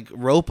this like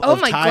rope Oh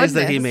of my ties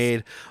that he goodness.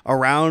 made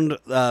around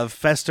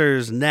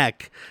Fester's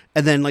neck,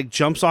 and then like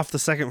jumps off the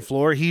second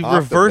floor. He Off the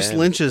reverse banister.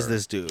 lynches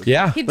this dude.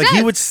 Yeah. He like he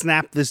does. would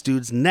snap this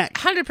dude's neck.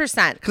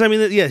 100%. Because I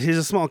mean, yeah, he's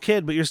a small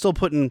kid, but you're still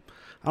putting,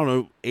 I don't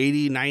know,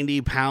 80,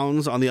 90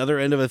 pounds on the other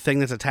end of a thing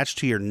that's attached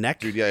to your neck.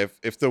 Dude, yeah,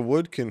 if the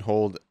wood can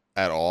hold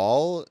at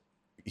all,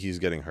 he's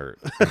getting hurt.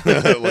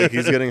 Like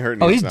he's getting hurt.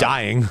 and Oh, he's not-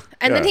 dying.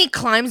 And then Yeah. he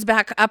climbs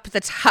back up the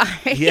tie.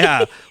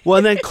 Yeah. Well,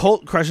 and then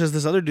Colt crushes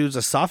this other dude's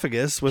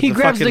esophagus with He the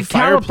grabs fucking the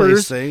fireplace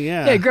calipers. thing.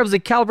 Yeah. He grabs the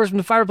calipers from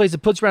the fireplace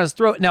and puts around his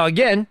throat. Now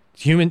again,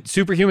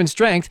 superhuman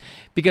strength,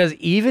 because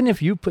even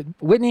if you put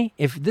Whitney,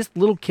 if this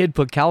little kid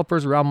put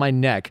calipers around my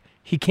neck,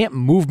 he can't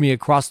move me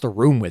across the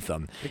room with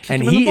them.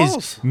 And him in the he is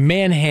balls.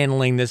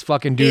 manhandling this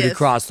fucking dude He is.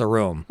 across the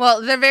room.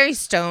 Well, they're very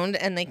stoned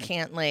and they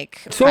can't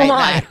like. So fight am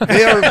I. back.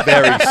 They are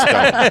very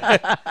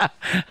stoned.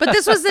 But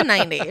this was the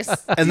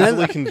 90s. And Easily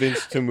then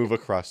convinced to move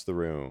across the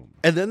room.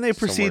 And then they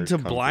proceed to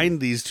Somewhere comfy. blind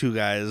these two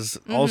guys.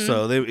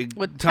 Also,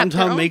 With Tum their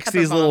Tum own makes pepper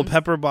these little bombs.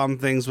 pepper bomb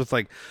things with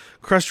like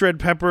crushed red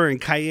pepper and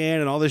cayenne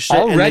and all this shit.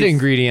 All and red they-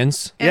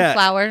 ingredients. And Yeah.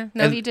 flour.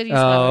 No, And- he did use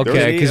Oh, flour.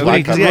 okay. Because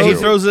Black pepper Yeah, he too.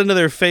 throws it into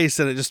their face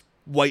and it just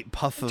white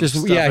puff of just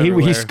stuff yeah, he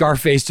everywhere.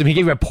 scar-faced him. He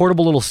gave him a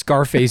portable little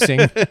scar-facing.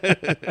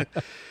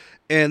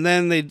 And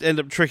then they end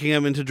up tricking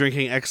him into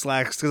drinking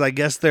X-Lax because I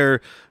guess they're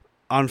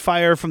on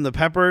fire from the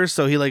peppers.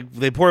 So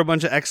they pour a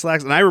bunch of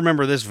X-Lax, and I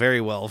remember this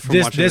very well from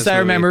watching this I movie.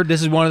 remember.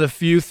 This is one of the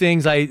few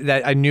things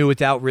that I knew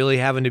without really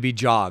having to be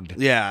jogged.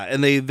 Yeah,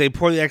 and they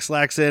pour the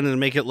X-Lax in and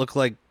make it look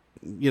like,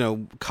 you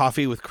know,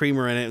 coffee with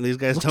creamer in it, and these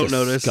guys don't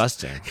notice.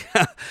 Disgusting.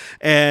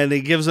 And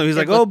he's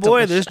like, It oh looked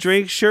boy, delicious. this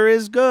drink sure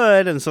is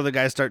good. And so the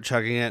guys start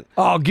chugging it.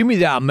 Oh, give me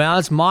that, man.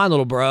 That's mine,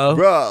 little bro.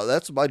 Bro,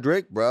 that's my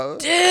drink, bro.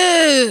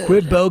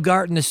 Quit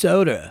bogarting the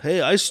soda. Hey,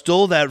 I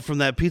stole that from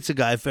that pizza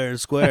guy fair and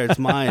square. It's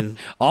mine.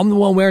 I'm the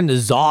one wearing the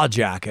Zaw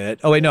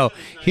jacket. Oh, wait, no.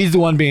 He's the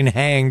one being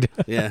hanged.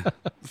 Yeah.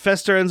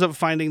 Fester ends up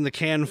finding the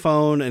can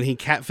phone, and he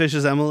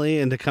catfishes Emily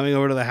into coming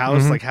over to the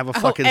house, like have a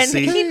fucking and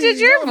seat. he did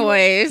your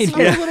voice.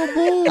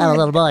 Hello,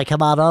 little boy,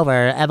 come on over.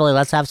 Emily,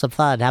 let's have some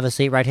fun. Have a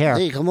seat right here.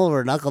 Hey, come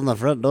over, knock on the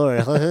front door.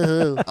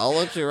 I'll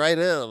let you right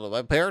in.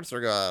 My parents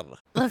are gone.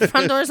 The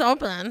front door's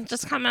open.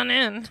 Just come on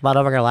in. Come on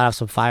over, gonna let have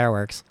some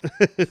fireworks.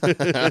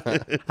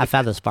 I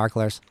found the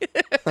sparklers.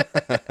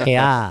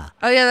 Yeah.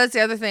 Oh, yeah, that's the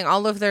other thing.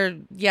 All of their,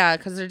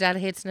 because their dad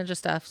hates ninja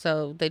stuff,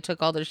 so they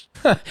took all their.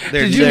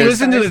 Did you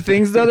listen to the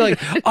things, though? They're like,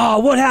 oh,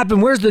 what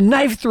happened? Where's the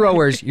knife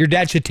throwers? Your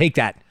dad should take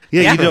that.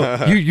 Yeah, you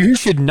don't. You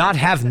should not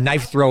have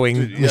knife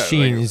throwing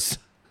machines.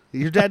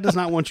 Your dad does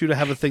not want you to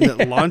have a thing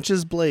that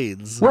launches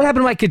blades. What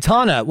happened to my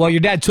katana? Well, your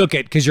dad took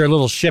it because you're a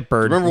little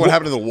shitbird. Remember what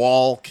happened to the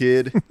wall,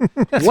 kid?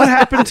 What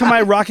happened to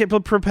my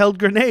rocket-propelled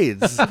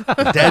grenades?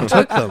 Dad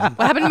took them. What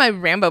happened to my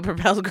Rambo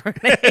propelled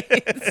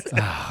grenades?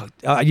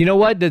 You know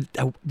what?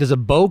 Does a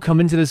bow come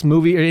into this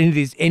movie or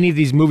any of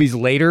these movies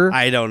later?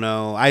 I don't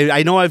know.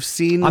 I know I've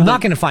seen. I'm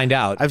not going to find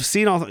out. I've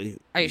seen all.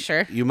 Are you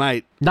sure? You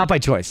might. Not by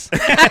choice.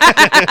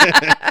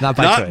 Not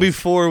by Not choice.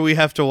 before we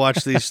have to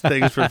watch these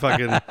things for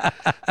fucking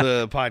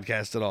the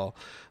podcast at all.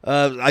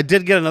 I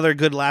did get another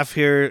good laugh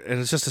here, and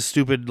it's just a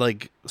stupid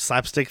like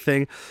slapstick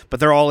thing. But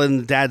they're all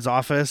in Dad's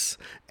office,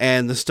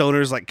 and the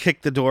stoners like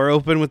kick the door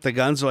open with the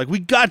guns. They're like, "We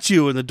got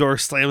you!" and the door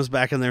slams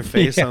back in their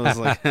face. I was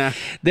like,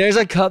 There's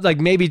a couple, like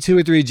maybe 2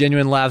 or 3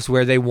 genuine laughs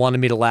where they wanted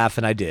me to laugh,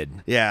 and I did.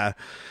 yeah.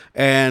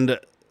 And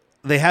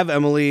they have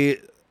Emily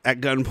at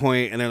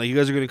gunpoint, and they're like, "You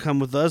guys are gonna come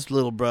with us,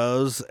 little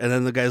bros." And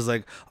then the guy's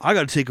like, "I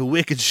gotta take a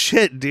wicked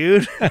shit,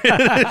 dude."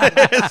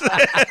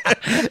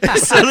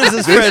 So does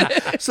his friend.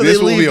 So this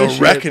they will leave be the a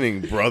shit.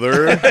 reckoning,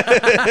 brother.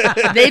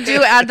 They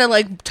do add the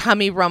like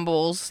tummy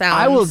rumbles sounds.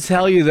 I will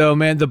tell you though,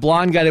 man, the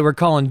blonde guy that we're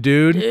calling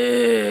dude,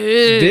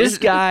 this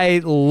guy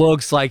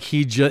looks like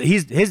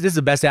this is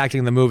the best acting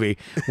in the movie.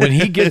 When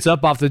he gets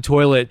up off the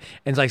toilet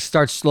and like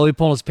starts slowly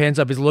pulling his pants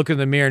up, he's looking in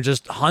the mirror and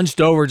just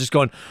hunched over, just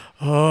going,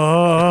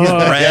 oh,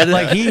 red.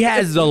 like he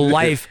has the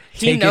life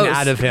taken knows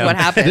out of him. what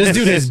happened. This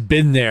dude has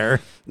been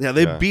there. Yeah,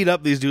 they beat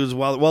up these dudes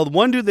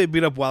one dude they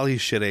beat up while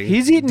he's shitting.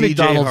 He's eaten DJ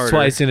McDonald's Harder.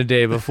 twice in a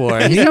day before.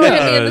 He Don't hit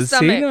me in the knows. He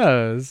stomach.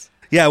 knows.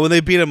 Yeah, when they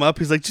beat him up,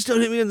 he's like, "Just don't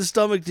hit me in the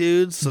stomach,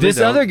 dude." So This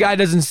they don't. other guy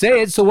doesn't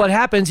say it, so what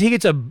happens? He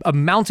gets a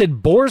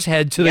mounted boar's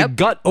head to the Yep.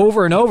 gut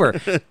over and over.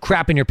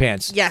 Crap in your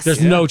pants. Yes.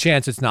 There's no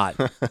chance it's not.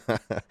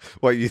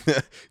 What you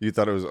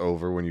thought it was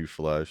over when you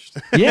flushed?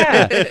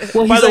 Yeah.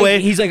 Well, By he's the like,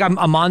 way- he's like, I'm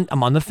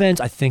on the fence.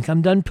 I think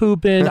I'm done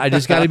pooping. I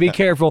just got to be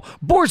careful.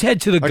 Boar's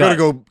head to the I gut. gotta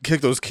go kick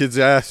those kids'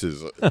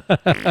 asses. So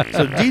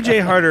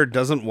DJ Harder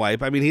doesn't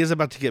wipe. I mean, he is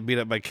about to get beat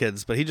up by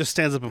kids, but he just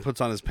stands up and puts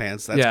on his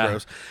pants. That's Yeah.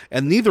 gross.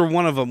 And neither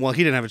one of them, well,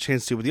 he didn't have a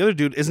chance to, but the other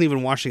dude isn't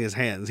even washing his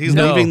hands. He's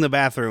No. leaving the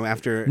bathroom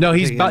after. No,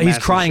 he's taking a he's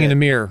massive crying in the shit.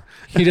 mirror.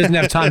 He doesn't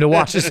have time to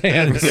wash his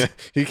hands.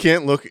 He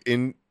can't look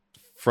in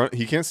front.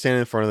 He can't stand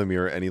in front of the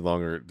mirror any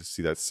longer to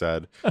see that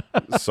sad,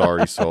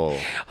 sorry soul.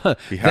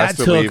 He has That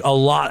to took leave. a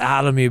lot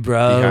out of me,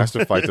 bro. He has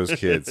to fight those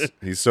kids.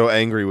 He's so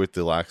angry with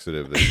the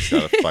laxative that he's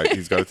got to fight.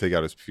 He's got to take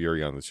out his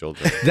fury on the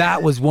children.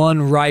 That was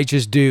one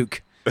righteous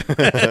Duke.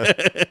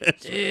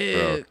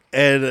 Bro.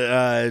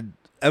 And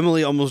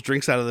Emily almost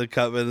drinks out of the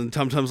cup, and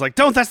Tum Tum's like,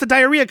 "Don't, that's the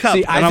diarrhea cup."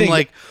 See, I and I'm think-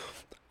 like,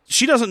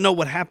 she doesn't know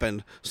what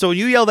happened. So when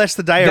you yell, "That's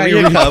the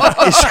diarrhea cup,"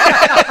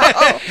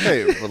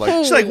 Hey, but like,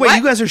 she's like, "Wait, What?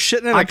 you guys are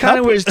shitting in a I kind cup?"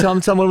 of wish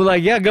someone would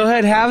like, yeah, go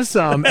ahead, have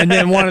some. And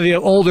then one of the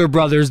older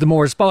brothers, the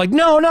more responsible,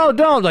 like, no,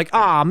 don't. Like,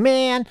 Aw,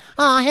 man.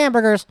 Aw,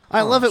 hamburgers.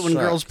 I love it when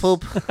shucks. girls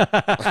poop.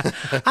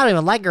 I don't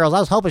even like girls. I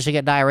was hoping she'd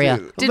get diarrhea.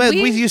 Did But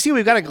we- you see,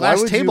 we've got a glass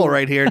would table you-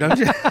 right here, don't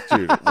you?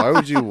 dude, why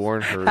would you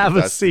warn her Have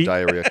a that's seat. the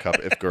diarrhea cup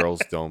if girls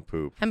don't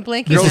poop? I'm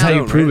blanking this is out. how you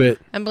don't, prove it.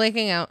 I'm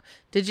blanking out.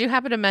 Did you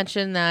happen to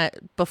mention that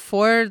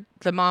before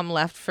the mom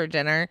left for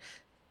dinner,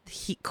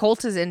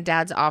 Colt is in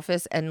Dad's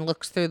office and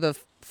looks through the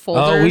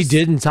folders? Oh, we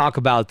didn't talk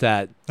about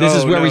that. This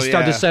is Oh, where no, we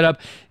start to yeah. set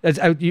up.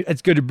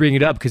 It's good to bring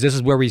it up because this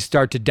is where we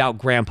start to doubt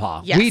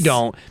Grandpa. Yes. We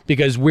don't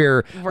because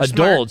we're We're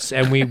adults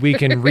and we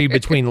can read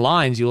between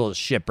lines, you little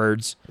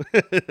shitbirds.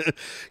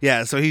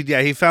 Yeah, so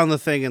he found the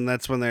thing, and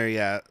that's when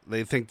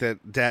they think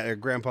that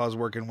Grandpa's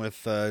working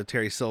with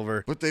Terry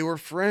Silver, But they were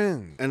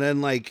friends. and then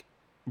like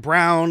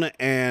Brown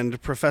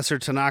and Professor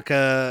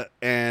Tanaka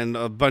and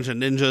a bunch of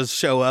ninjas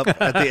show up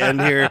at the end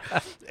here,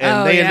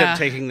 and Oh, they end yeah. up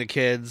taking the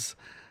kids.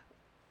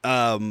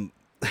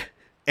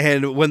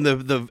 And when the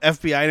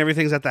FBI and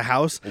everything's at the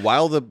house.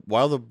 While the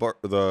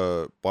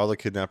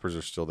kidnappers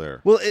are still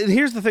there. Well, and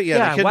here's the thing. Yeah,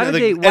 Yeah, the kid, why did the-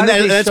 they- why and did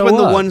then, they that's show when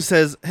the up? one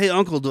says, "Hey,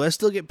 Uncle, do I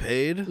still get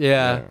paid?"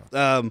 Yeah.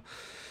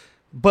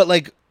 But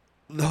like,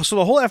 so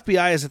the whole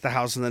FBI is at the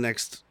house in the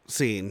next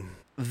scene.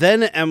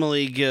 Then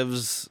Emily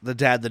gives the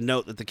dad the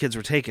note that the kids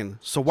were taken.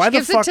 So why She the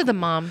gives fuck? it to the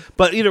mom.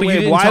 But either But you way,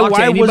 didn't why talk to was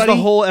the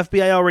anybody? whole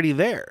FBI already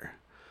there?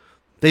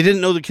 They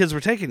didn't know the kids were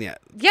taken yet.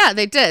 Yeah,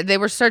 they did. They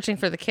were searching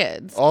for the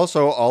kids.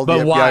 Also, all the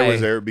But FBI why?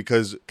 was there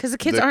because the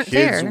kids the aren't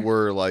kids there.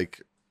 were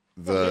like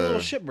They're little the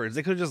shitbirds.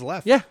 They could have just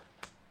left. Yeah.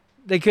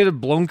 They could have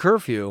blown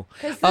curfew.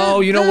 'Cause Oh,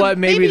 the- you know the what?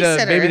 Maybe the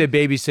babysitter-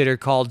 babysitter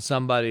called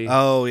somebody.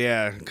 Oh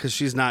yeah, because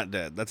she's not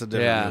dead. That's a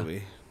different Yeah.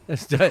 movie.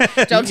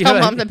 Don't You tell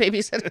know, mom the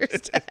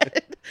babysitter's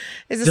dead.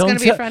 Is this going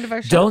to be a friend of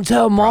our show? Don't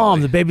tell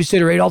mom the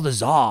babysitter ate all the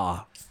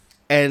za.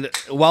 And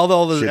while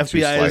all the Shit,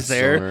 FBI two is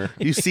there, slices on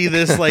her. you see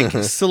this like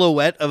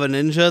silhouette of a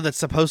ninja that's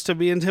supposed to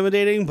be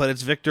intimidating, but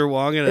it's Victor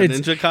Wong in a It's-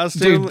 ninja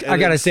costume. Dude, I and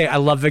gotta it's- say, I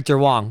love Victor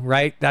Wong,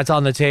 right? That's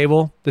on the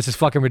table. This is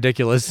fucking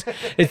ridiculous.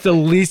 It's the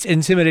least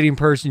intimidating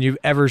person you've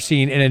ever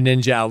seen in a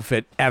ninja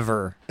outfit,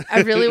 ever.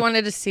 I really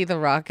wanted to see The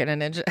Rock in a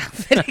ninja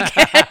outfit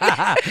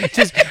again.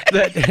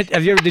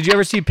 Just, did you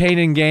ever see Pain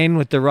and Gain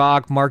with The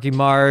Rock, Marky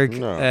Mark,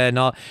 No. and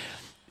all?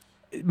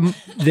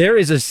 There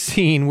is a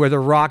scene where The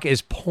Rock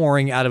is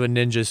pouring out of a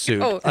ninja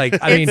suit. Oh, Like,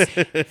 I mean,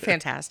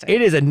 Fantastic.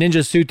 it is a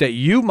ninja suit that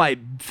you might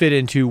fit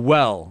into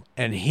well,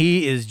 and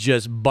he is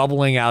just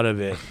bubbling out of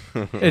it.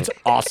 It's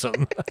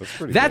awesome.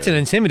 pretty That's good. an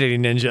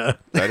intimidating ninja.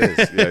 that is.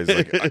 Yeah,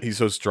 he's like he's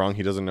so strong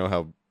he doesn't know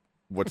how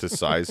what to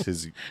size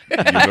his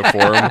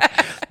uniform.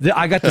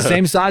 I got the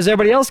same size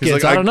everybody else He's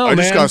gets. like, I don't know, I man.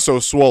 just got so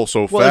swole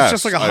so Well, fast.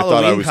 it's just like a I Halloween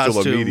thought I was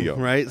costume, still a medium.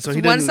 right? So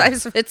he One didn't.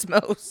 size fits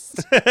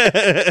most.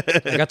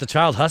 I got the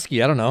child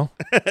husky. I don't know.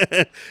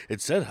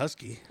 It said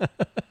husky.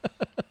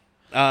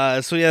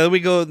 So yeah, we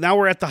go. Now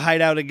we're at the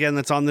hideout again.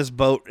 That's on this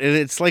boat, and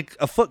it's like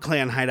a Foot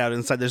Clan hideout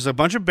inside. There's a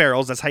bunch of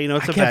barrels. That's how you know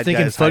it's I a kept bad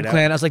thinking guy's Foot hideout.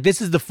 Clan. I was like,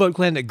 this is the Foot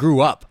Clan that grew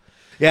up.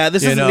 Yeah,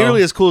 this You isn't know?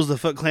 nearly as cool as the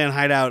Foot Clan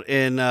hideout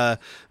in the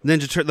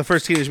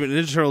first Teenage Mutant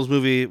Ninja Turtles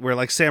movie, where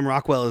like Sam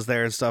Rockwell is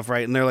there and stuff,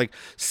 right? And they're like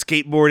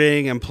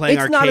skateboarding and playing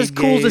It's arcade not as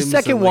cool as the games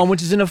second and, one, like,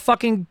 which is in a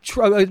fucking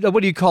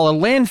what do you call a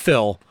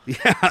landfill?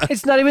 Yeah,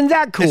 It's not even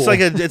that cool.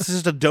 it's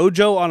just a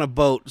dojo on a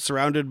boat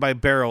surrounded by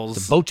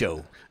barrels.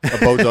 Bojo. A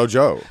Bojo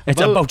Joe.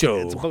 It's a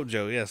bojo. It's a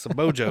bojo. Yes, a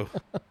bojo.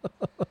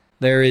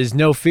 There is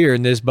no fear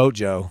in this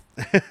bojo.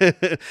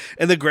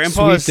 And the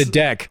grandpa Sweep the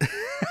deck.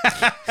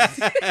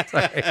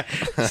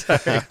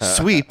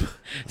 sweep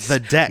the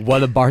deck.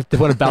 What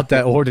about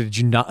that order did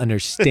you not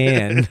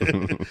understand?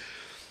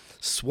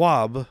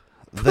 Swab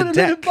the Put it in a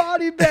deck.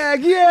 body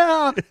bag,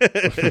 yeah.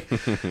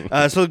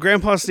 So the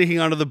grandpa's sneaking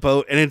onto the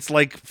boat, and it's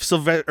like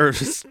Sylvester. Or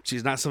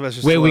she's not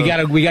Sylvester. Wait, we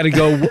Stallone. gotta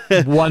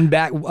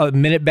go a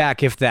minute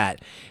back, if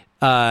that.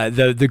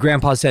 The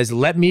grandpa says,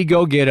 "Let me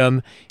go get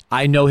him.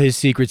 I know his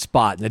secret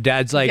spot." And the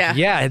dad's like,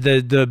 Yeah.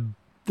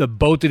 the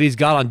boat that he's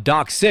got on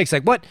Dock 6.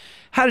 Like, what?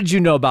 How did you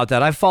know about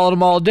that? I followed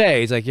him all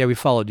day. He's like, yeah, we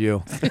followed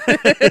you.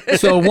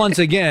 So once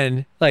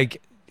again,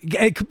 like,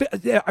 I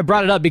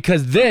brought it up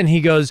because then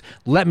he goes,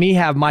 let me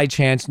have my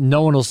chance.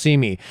 No one will see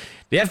me.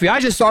 The FBI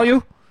just saw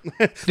you.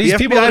 These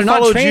people FBI that are not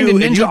followed trained you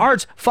in and ninja you-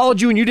 arts followed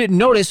you and you didn't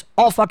notice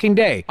all fucking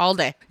day. All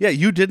day. Yeah,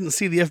 you didn't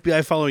see the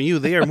FBI following you.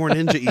 They are more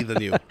ninja-y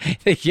than you.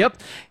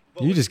 Yep.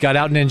 You just got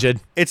out ninja'd.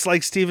 It's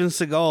like Steven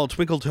Seagal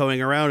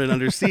twinkle-toeing around in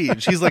Under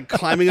Siege. He's like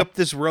climbing up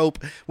this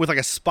rope with like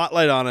a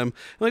spotlight on him. I'm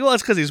like, well,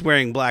 that's because he's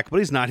wearing black, but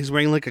he's not. He's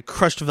wearing like a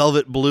crushed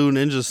velvet blue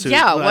ninja suit.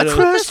 Yeah, I what's don't-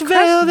 with this crushed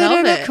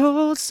velvet?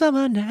 cold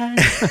summer night.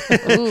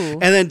 Ooh.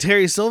 And then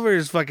Terry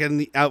Silver's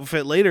fucking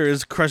outfit later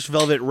is crushed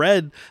velvet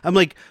red. I'm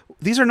like,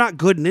 these are not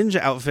good ninja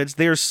outfits.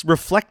 They are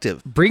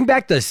reflective. Bring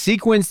back the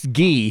sequenced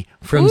gi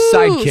from Ooh,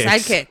 Sidekicks.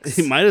 Sidekicks.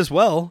 He might as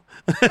well.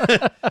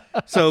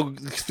 So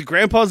the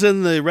grandpa's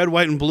in the red,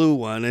 white, and blue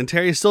one, and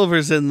Terry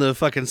Silver's in the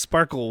fucking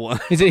sparkle one.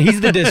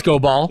 He's the disco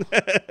ball.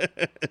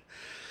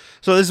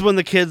 So this is when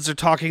the kids are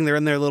talking. They're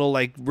in their little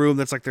like room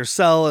that's like their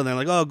cell, and they're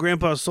like, "Oh,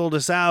 Grandpa sold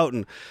us out."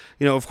 And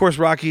of course,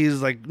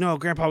 Rocky's like, "No,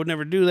 Grandpa would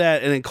never do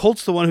that." And then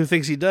Colt's the one who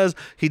thinks he does.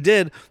 He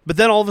did, but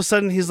then all of a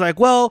sudden he's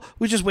like, "Well,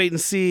 we just wait and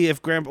see if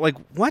Grandpa." Like,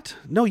 what?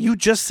 No, you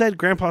just said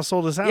Grandpa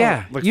sold us out.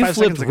 Yeah, like you 5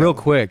 flipped seconds ago. real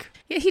quick.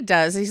 Yeah, he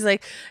does. He's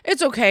like,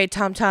 it's okay,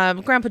 Tom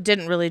Tom. Grandpa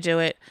didn't really do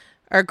it.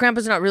 Or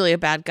Grandpa's not really a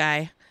bad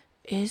guy.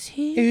 Is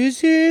he? Is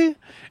he?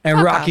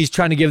 And Rocky's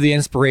trying to give the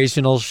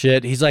inspirational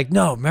shit. He's like,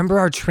 no, remember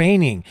our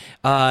training.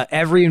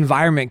 Every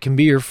environment can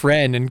be your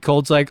friend. And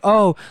Colt's like,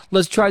 oh,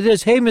 let's try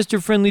this. Hey,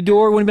 Mr. Friendly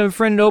Door, want to be my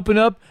friend and open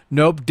up?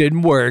 Nope,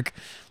 didn't work.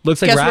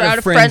 Looks like Guess we're we're out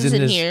of friends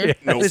in this. here.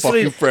 No They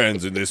fucking say-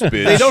 friends in this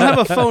bitch. They don't have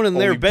a phone in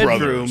their Only bedroom,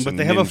 brothers but and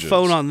they have a ninjas.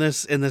 phone on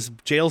this in this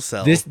jail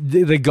cell.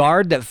 The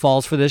guard that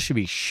falls for this should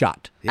be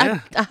shot. yeah.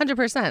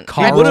 100%.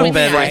 Carl would've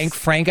been-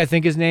 Frank, I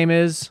think his name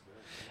is.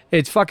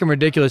 It's fucking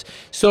ridiculous.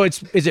 So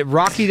is it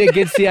Rocky that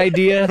gets the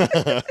idea?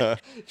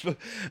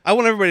 I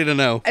want everybody to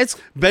know. It's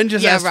Ben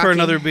just yeah, asked for Rocky.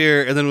 another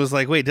beer and then was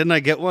like, "Wait, didn't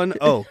I get one?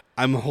 Oh,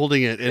 I'm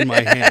holding it in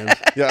my hand."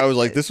 Yeah, I was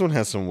like, this one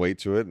has some weight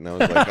to it, and I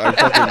was like,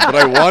 but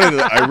I wanted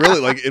it. I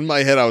really like in my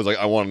head. I was like,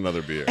 I want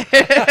another beer.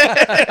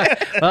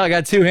 Well, I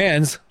got two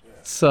hands.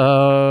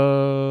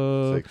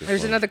 So Take this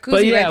There's one. another koozie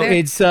but yeah, right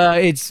there.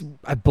 it's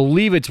I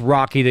believe it's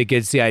Rocky that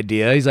gets the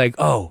idea. He's like,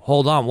 "Oh,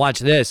 hold on, watch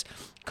this."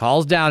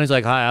 Calls down. He's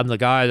like, "Hi, I'm the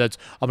guy that's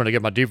I'm gonna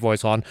get my deep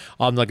voice on.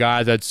 I'm the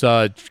guy that's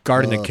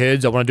guarding the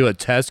kids. I want to do a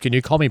test. Can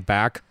you call me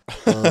back?"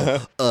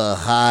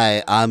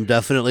 Hi, I'm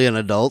definitely an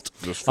adult.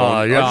 This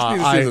phone. yeah, I just need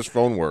to see I- if this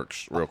phone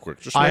works real quick.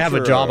 Just I make have a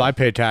sure, job. I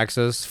pay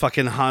taxes.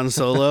 Fucking Han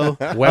Solo.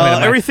 Wait a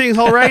minute, Everything's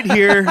all right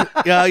here.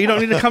 You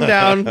don't need to come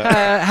down.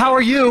 How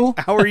are you?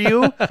 How are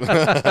you?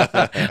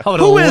 I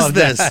would've Who is loved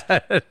this?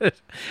 that.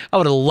 I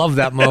would have loved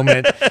that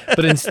moment.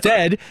 But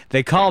instead,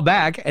 they call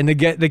back, and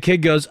the kid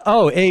goes,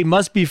 "Oh, hey,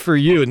 must be for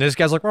you." And this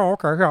guy's like, "Oh,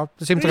 okay, yeah.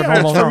 It seems like Yeah,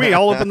 I'm it's for me.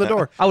 I'll open the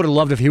door. I would have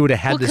loved if he would have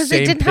had Well, the 'cause they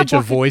same didn't have pitch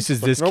of walkie- voice as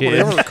this Nobody kid.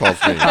 ever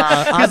calls me.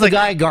 I'm the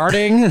guy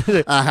guarding.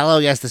 Hello,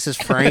 yes, this is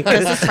Frank.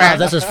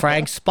 This is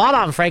Frank. Spot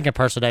on Frank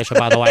impersonation,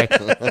 by the way.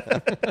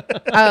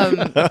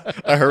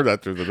 I heard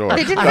that through the door.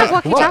 They didn't have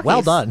walkie-talkies.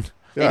 Well done.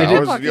 Yeah, They I did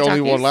was the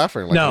only walkie-talkies. one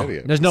laughing like No, an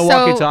idiot. there's no So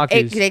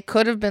walkie-talkies. they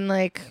could have been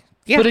like,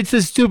 yeah. But it's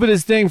the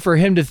stupidest thing for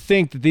him to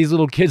think that these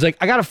little kids, like,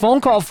 I got a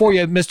phone call for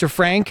you, Mr.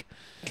 Frank.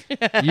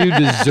 You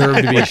deserve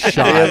to be They have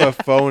shot. a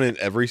phone in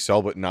every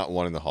cell, but not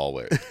one in the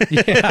hallway.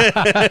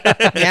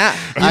 yeah.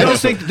 You don't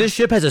think that this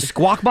ship has a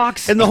squawk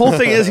box? And the whole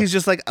thing is, he's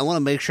just like, I want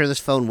to make sure this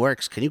phone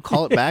works. Can you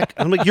call it back?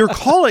 I'm like, you're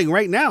calling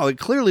right now. It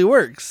clearly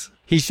works.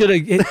 He should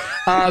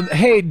have.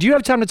 Hey, do you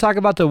have time to talk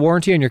about the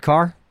warranty on your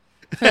car?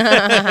 We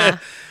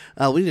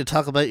need to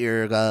talk about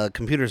your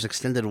computer's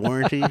extended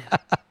warranty.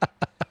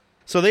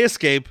 So they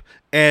escape,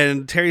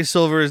 And Terry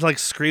Silver is like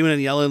screaming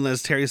and yelling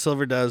as Terry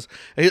Silver does.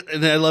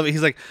 And I love it.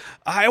 He's like,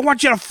 I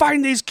want you to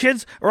find these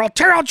kids or I'll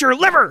tear out your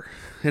liver.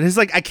 And he's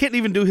like, I can't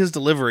even do his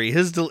delivery.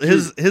 His And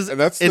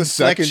that's the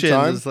second inflection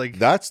time. is like,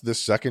 That's the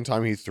second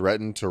time he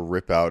threatened to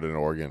rip out an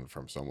organ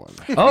from someone.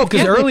 Oh,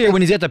 because earlier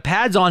when he's got the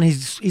pads on,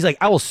 he's like,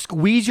 I will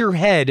squeeze your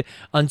head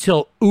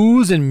until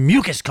ooze and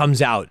mucus comes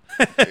out.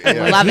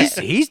 Love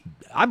it.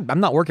 I'm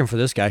not working for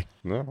this guy.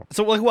 No.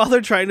 so like while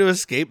they're trying to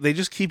escape, they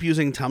just keep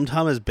using Tum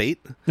Tum as bait.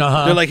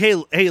 Uh-huh. They're like, hey,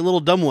 little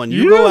dumb one,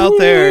 you go out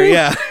there.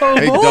 Yeah.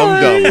 Hey,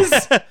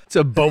 dum-dum. It's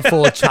a boat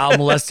full of child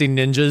molesting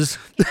ninjas.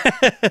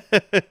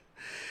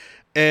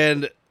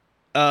 And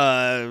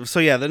so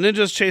yeah, the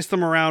ninjas chase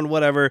them around,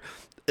 whatever.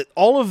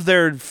 All of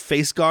their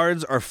face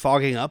guards are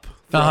fogging up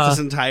throughout this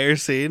entire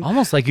scene.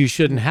 Almost like you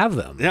shouldn't have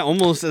them. Yeah,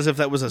 almost as if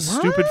that was a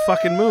stupid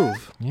fucking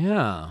move.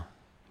 Yeah.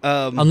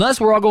 Unless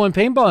we're all going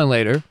paintballing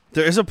later.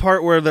 There is a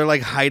part where they're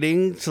like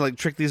hiding to like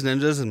trick these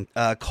ninjas,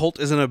 and Colt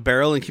is in a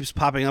barrel and keeps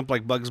popping up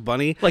like Bugs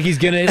Bunny. Like he's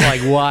gonna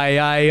why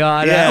I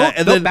Yeah,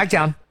 and no, then- back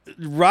down.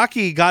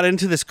 Rocky got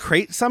into this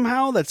crate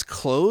somehow that's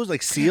closed,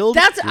 like sealed.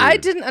 I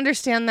didn't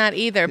understand that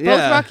either. Both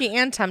Yeah. Rocky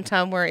and Tum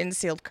Tum were in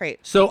sealed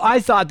crates. So I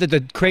thought that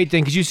the crate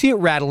thing, because you see it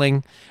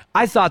rattling,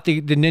 I thought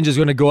the ninja's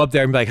going to go up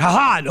there and be like,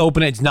 ha-ha, and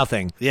open it, it's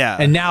nothing. Yeah.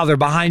 And now they're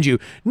behind you.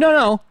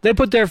 No, they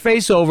put their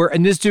face over,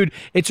 and this dude,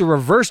 it's a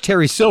reverse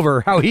Terry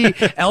Silver, how he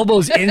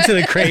elbows into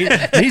the crate.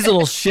 These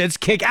little shits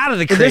kick out of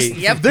the crate.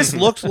 This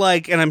looked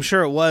like, and I'm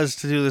sure it was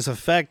to do this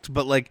effect,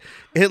 but like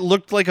it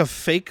looked like a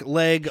fake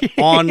leg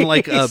on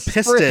like a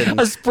piston.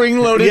 A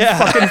spring-loaded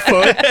fucking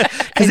foot.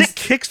 Because it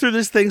kicks through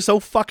this thing so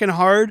fucking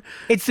hard.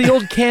 It's the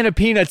old can of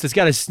peanuts that's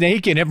got a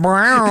snake in it,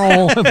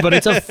 but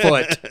it's a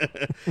foot.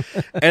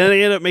 And then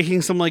they end up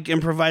making some like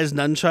improvised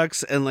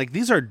nunchucks, and like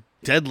these are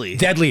deadly.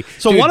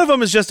 So Dude. one of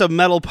them is just a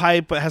metal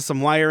pipe but has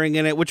some wiring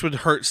in it, which would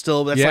hurt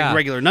still. But that's like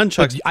regular nunchucks.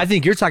 But I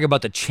think you're talking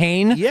about the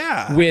chain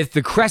Yeah. with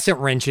the crescent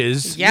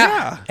wrenches.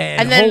 Yeah.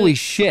 And, And then- holy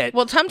shit.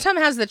 Well, Tum Tum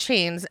has the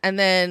chains, and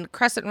then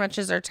crescent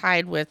wrenches are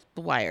tied with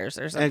wires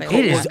or something. Colt-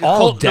 It is like that. all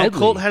Colt, no, deadly.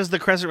 Colt has the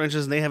crescent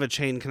wrenches, and they have a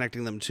chain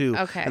connecting them too.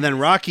 Okay. And then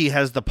Rocky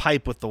has the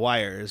pipe with the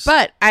wires.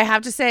 But I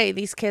have to say,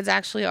 these kids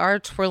actually are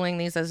twirling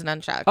these as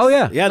nunchucks. Oh,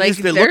 yeah. yeah, like,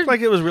 they they're- looked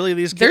like it was really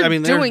these kids. they're I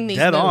mean, they're doing these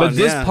dead moves. on. But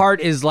this yeah. part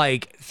is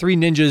like Three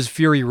Ninjas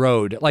Fury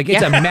Road. Like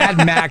it's a Mad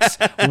Max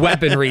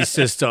weaponry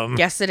system.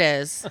 Yes, it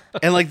is.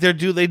 And like they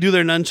do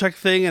their nunchuck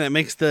thing, and it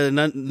makes the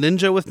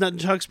ninja with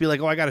nunchucks be like,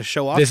 "Oh, I got to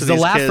show off." This to is a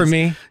these laugh kids. for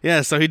me.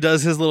 Yeah, so he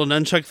does his little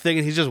nunchuck thing,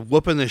 and he's just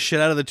whooping the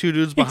shit out of the two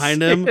dudes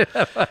behind him.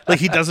 Like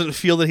he doesn't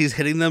feel that he's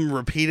hitting them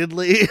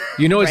repeatedly.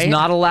 You know what's Right?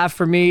 not a laugh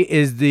for me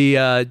is the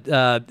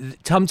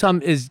Tum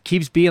Tum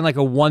keeps being like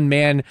a one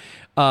man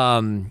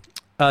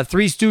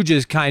Three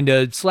Stooges kind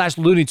of /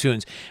 Looney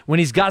Tunes. When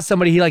he's got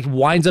somebody, he like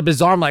winds up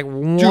his arm like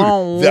Dude,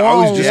 I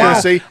was just going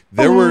to say,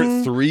 there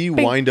were 3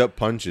 wind-up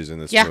punches in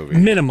this Yeah. movie.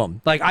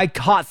 minimum. Like I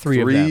caught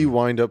 3 of 3 them.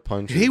 wind-up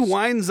punches. He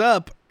winds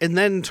up and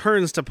then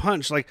turns to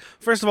punch. Like,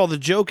 first of all, the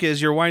joke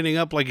is you're winding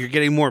up like you're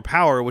getting more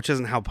power, which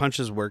isn't how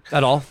punches work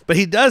At all. But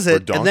he does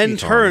it Donkey and then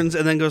Kong. turns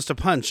and then goes to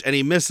punch, and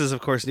he misses,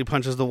 of course, and he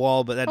punches the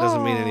wall. But that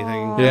doesn't mean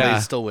anything. Yeah. They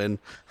still win.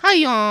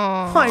 Hiya.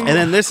 And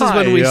then this is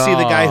when we see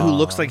the guy who Hi-ya.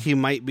 looks like he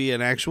might be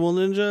an actual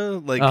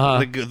ninja, like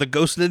Uh-huh. the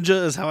ghost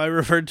ninja is how I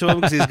referred to him,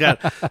 because he's got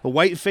a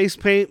white face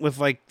paint with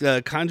like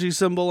the kanji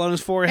symbol on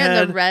his forehead.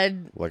 And the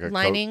red Like a coat.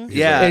 lining. He's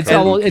Yeah. like It's And-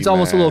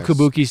 almost a little mask.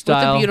 kabuki With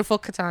style. the beautiful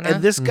katana.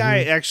 And this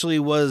guy actually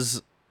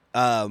was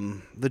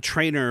the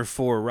trainer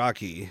for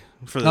Rocky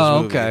for this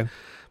Oh, movie. okay.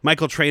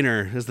 Michael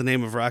Trainer is the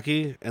name of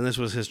Rocky, and this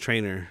was his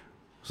trainer.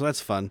 So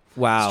that's fun.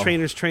 Wow. His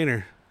trainer's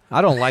trainer.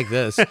 I don't like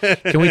this.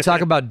 Can we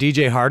talk about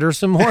DJ Harder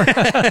some more?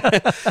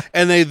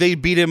 And they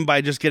beat him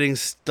by just getting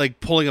like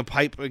pulling a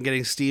pipe and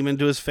getting steam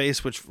into his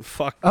face, which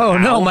fuck. Oh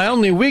no, ow. my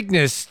only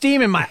weakness,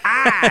 steam in my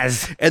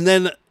eyes. And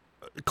then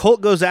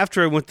Colt goes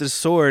after him with this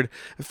sword.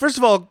 First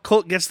of all,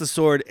 Colt gets the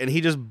sword and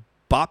he just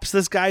bops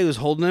this guy who's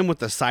holding him with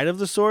the side of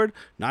the sword.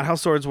 Not how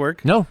swords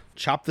work. No.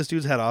 Chop this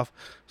dude's head off.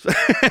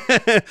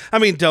 I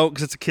mean, don't,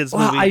 because it's a kid's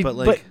Well, movie. But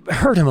like, but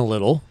hurt him a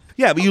little.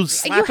 yeah, but you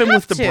slap You him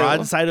with have the to.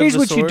 broadside Here's of the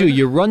what sword. you do: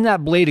 you run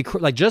that blade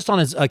like just on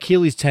his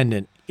Achilles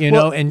tendon, you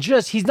know, and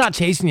just he's not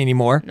chasing you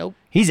anymore. Nope.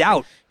 He's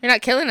out. You're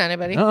not killing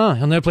anybody. He'll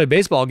never play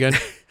baseball again.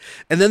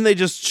 And then they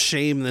just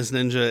shame this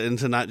ninja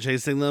into not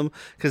chasing them,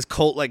 because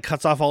Colt like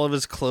cuts off all of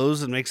his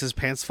clothes and makes his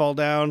pants fall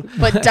down.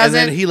 But And doesn't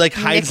then he like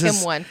hides nick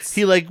his him once.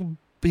 He like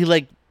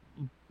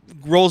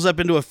rolls up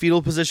into a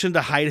fetal position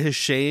to hide his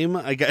shame.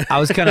 I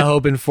was kind of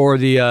hoping for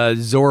the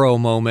Zorro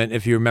moment,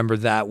 if you remember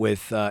that,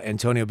 with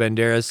Antonio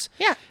Banderas.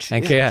 Yeah.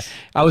 And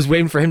I was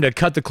waiting for him to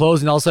cut the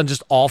clothes, and all of a sudden,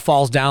 just all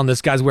falls down.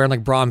 This guy's wearing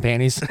like bra and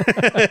panties.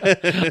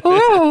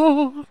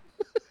 Oh.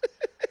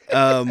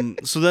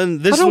 So then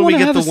this is don't when we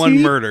wanna get have the a one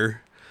seat.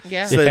 murder.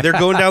 Yeah. So they're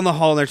going down the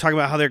hall and they're talking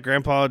about how their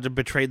grandpa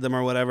betrayed them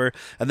or whatever.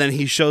 And then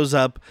he shows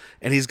up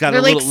and he's got They're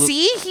a like, little.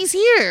 see, he's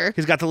here.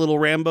 He's got the little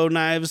Rambo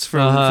knives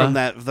from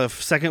the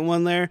second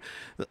one there.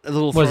 The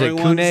little Was it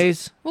throwing ones.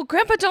 Kune's? Well,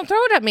 Grandpa, don't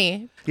throw it at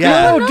me.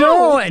 Yeah. No,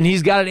 don't. And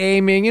he's got it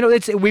aiming. You know,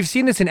 we've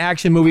seen this in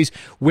action movies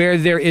where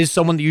there is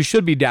someone that you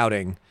should be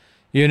doubting.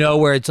 You know,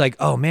 where it's like,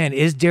 oh man,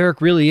 is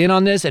Derrick really in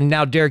on this? And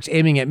now Derrick's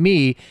aiming at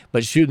me,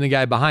 but shooting the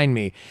guy behind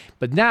me.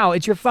 But now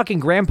it's your fucking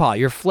grandpa,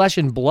 your flesh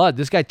and blood.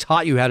 This guy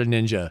taught you how to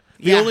ninja.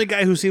 The only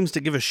guy who seems to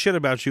give a shit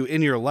about you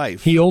in your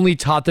life. He only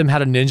taught them how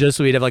to ninja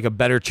so he'd have like a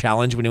better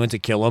challenge when he went to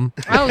kill them.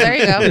 Oh, there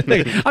you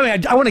go. I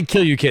mean, I want to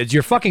kill you kids.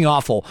 You're fucking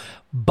awful.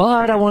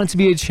 But I want it to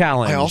be a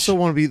challenge. I also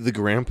want to be the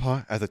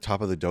grandpa at the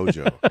top of the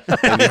dojo.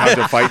 And you have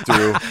to fight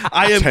through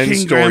I am 10 King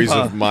stories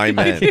Grandpa. of my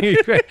men.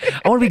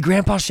 I want to be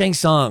Grandpa Shang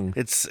Tsung.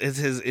 It's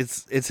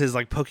his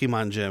like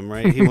Pokemon gym,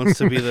 right? He wants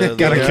to be the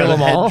Gotta the kill 'em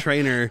head all.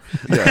 trainer.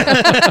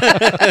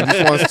 Yeah.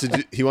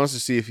 He wants to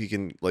see if he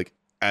can, like,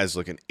 as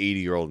like an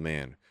 80-year-old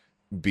man,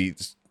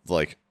 beat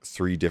like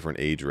 3 different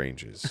age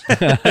ranges.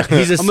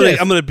 He's a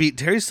I'm gonna beat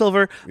Terry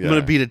Silver. I'm Yeah.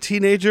 gonna beat a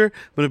teenager. I'm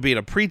gonna beat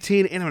a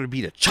preteen, and I'm gonna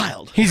beat a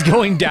child. He's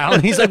going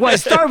down. He's like, well, I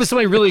started with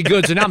somebody really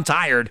good, so now I'm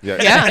tired.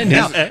 Yeah. And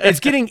now it's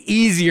getting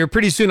easier.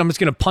 Pretty soon, I'm just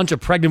going to punch a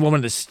pregnant woman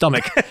in the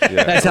stomach.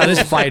 That's how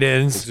this fight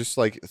It's ends. just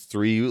like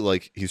 3,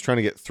 like he's trying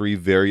to get 3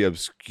 very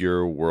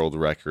obscure world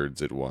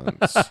records at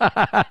once.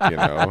 You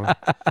know,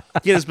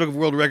 Guinness Book of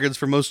World Records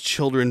for most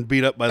children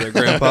beat up by their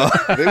grandpa.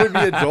 they would be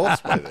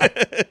adults by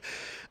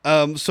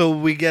then. So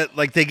we get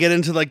they get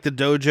into like the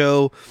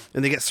dojo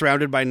and they get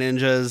surrounded by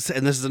ninjas.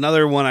 And this is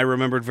another one I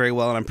remembered very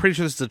well. And I'm pretty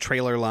sure this is a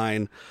trailer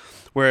line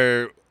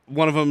where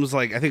one of them's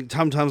like, I think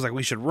Tum Tum's like,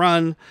 we should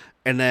run.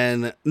 And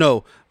then,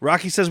 no,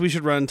 Rocky says we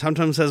should run. Tum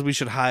Tum says we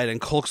should hide. And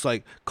Colk's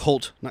like,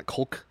 not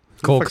Colk.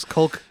 Colk.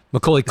 Colk.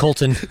 Macaulay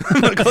Culkin.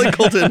 Macaulay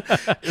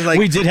Culkin is like,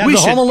 We did have the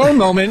Home Alone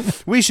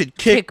moment. We should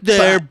kick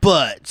their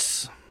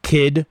butts.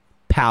 Kid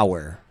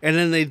power. And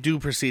then they do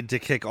proceed to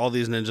kick all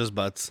these ninjas'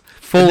 butts.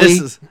 Fully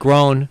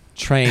grown,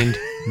 trained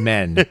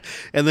men.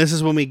 And this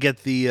is when we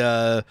get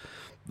the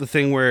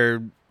thing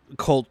where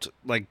Colt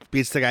like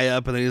beats the guy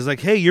up, and then he's like,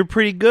 "Hey, you're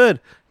pretty good."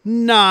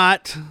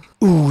 Not.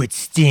 Ooh, it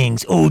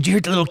stings. Oh, do you hear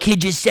what the little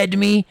kid just said to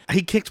me?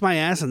 He kicked my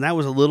ass, and that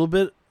was a little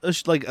bit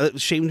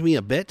shamed me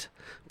a bit.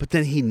 But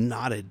then he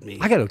nodded me.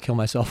 I got to kill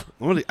myself.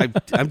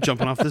 I'm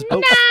jumping off this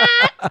boat.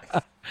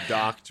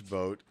 Docked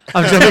boat.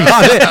 I'm jumping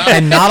on it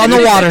and not on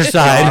the water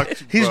side.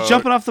 Docked He's boat.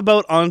 jumping off the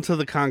boat onto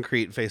the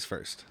concrete face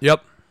first.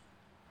 Yep.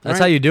 That's All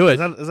how right. you do it.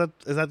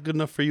 Is that good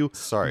enough for you?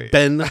 Sorry.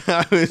 Ben.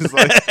 I was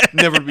like,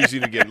 never to be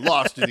seen again.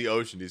 Lost in the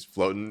ocean. He's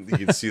floating. You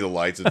can see the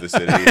lights of the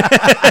city.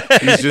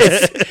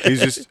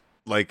 He's just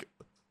like,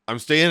 I'm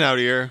staying out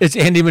here. It's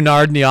Andy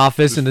Menard in the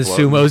office in the Just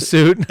sumo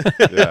suit.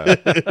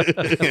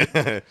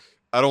 Yeah.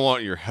 I don't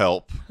want your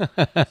help.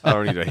 I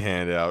don't need a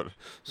handout.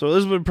 So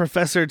this is when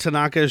Professor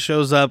Tanaka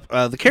shows up.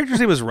 The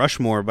character's name is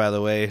Rushmore, by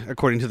the way,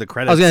 according to the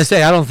credits. I was going to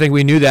say, I don't think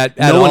we knew that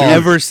at no all. one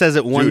ever says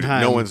it one Dude, time.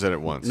 no one said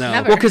it once. No.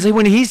 Never. Well, because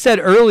when he said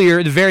earlier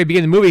at the very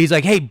beginning of the movie, he's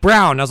like, hey,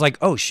 Brown. I was like,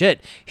 oh,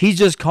 shit. He's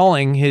just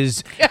calling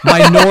his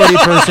minority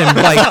person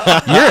like,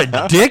 you're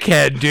a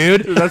dickhead,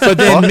 dude. But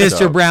then fucked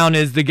Mr. up. Brown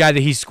is the guy that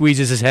he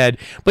squeezes his head.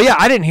 But yeah,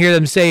 I didn't hear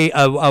them say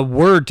a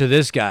word to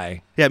this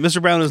guy. Yeah,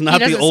 Mr. Brown is not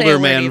the doesn't say older a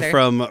word man either.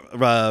 from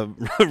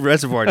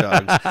Reservoir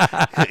Dogs.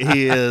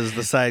 He is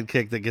the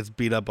sidekick that gets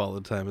beat up all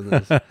the time in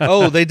this.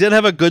 Oh, they did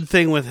have a good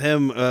thing with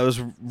him. It was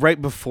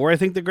right before I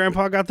think the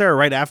grandpa got there, or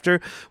right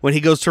after, when he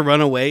goes to run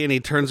away and he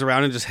turns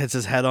around and just hits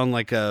his head on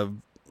like a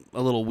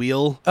little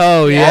wheel.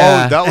 Oh,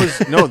 yeah.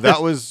 Oh,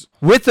 that was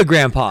With the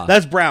grandpa.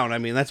 That's Brown. I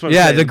mean, that's what I'm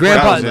yeah, saying. the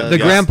grandpa, Brown's Brown's a- the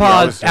yes, grandpa, yeah,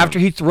 I was- after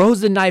he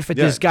throws the knife at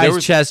Yeah, this there guy's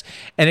was- chest,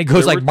 and it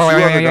goes there like, were 2 other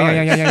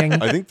guys.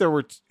 the I think there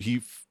were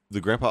the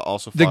grandpa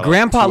also fought off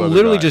grandpa 2 other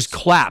literally guys. just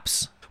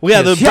claps.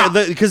 Well, yeah,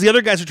 Yes. because the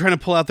other guys are trying to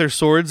pull out their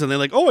swords, and they're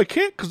like, "Oh, I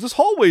can't because this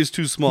hallway's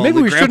too small." Maybe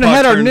The we shouldn't grandpa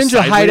have had our turns ninja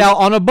sideways. hideout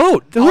on a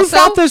boat. Who Also-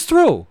 thought this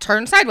through?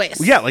 Turn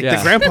sideways. Yeah, like Yeah.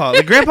 the grandpa.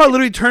 The grandpa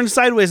literally turns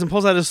sideways and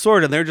pulls out his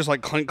sword, and they're just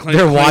like clink, clink.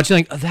 They're clink. watching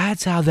like, oh,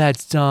 that's how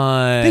that's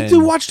done. They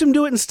watched him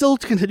do it and still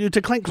continue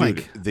to clink, Dude,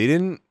 clink. they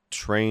didn't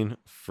train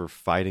for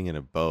fighting in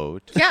a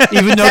boat. Yeah.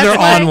 Even though That's they're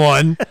why- on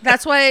one.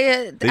 That's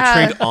why. They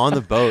trained on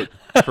the boat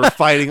for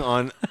fighting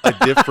on a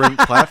different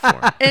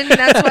platform. And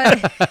that's why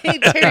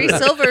Terry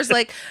Silver's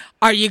like,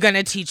 "Are you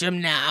gonna teach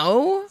him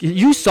now?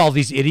 You solve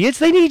these idiots.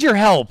 They need your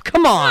help.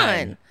 Come on. Come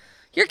on.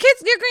 Your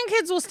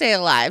grandkids will stay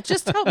alive.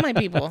 Just help my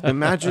people."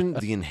 Imagine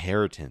the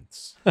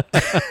inheritance.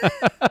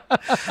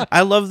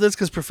 I love this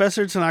because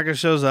Professor Tanaka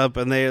shows up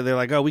and they're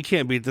like, "Oh, we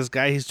can't beat this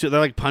guy. They're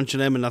like punching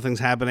him and nothing's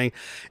happening."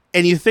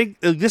 And you think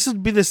this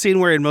would be the scene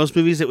where in most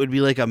movies it would be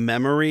like a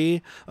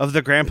memory of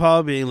the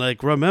grandpa being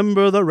like,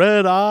 "Remember the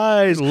red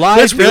eyes."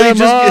 Light It's really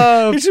them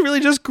up. it's really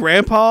just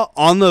grandpa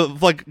on the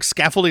like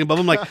scaffolding above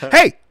him, like,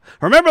 "Hey,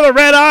 remember the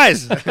red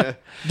eyes?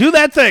 Do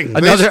that thing."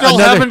 They still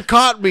haven't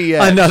caught me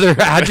yet.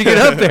 How'd you get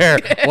up there?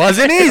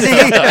 Wasn't easy.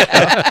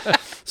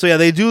 So yeah,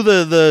 they do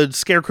the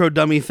scarecrow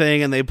dummy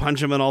thing and they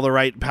punch him in all the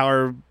right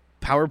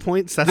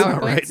PowerPoints. That's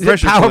not right. PowerPoints?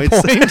 Pressure points.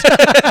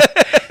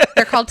 PowerPoint.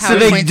 They're called So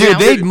PowerPoints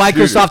they now.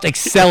 Microsoft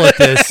excel at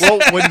this. Well,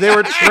 when they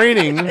were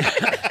training,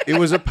 it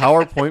was a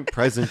PowerPoint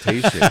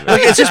presentation.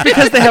 It's just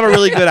because they have a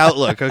really good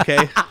outlook,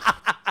 okay?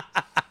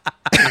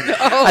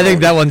 I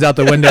think that one's out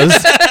the windows.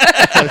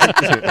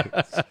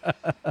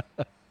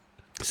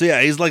 So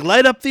yeah, he's like,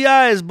 light up the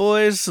eyes,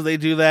 boys. So they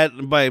do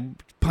that by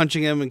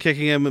punching him and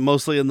kicking him,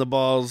 mostly in the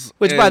balls.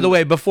 Which, by the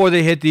way, before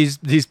they hit these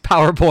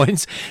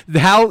PowerPoints,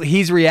 how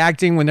he's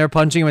reacting when they're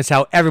punching him is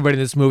how everybody in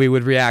this movie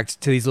would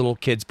react to these little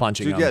kids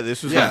punching him. Yeah,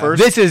 this was the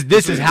first.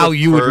 This is how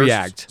you would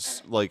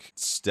react. Like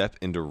step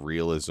into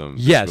realism.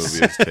 Yes. This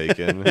movie has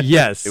taken.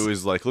 Yes. It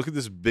was like, look at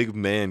this big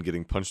man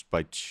getting punched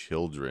by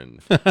children,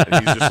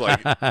 and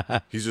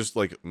he's just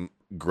like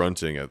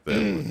grunting at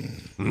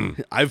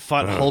them. I've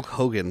fought Hulk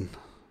Hogan.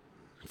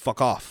 Fuck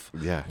off.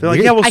 Yeah. They're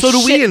like, yeah, well, I so do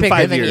we shit in bigger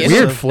 5 than years. you.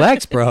 Weird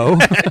flex, bro.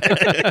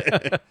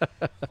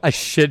 I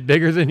shit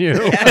bigger than you.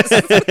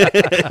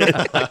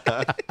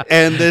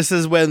 And this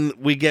is when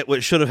we get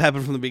what should have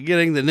happened from the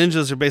beginning. The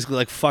ninjas are basically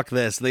like, fuck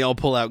this. They all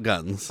pull out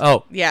guns.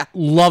 Oh, Yeah.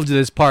 loved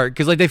this part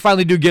because like they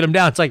finally do get him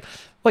down. It's like,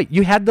 wait,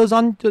 you had those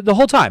on the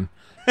whole time?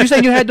 You're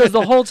saying you had those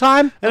the whole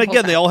time? And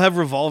again, they all have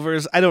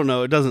revolvers. I don't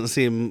know. It doesn't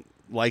seem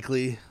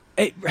likely.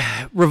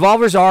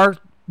 Revolvers are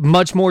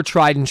much more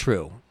tried and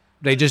true.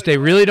 They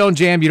really don't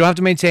jam. You don't have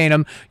to maintain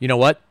them. You know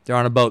what? They're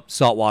on a boat,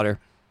 salt water.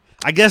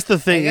 I guess the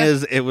thing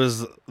is, it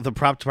was the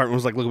prop department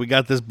was like, look, we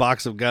got this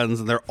box of guns,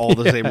 and they're all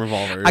the same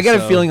revolvers. I got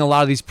a feeling a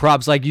lot of these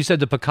props, like you said,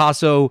 the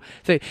Picasso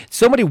thing,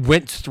 somebody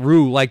went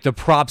through like the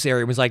props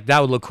area and was like,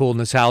 that would look cool in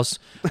this house.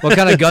 What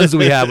kind of guns do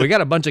we have? We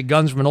got a bunch of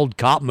guns from an old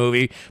cop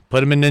movie.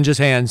 Put them in Ninja's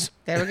hands.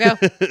 There we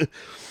go.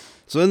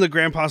 So then the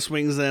grandpa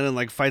swings in and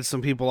like fights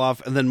some people off,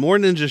 and then more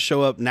ninjas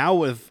show up now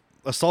with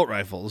assault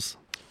rifles.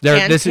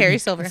 And Terry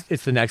Silver.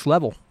 It's the next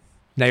level.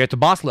 Now you're at the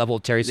boss level,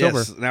 Terry Silver.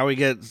 Yes, now we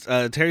get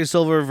Terry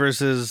Silver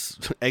versus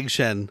Egg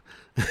Shen.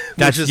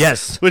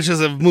 Yes. Which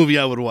is a movie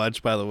I would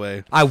watch, by the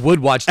way. I would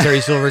watch Terry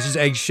Silver versus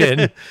Egg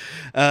Shin.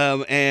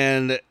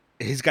 And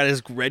he's got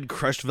his red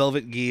crushed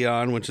velvet gi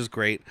on, which is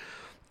great.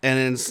 And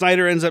then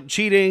Snyder ends up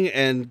cheating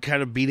and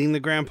kind of beating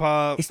the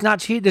grandpa. It's not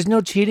cheat. There's no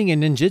cheating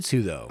in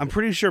ninjutsu, though. I'm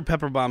pretty sure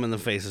pepper bomb in the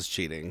face is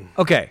cheating.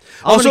 Okay.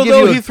 Also,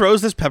 though, he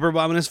throws this pepper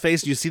bomb in his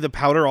face. You see the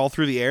powder all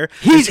through the air.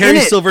 He's Terry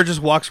in it. Silver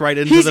just walks right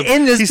into He's the.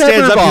 in this he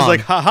stands pepper up. bomb. He's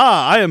like,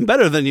 "Ha, I am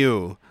better than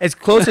you." As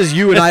close as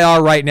you and I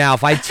are right now,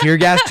 if I tear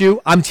gassed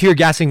you, I'm tear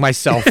gassing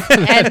myself.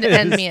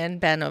 and me and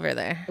Ben over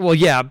there. Well,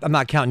 yeah, I'm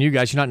not counting you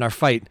guys. You're not in our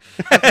fight.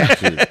 No,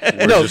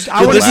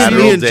 I wanna This is see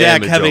me and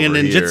Jack having a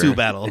ninjutsu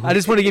battle. I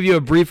just want to give you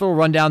a brief little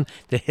rundown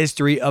the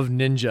history of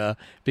ninja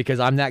because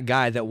I'm that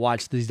guy that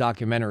watched these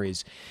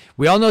documentaries.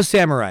 We all know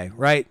samurai,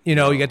 right? You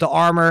know, you got the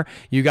armor,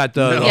 you got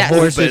the Yes.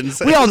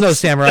 horses. We all know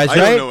samurais, I right?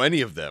 don't know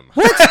any of them.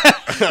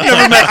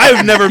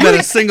 I've never met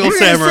a single You're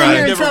gonna sit samurai.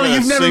 here and tell me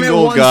you've never met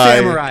single one guy.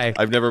 samurai.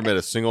 I've never met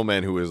a single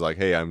man who was like,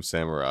 "Hey, I'm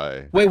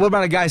samurai." Wait, what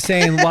about a guy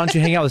saying, "Why don't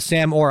you hang out with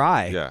Sam or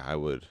I?" Yeah, I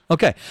would.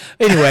 Okay.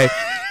 Anyway,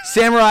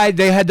 samurai,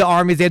 they had the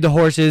armies, they had the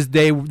horses,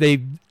 they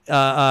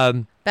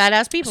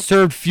Badass people.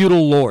 served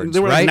feudal lords. They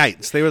were right? like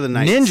knights. They were the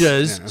knights.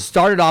 Ninjas Yeah.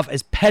 started off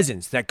as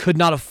peasants that could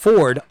not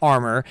afford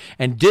armor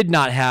and did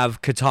not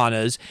have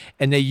katanas,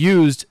 and they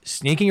used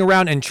sneaking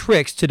around and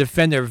tricks to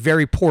defend their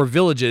very poor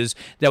villages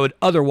that would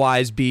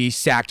otherwise be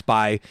sacked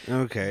by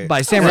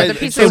samurai. the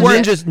piece So of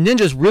shit.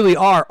 ninjas really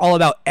are all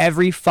about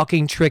every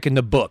fucking trick in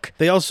the book.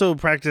 They also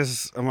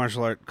practice a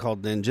martial art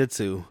called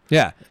ninjutsu.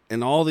 Yeah.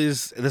 In all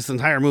this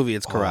entire movie,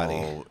 it's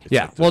karate. Oh, it's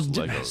Yeah, like well,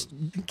 those Legos.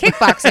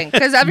 Kickboxing.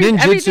 Because everything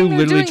Ninjutsu they're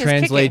literally doing is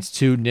translates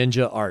to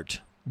ninja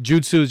art.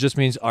 Jutsu just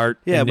means art.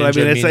 Yeah, and but I ninja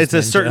mean, means it's a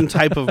ninja. certain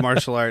type of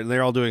martial art, and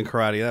they're all doing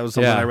karate. That was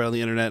something Yeah. I read on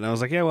the internet, and I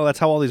was like, yeah, well, that's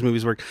how all these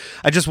movies work.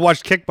 I just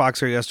watched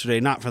Kickboxer yesterday,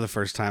 not for the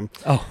first time.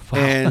 Oh, wow.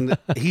 And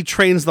he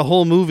trains the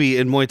whole movie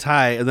in Muay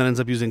Thai, and then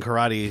ends up using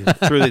karate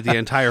through the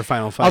entire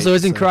final fight. Also,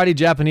 isn't So- karate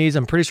Japanese?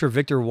 I'm pretty sure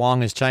Victor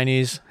Wong is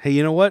Chinese. Hey,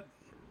 you know what?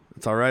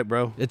 It's all right,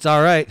 bro. It's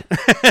all right.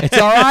 It's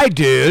all right,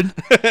 dude.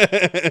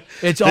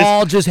 It's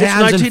all just It's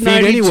hands and feet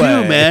 1992,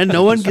 anyway. man.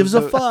 No one gives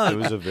a It fuck.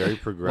 was a very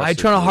progressive. Why are you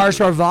trying to harsh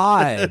movie. our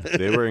vibe?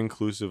 They were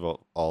inclusive of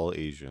all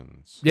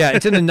Asians. Yeah,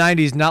 it's in the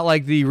 90s, not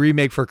like the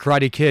remake for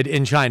Karate Kid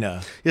in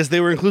China. Yes, they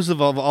were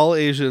inclusive of all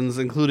Asians,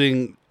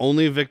 including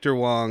only Victor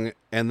Wong,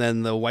 and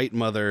then the white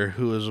mother,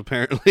 who is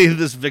apparently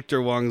this Victor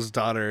Wong's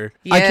daughter.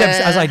 Yeah.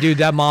 I was like, dude,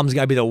 that mom's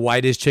got to be the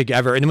whitest chick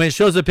ever. And when it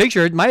shows the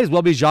picture, it might as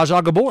well be Zsa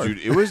Zsa Gabor. Dude,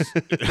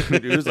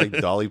 it was like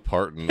Dolly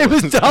Parton. It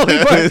was Dolly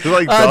Parton. It was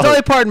like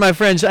Dolly Parton, my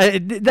friend.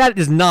 That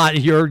is not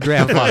your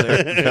grandfather.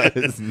 That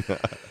is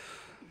not-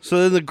 So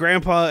then the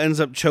grandpa ends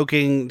up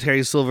choking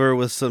Terry Silver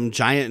with some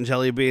giant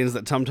jelly beans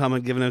that Tum Tum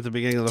had given him at the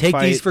beginning of the Take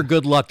fight. these for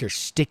good luck. They're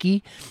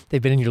sticky.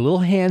 They've been in your little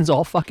hands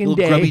all fucking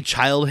little day. grubby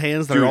child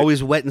hands that Dude. are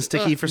always wet and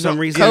sticky for some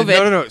reason.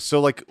 COVID. No.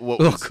 So like,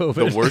 what Oh, was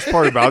COVID. the worst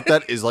part about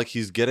that is like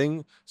he's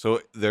getting. So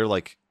they're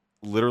like,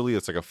 literally,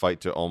 it's like a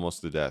fight to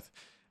almost the death,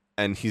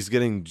 and he's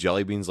getting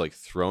jelly beans like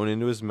thrown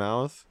into his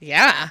mouth.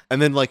 Yeah.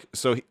 And then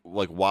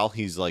while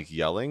he's like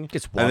yelling,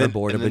 Gets and then-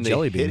 waterboarded and with then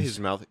jelly they hit beans. his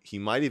mouth. He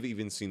might have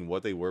even seen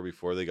what they were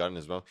before they got in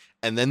his mouth,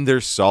 and then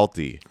they're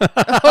salty.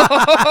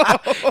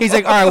 He's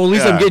like, all right, well, at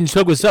least I'm Yeah. getting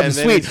choked with something And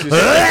then sweet. it's just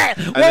like-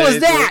 and What then was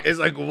it's like- that? It's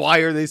like, why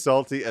are they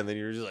salty? And then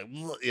you're just like,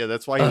 "Ugh." Yeah,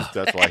 that's why he was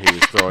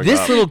throwing This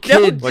up. little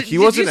kid. Like he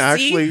Did wasn't you see?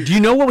 actually. Do you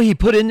know what he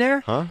put in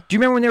there? Huh? Do you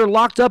remember when they were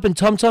locked up and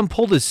Tum Tum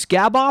pulled his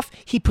scab off?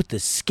 He put the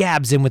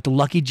scabs in with the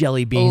lucky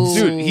jelly beans.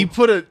 Dude,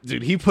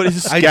 He put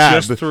his I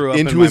scab just threw up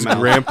in into my his mouth.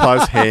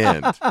 grandpa's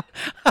hand.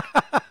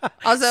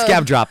 Also,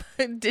 Scab drop.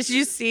 Did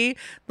you see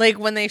like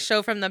when they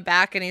show from the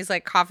back and he's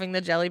like coughing the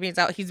jelly beans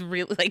out? He's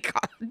really like,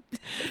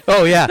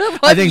 Oh yeah, I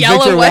one think yellow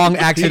Victor one. Wong He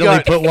accidentally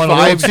got put one a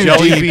little 5 too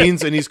jelly deep.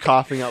 beans, and he's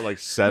coughing out like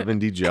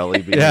 70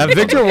 jelly beans. Yeah, on the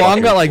Victor Wong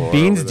fucking got like floor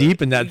beans over there.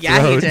 deep in that yeah,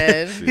 throat. he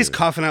did. He's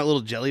coughing out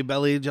little jelly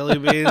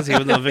beans,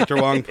 even though Victor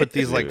Wong put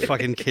these like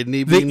fucking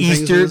kidney The bean things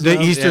in Easter, his the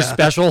mouth. Easter Yeah.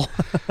 special.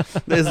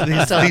 These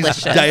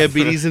Delicious.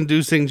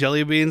 diabetes-inducing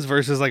jelly beans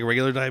versus like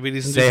regular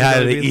diabetes-inducing Say hi to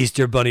jelly the beans.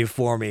 Easter Bunny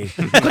for me.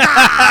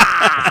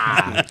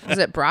 Was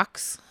it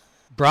Brock's?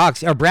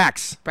 Brox or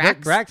Brax. Brax?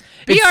 Brax.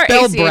 It's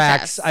spelled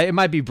B-R-A-C-H-S. Brax. It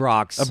might be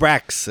Brox.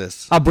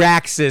 Abraxas.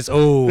 Abraxas.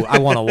 Oh, I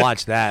want to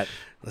watch that.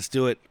 Let's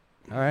do it.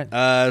 All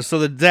right. So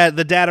the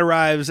dad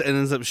arrives and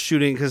ends up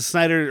shooting because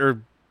Snyder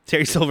or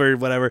Terry Silver,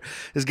 whatever,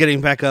 is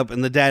getting back up,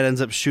 and the dad ends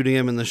up shooting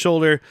him in the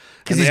shoulder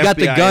Because and he's got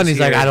the FBI gun. is He's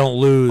like, here. I don't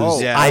lose. Oh,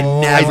 Yeah. I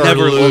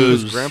never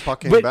lose. His grandpa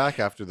came But- back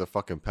after the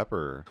fucking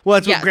pepper. Well,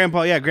 that's Yeah.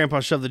 what Grandpa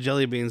shoved the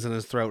jelly beans in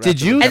his throat. Did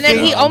after you- the And then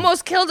pepper he bomb.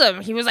 almost killed him.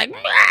 He was like,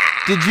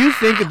 Did you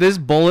think that this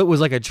bullet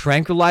was like a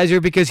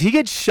tranquilizer? Because he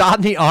gets shot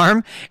in the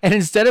arm, and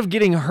instead of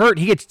getting hurt,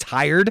 he gets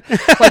tired.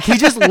 Like he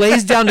just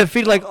lays down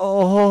defeated, like,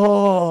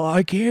 oh,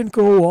 I can't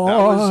go That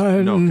was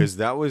on. because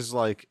that was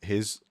like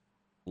his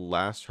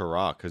last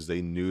hurrah because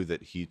they knew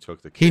that he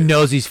took the kid. He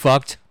knows he's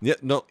fucked. Yeah,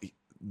 no,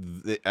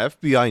 the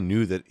FBI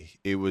knew that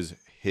it was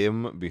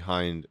him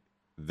behind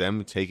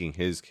them taking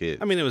his kid.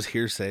 I mean, it was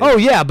hearsay. Oh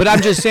yeah, but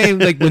I'm just saying,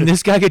 like when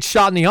this guy gets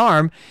shot in the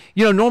arm,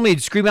 normally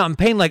he'd scream out in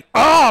pain, like,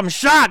 "Oh, I'm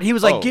shot!" He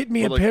was like, "Get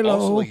me a but, like, pillow."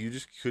 Also, like, you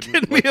just couldn't.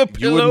 Get me like, a You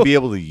pillow. wouldn't be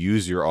able to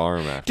use your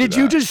arm after. Did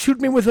you that. just shoot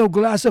me with a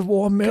glass of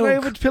warm milk? Can I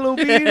have a pillow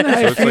bean?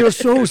 I it's feel like-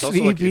 so it's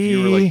also like if you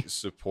were sleepy. like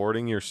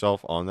supporting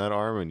yourself on that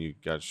arm and you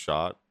got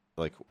shot,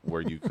 like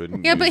where you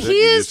couldn't. yeah, use but it, he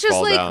you is just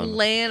fall like down.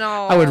 laying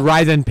all. I would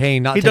writhe in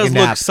pain, not He take does a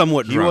look nap.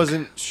 somewhat He drunk.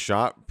 wasn't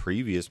shot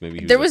previous. Maybe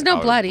he was, There like, was no out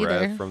of blood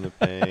breath either. from the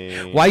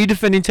pain. Why are you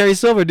defending Terry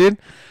Silver, dude?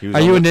 He was Are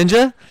on you a the-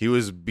 ninja? He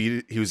was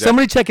beat. He was.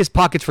 Somebody check his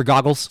pockets for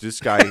goggles. This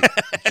guy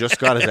just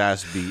got his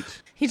ass beat.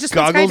 He just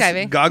went goggles,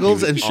 skydiving.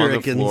 goggles, He and was on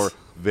the floor, shurikens.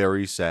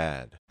 very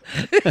sad.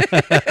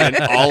 And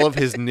all of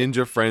his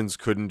ninja friends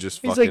couldn't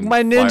just. He's fucking like,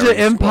 "My ninja firing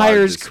empire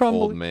is squad this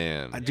crumbling." Old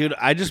man, Dude,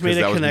 I just because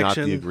made that a was not the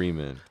connection.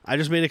 agreement. I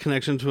just made a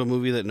connection to a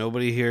movie that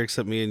nobody here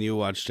except me and you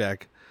watched,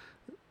 Jack.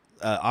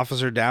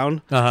 Officer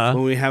Down. Uh-huh.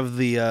 When we have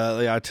the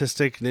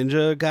autistic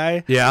ninja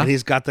guy, Yeah. and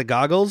he's got the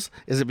goggles.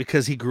 Is it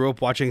because he grew up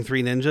watching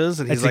Three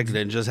Ninjas, and he's That's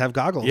like, ninjas have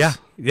goggles? Yeah,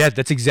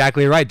 that's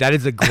exactly right. That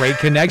is a great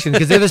connection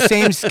because they're the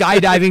same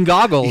skydiving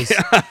goggles.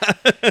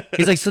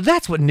 He's like, so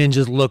that's what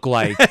ninjas look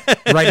like.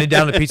 Writing it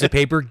down on a piece of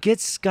paper. Get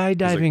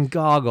skydiving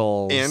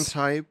goggles.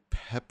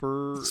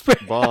 Anti-pepper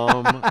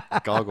bomb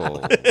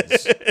goggles,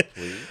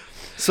 please.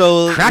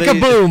 So Crack a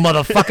boom,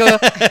 motherfucker.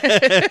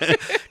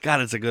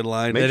 God, it's a good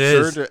line. Make It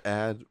sure is. to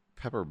add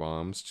pepper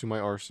bombs to my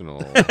arsenal.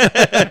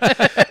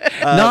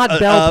 Not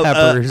bell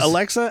peppers.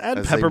 Alexa, add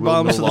as pepper they will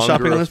bombs no to the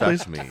shopping longer list,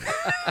 please.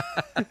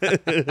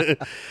 affect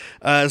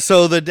me.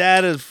 So the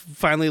dad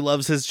finally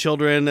loves his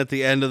children at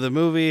the end of the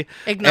movie.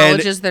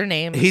 Acknowledges their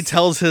names. He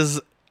tells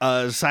his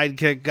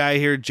sidekick guy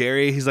here,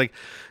 Jerry's like,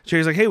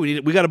 hey,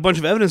 we got a bunch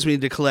of evidence we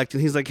need to collect,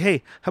 and he's like,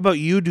 hey, how about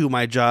you do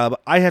my job?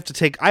 I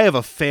have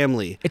a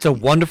family. It's a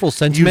wonderful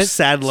sentiment.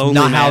 sad, It's lonely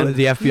not how man.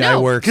 the FBI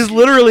No, works. Because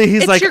literally,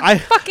 he's it's like, your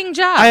fucking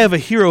job. I have a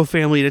hero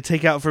family to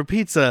take out for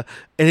pizza,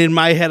 and in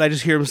my head, I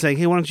just hear him saying,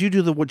 hey, why don't you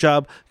do the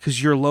job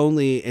because you're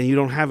lonely and you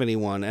don't have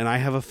anyone, and I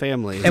have a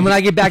family. And when I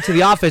get back to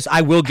the office,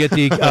 I will get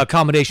the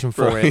accommodation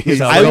for it.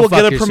 So I don't will fuck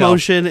get a yourself.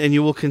 promotion, and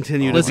you will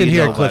continue. Listen to be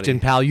here, nobody. Clifton,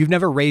 pal. You've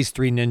never raised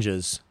 3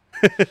 ninjas.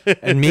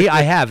 And me,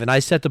 I have, and I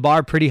set the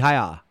bar pretty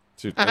high.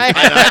 Dude,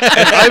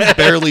 I've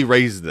barely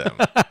raised them.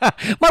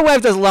 My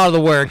wife does a lot of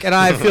the work, and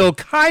I feel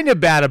kind of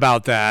bad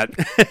about that.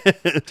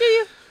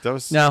 That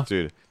was No.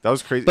 dude. That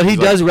was crazy. But he He's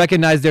does like,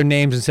 recognize their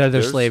names instead of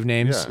their There's- slave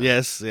names. yeah.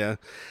 Yes, yeah.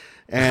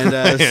 And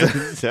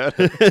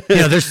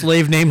Their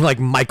slave name like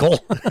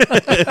Michael.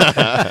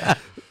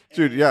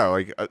 dude, yeah,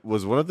 like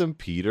was one of them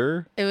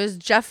Peter? It was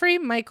Jeffrey,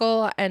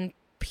 Michael, and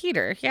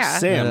Peter. Yeah.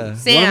 Sam. Yeah. One of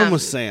Sam. them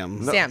was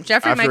Sam. Sam.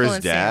 Jeffrey, After Michael, his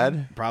and dad.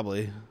 Sam.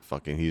 Probably.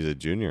 Fucking, he's a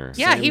junior.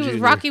 Yeah, Sam he was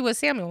Jr. Rocky with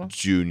Samuel.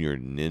 Junior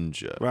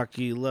ninja.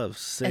 Rocky loves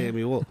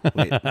Samuel.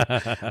 Wait.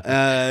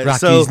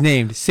 Rocky's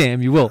named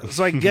Samuel.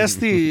 So I guess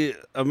the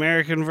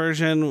American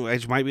version,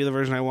 which might be the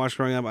version I watched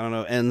growing up, I don't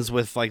know, ends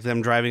with like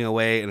them driving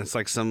away, and it's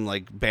like some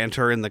like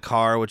banter in the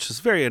car, which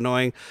is very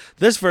annoying.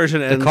 This version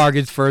The ends. car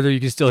gets further,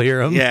 you can still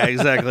hear him. Yeah,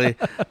 exactly.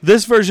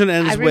 This version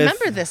ends I with.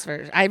 remember this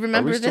version. I Are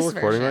remember we still this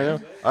recording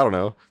version. right now? I don't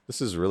know.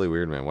 This is really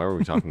weird, man. Why were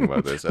we talking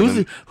about this? And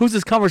then, Who's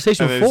this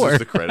conversation and then it's for? just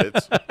the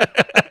credits.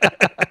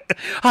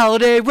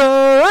 Holiday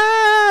Road.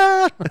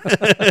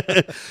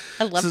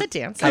 I love the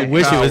dance. I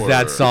wish it was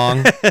that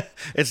song.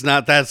 It's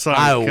not that song.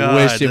 I God,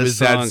 wish it this was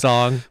that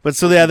song. But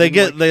so yeah, they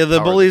get the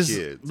Power bullies. the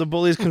Kids. The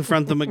bullies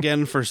confront them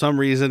again for some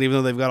reason, even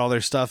though they've got all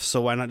their stuff.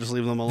 So why not just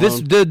leave them alone?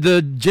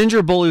 The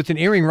ginger bully with an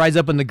earring rides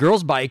up on the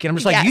girl's bike, and I'm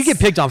just like, Yes. you get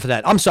picked on for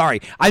that. I'm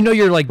sorry. I know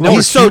you're like, Well, number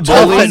he's so two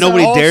tough bully, that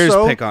nobody dares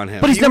Also- pick on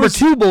him. but he's He number was-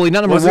 2 bully,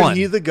 not number Wasn't 1.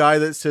 he the guy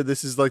that said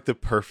this is like the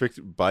perfect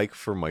bike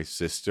for my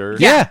sister?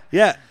 Yeah.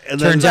 yeah, and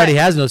Turns then out he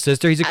has no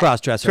sister. He's a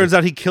cross-dresser. turns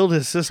out he killed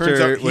his sister Turns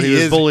out when he he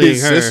was is bullying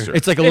his her. sister.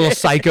 It's like a little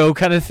psycho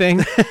kind of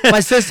thing. My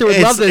sister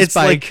would love this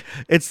bike.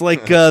 It's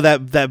like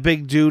that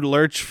big dude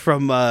Lurch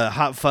from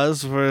Hot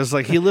Fuzz, where it's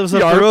like he lives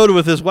up Yarp. the road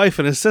with his wife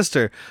and his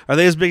sister. Are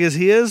they as big as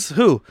he is?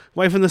 Who?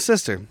 Wife and the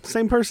sister,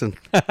 same person.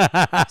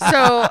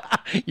 So,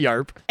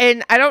 Yarp.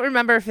 and I don't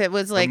remember if it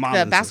was like mom the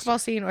and basketball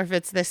scene or if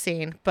it's this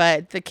scene,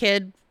 but the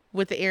kid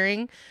with the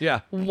earring.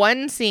 Yeah.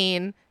 One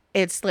scene,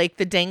 it's like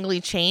the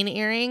dangly chain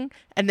earring,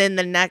 and then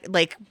the neck,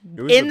 like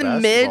It was in the the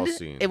basketball mid,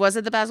 scene. it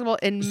wasn't the basketball.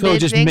 In So mid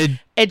just thing, mid-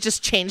 it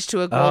just changed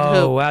to a gold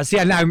Oh, hoop. wow. See,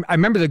 I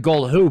remember the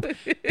gold hoop,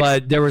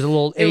 but there was a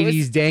little It was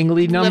 80s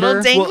dangly number.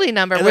 Little dangly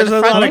number And where there's the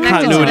a front lot of connected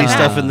to continuity the back.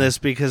 stuff in this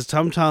because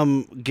Tum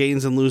Tum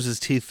gains and loses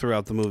teeth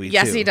throughout the movie.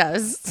 Yes, too. he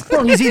does.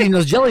 Well, he's eating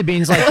those jelly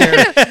beans like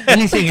they're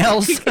anything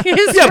else. His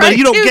Yeah, but front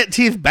you don't tooth- get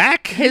teeth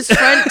back. his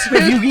front If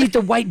tooth. you eat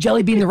the white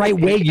jelly bean the right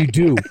way, you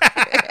do.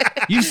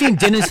 You've seen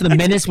Dennis the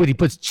Menace when he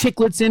puts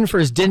chiclets in for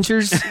his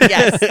dentures?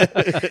 Yes,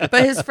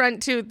 but his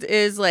front tooth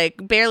is like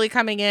barely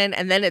coming in,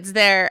 and then it's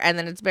there, and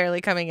then it's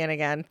barely coming in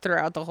again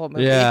throughout the whole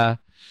movie. Yeah.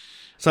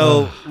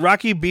 So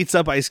Rocky beats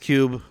up Ice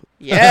Cube,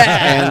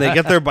 yeah. and they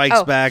get their bikes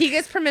Oh, back. he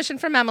gets permission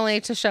from Emily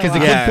to show Because the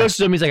up. Yeah. kid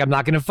pushes him. He's like, I'm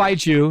not going to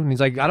fight you. And he's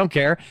like, I don't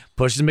care.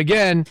 Pushes him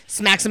again.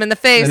 Smacks him in the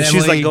face. and then-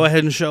 she's Emily- like, "Go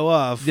ahead and show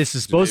off." This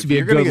is supposed If to be a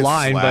you're gonna good get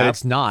line, but slapped-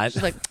 it's not.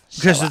 She's like,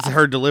 Because show it's off.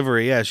 her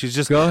delivery. Yeah, she's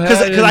just Go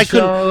ahead and I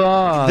couldn't. show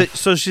off.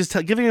 So she's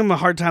giving him a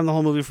hard time the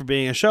whole movie for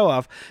being a show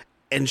off,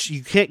 and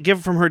you can't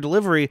give from her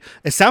delivery.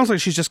 It sounds like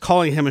she's just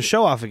calling him a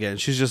show off again.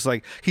 She's just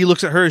like he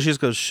looks at her and she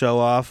just goes show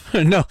off.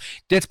 No,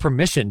 that's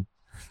permission.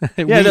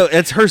 Yeah, no,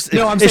 it's her.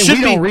 No, I'm it saying should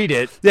we be, don't read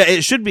it. Yeah,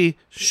 it should be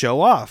show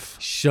off,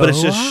 but it's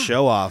Show just off?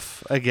 show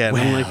off again.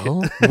 I'm like,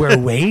 Well, we're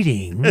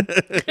waiting.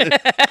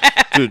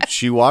 Dude,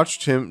 she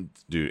watched him.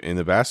 Dude, in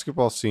the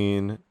basketball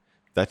scene,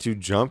 that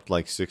dude jumped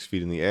like 6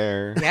 feet in the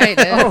air. Yeah, he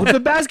did. Oh, the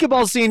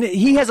basketball scene.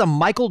 He has a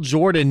Michael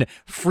Jordan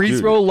free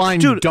Dude. throw line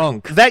dude,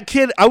 dunk. that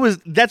kid.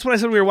 That's what I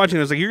said when we were watching. I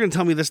was like, you're gonna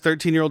tell me this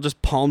 13-year-old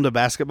just palmed a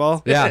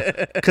basketball?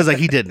 Yeah. Because like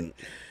he didn't.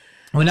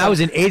 When I was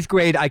in 8th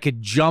grade, I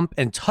could jump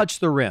and touch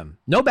the rim.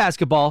 No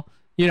basketball.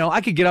 You know,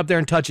 I could get up there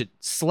and touch it,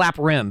 slap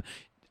rim.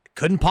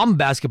 Couldn't palm a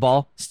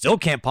basketball. Still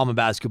can't palm a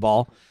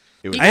basketball.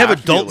 It was I have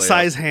half your adult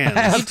size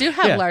hands. You do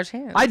have large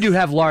hands. I do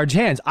have large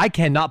hands. I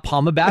cannot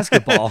palm a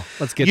basketball.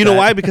 Let's get You know that.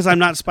 why? Because I'm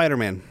not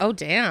Spider-Man. Oh,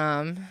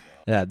 damn.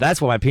 Yeah,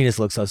 that's why my penis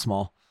looks so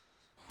small.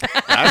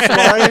 That's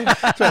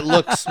why. So it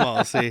looks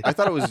small. See, I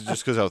thought it was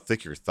just because how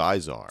thick your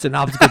thighs are. It's an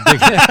optical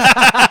dick.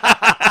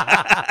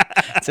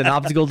 It's an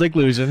optical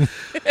delusion.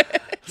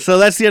 so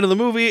that's the end of the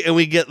movie, and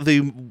we get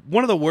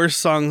one of the worst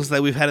songs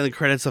that we've had in the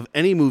credits of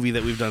any movie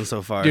that we've done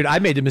so far. Dude, I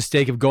made the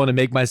mistake of going to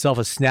make myself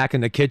a snack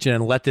in the kitchen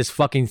and let this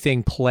fucking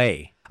thing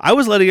play. I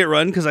was letting it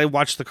run because I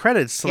watched the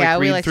credits to Yeah,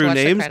 we read like to through watch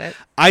the names. credits.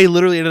 I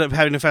literally ended up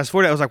having to fast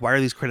forward. I was like, why are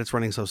these credits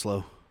running so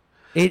slow?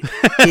 It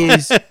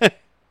is.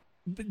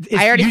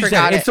 I already you said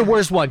forgot It's it. the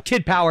worst one.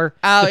 Kid Power.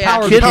 Oh, The yeah.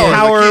 Power of Kid the Kids.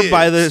 Power Kids.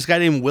 by this guy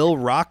named Will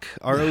Rock,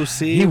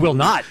 R-O-C. He will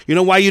not. You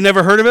know why you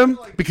never heard of him?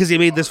 Because he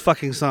made this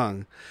fucking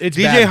song. It's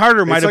DJ bad.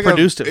 Harder might It's have like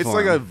produced it It's for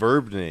like him. a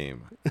verb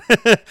name.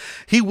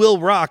 He will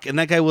rock, and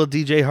that guy will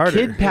DJ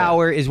Harder. Kid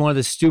Power is one of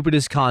the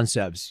stupidest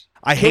concepts.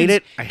 I hate Kids-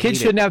 it. I hate kids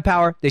it. shouldn't have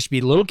power. They should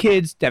be little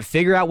kids that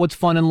figure out what's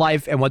fun in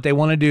life and what they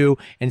want to do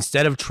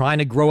instead of trying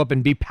to grow up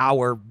and be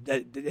power.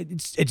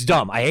 It's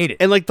dumb. I hate it.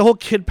 And like the whole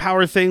Kid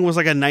Power thing was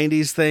like a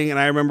 90s thing, and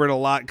I remember it a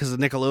lot because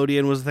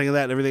Nickelodeon was the thing of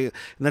that and everything.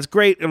 And that's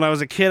great. And when I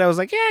was a kid, I was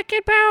like, yeah,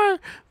 Kid Power.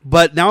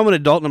 But now I'm an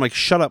adult, and I'm like,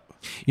 shut up.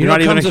 You You're know not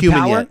what even comes a with human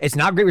power? yet. It's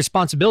not great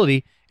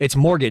responsibility. It's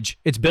mortgage.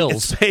 It's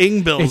bills. It's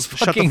paying bills. It's Shut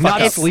the fucking fuck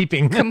not up.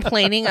 sleeping.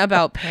 Complaining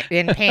about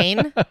in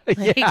pain.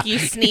 Like you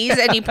sneeze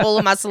and you pull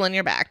a muscle in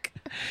your back.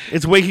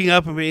 It's waking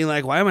up and being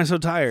like, why am I so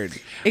tired?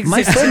 My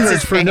Existence foot is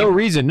hurts for pain. no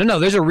reason. No,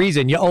 there's a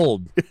reason. You're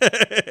old.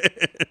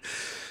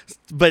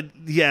 But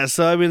yeah,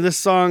 so I mean, this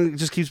song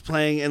just keeps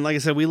playing, and like I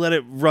said, we let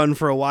it run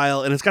for a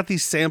while, and it's got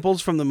these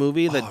samples from the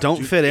movie that don't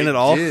dude, fit in it at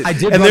all. did. I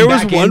did And run there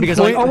was back in one because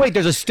I'm point- like, oh wait,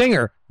 there's a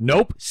stinger.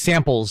 Nope,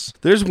 samples.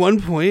 There's one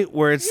point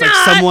where it's like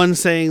someone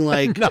saying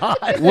like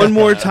one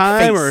more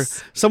time, or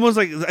someone's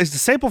like it's a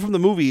sample from the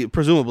movie,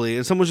 presumably,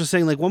 and someone's just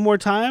saying like one more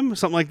time,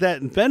 something like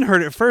that. And Ben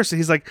heard it first, and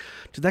he's like,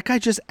 "Did that guy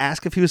just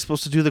ask if he was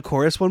supposed to do the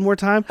chorus one more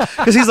time?"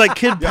 Because he's like,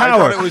 "Kid Yeah, I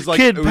Power, thought it was like-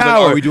 Kid it was like,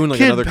 Power, are we doing like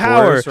Kid another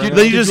Power." chorus right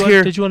Then you just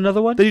hear, Did you want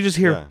another one? then you just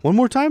hear Yeah. one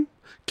more time,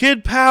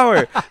 Kid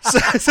Power. And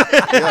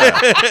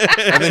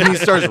then he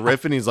starts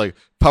riffing. He's like,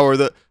 power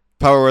the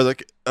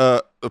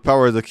the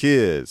power of the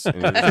kids. And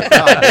he was like,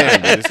 God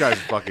damn, dude, this guy's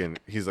fucking.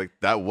 He's like,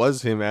 that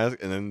was him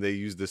asking, and then they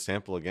used this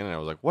sample again, and I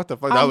was like, what the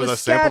fuck? That I'm was the a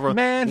sample scat from.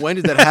 man. When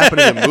did that happen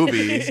in the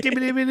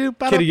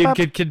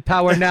movie? Kid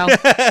power now.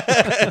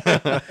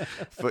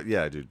 But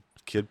yeah, dude,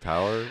 kid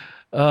power.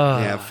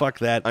 Yeah, fuck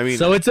that. I mean,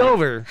 So it's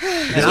over.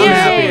 And I'm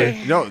Yay.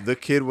 happy. no, the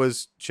kid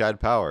was Chad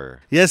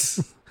Power.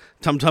 Yes.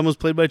 Tum Tum was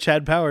played by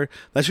Chad Power.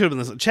 That should have been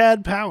this.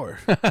 Chad Power.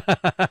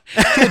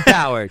 Kid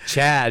power.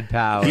 Chad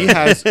power. He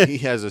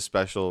has a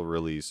special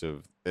release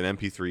of an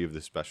MP3 of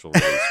the special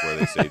release where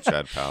they say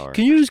Chad Power.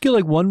 Can you just get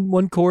like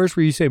one chorus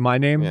where you say my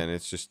name? Yeah, and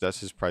it's just that's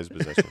his prized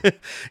possession.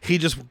 He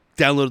just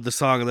downloaded the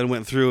song and then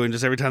went through and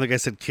just every time the guy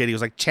said kid, he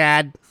was like,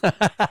 Chad. He's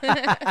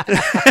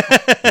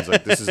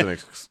like, this is an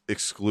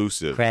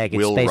exclusive Craig,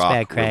 it's Will Space Rock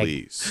Bag Craig.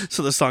 release.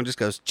 So the song just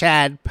goes,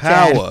 Chad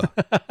Power.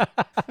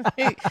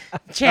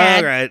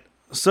 Chad. All right.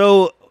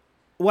 So,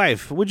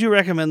 wife, would you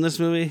recommend this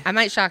movie? I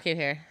might shock you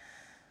here.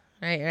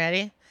 All right, you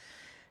ready?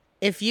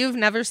 If you've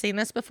never seen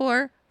this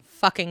before,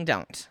 fucking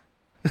don't.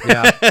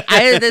 Yeah.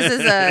 This is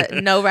a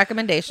no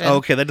recommendation.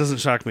 Okay, that doesn't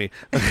shock me.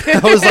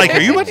 I was like,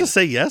 are you about to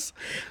say yes?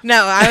 No,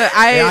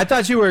 Yeah, I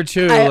thought you were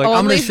too. I Like, I'm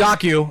only- going to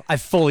shock you. I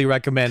fully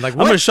recommend. Like, I'm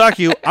what? going to shock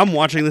you. I'm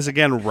watching this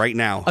again right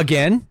now.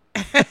 Again?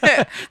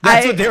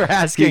 That's what they were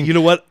asking. You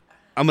know what?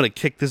 I'm going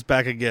to kick this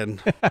back again.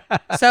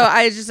 So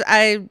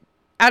I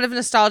out of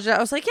nostalgia, I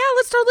was like, yeah,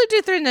 let's totally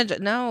do Three Ninja.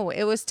 No,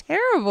 it was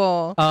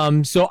terrible.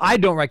 So I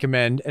don't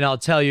recommend, and I'll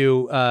tell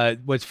you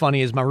what's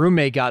funny is my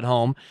roommate got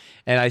home,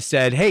 and I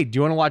said, hey, do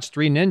you want to watch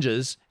Three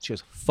Ninjas? She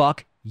goes,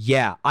 fuck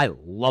yeah, I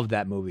love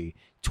that movie.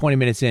 20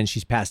 minutes in,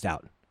 she's passed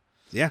out.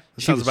 Yeah,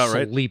 that She sounds was about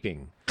right.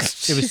 sleeping.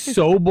 It was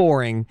so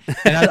boring.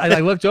 And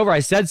I looked over, I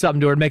said something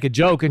to her to make a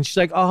joke, and she's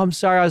like, oh, I'm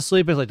sorry, I was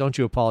sleeping. I was like, don't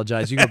you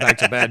apologize. You go back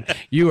to bed.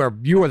 You are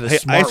the Hey,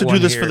 smart I have to do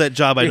one this here. for that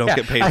job I don't Yeah.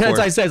 get paid That's for. what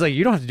I said. It's like,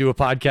 you don't have to do a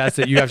podcast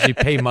that you actually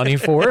pay money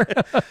for.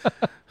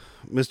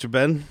 Mr.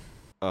 Ben?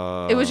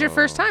 It was your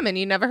first time, and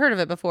you never heard of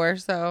it before.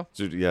 So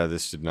Dude, yeah,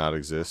 this did not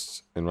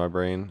exist in my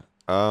brain.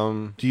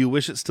 Do you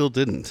wish it still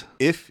didn't?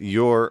 If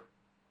you're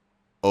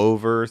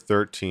over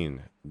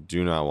 13,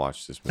 do not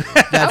watch this movie.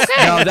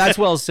 That's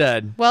well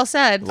said. well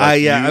said.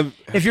 Like, Yeah, you- I'm-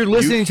 If you're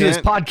listening to this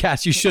can't-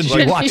 podcast, you shouldn't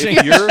be like, watching.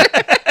 if you're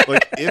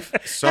like if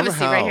Have a seat right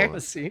somehow here.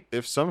 Let's see.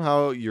 if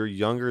somehow you're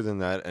younger than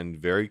that and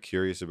very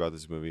curious about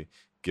this movie,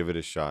 give it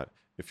a shot.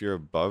 If you're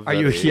above Are that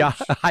you age,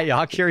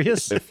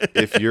 curious?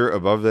 if you're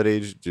above that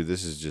age, dude,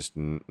 this is just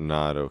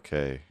not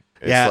okay.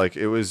 It's Yeah. like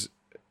it was.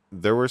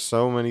 There were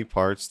so many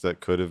parts that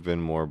could have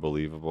been more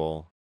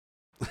believable,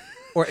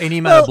 Or any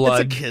amount of Well,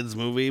 blood? it's a kid's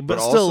movie, but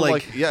also still,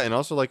 like, yeah, and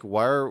also like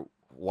why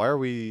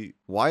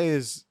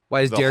is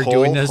Why is the Derrick whole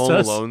doing this to Home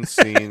us? Alone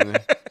scene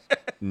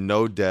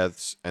no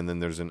deaths, and then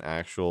there's an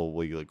actual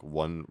like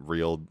one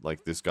real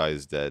like this guy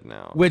is dead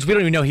now. Which we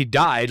don't even know he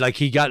died. Like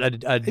he got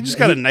a he just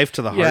got a knife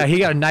to the heart. Yeah, he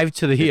got a knife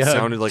to the. It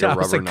sounded like a I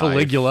was rubber like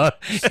Caligula.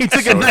 He took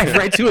a So knife good.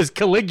 right to his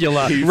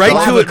Caligula.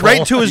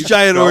 right to his He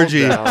giant fell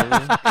orgy. down.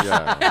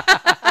 Yeah.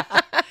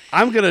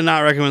 I'm gonna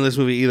not recommend this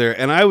movie either.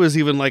 And I was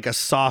even like a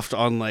soft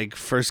on like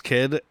First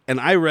Kid, and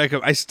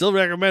I still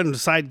recommend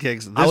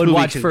Sidekicks. This I would movie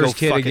watch can First go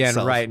Kid fuck again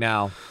itself. right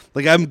now.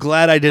 Like I'm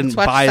glad I didn't Let's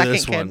watch buy Second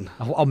this Kid. one.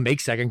 I'll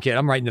make Second Kid.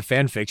 I'm writing the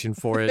fan fiction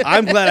for it.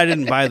 I'm glad I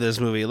didn't buy this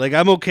movie. Like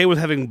I'm okay with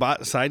having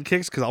bought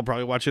Sidekicks because I'll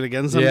probably watch it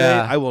again someday.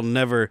 Yeah. I will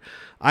never.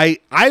 I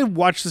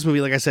watched this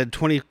movie like I said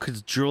 20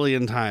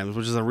 quadrillion times,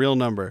 which is a real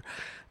number.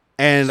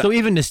 And So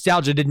even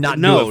nostalgia did not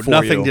do no, it for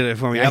nothing you. did it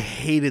for me. I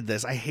hated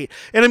this.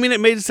 And I mean, it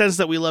made sense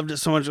that we loved it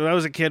so much. When I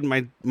was a kid,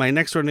 my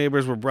next door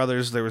neighbors were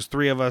brothers. There was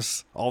 3 of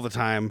us all the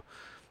time.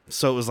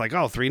 So it was like,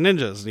 oh, 3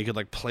 ninjas. And you could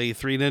like play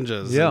 3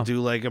 ninjas Yeah. and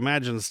do like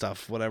imagine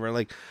stuff, whatever.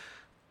 Like,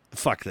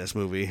 fuck this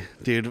movie,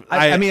 dude.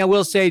 I mean, I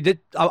will say that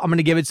I'm going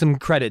to give it some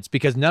credits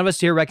because none of us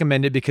here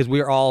recommend it because we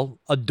are all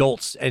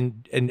adults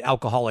and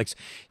alcoholics.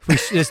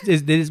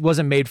 This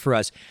wasn't made for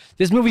us.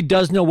 This movie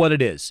does know what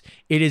it is.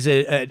 It is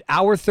an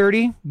hour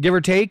 30, give or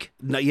take.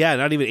 not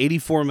even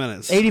 84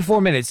 minutes.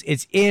 84 minutes.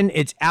 It's in,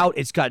 it's out.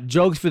 It's got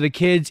jokes for the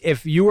kids.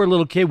 If you were a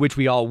little kid, which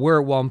we all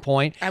were at one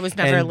point. I was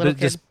never a little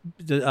kid.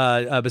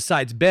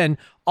 Besides Ben,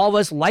 all of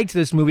us liked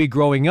this movie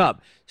growing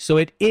up. So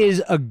it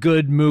is a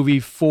good movie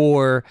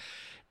for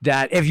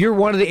that. If you're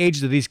one of the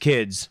ages of these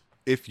kids,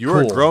 If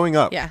you're Cool. growing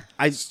up, Yeah.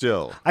 I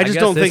still. I just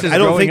guess don't this think is I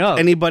don't growing think up.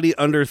 anybody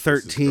under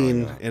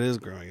 13 growing up. it is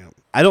growing up.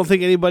 I don't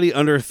think anybody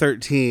under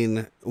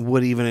 13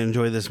 would even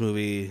enjoy this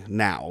movie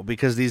now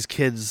because these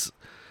kids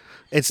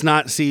it's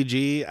not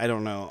CG. I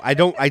don't know. I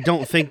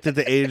don't think that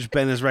the age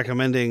Ben is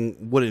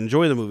recommending would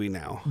enjoy the movie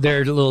now.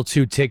 they're a little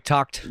too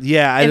TikToked.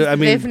 Yeah, If I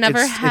mean they've never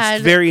it's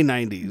had very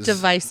 90s.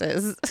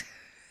 Devices.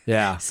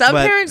 Yeah. Some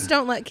But- parents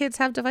don't let kids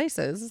have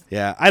devices.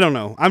 Yeah, I don't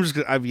know. I'm just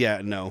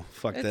no.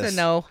 Fuck It's this. a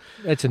no.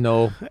 It's a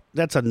no.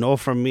 That's a no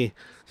from me.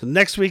 So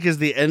next week is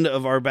the end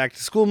of our back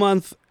to school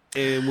month.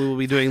 And we will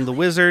be doing The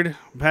Wizard.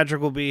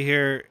 Patrick will be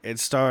here. It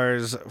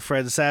stars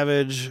Fred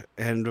Savage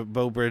and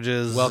Beau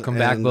Bridges. Welcome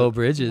back, and- Beau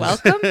Bridges.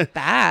 Welcome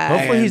back.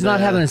 Hopefully he's not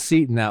And, having a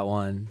seat in that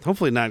one.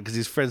 Hopefully not, because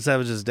he's Fred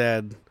Savage's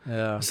dad.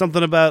 Yeah.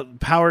 Something about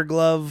Power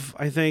Glove,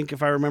 I think,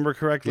 if I remember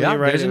correctly. Yeah,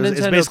 right? there's a It's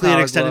Nintendo basically an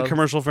Power extended Glove.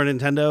 commercial for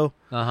Nintendo.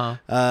 Uh-huh.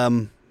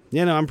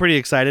 I'm pretty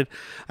excited.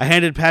 I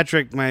handed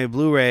Patrick my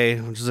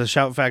Blu-ray, which is a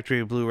Shout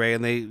Factory Blu-ray,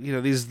 and they,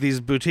 these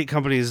boutique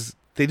companies,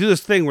 they do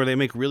this thing where they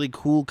make really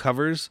cool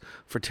covers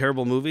for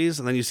terrible movies,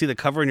 and then you see the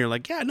cover and you're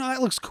like, yeah, no,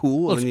 that looks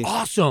cool. Looks and then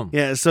awesome.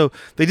 Yeah, so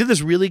they did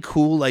this really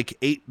cool, like,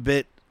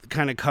 8-bit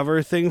kind of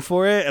cover thing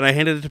for it, and I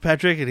handed it to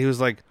Patrick, and he was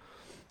like,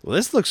 well,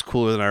 this looks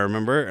cooler than I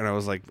remember. And I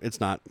was like, it's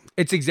not.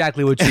 It's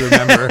exactly what you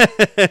remember.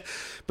 But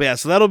yeah,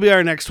 so that'll be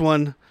our next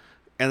one.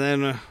 And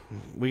then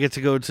we get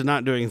to go to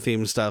not doing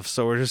theme stuff.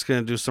 So we're just going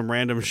to do some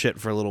random shit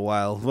for a little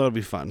while. That'll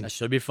be fun. That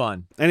should be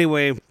fun.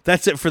 Anyway,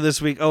 that's it for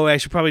this week. Oh, I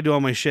should probably do all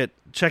my shit.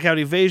 Check out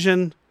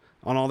Evasion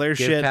on all their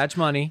Give shit. Patch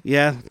money.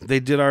 Yeah, they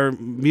did our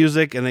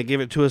music and they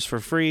gave it to us for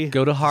free.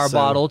 Go to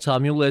Harbottle, tell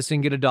them you listen,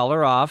 get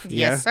 $1 off.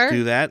 Yeah, Yes, sir.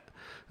 do that.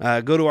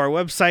 Go to our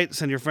website,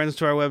 send your friends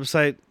to our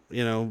website.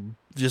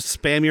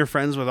 Just spam your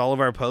friends with all of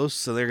our posts,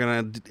 so they're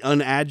going to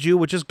unadd you,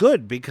 which is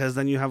good because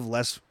then you have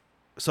less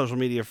social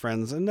media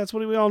friends, and that's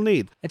what we all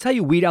need. It's how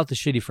you weed out the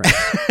shitty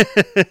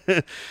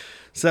friends.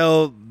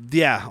 So,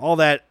 yeah, all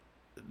that.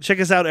 Check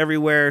us out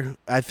everywhere.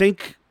 I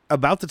think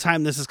about the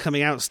time this is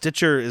coming out,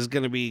 Stitcher is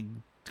going to be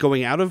not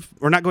going out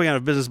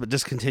of business, but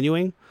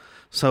discontinuing.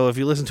 So if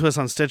you listen to us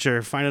on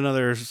Stitcher, find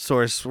another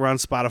source. We're on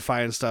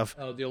Spotify and stuff.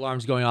 Oh, the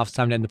alarm's going off. It's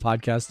time to end the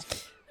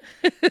podcast.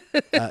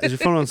 Is your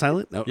phone on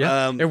silent? No.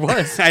 Yeah, it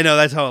was. I know,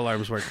 that's how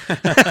alarms work.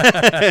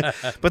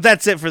 But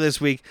that's it for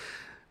this week.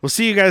 We'll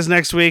see you guys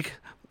next week.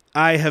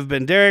 I have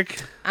been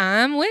Derrick.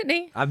 I'm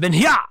Whitney. I've been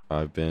here.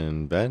 I've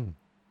been Ben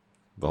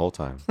the whole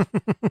time.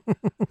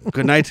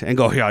 Good night, and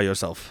go heal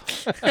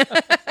yourself.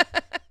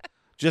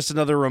 Just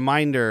another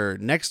reminder,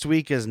 next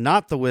week is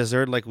not The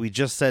Wizard, like we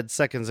just said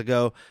seconds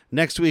ago.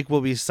 Next week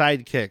will be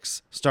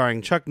Sidekicks,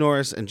 starring Chuck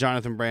Norris and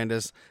Jonathan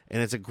Brandis,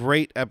 and it's a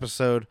great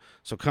episode,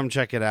 so come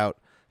check it out.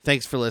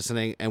 Thanks for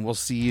listening, and we'll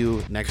see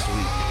you next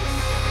week.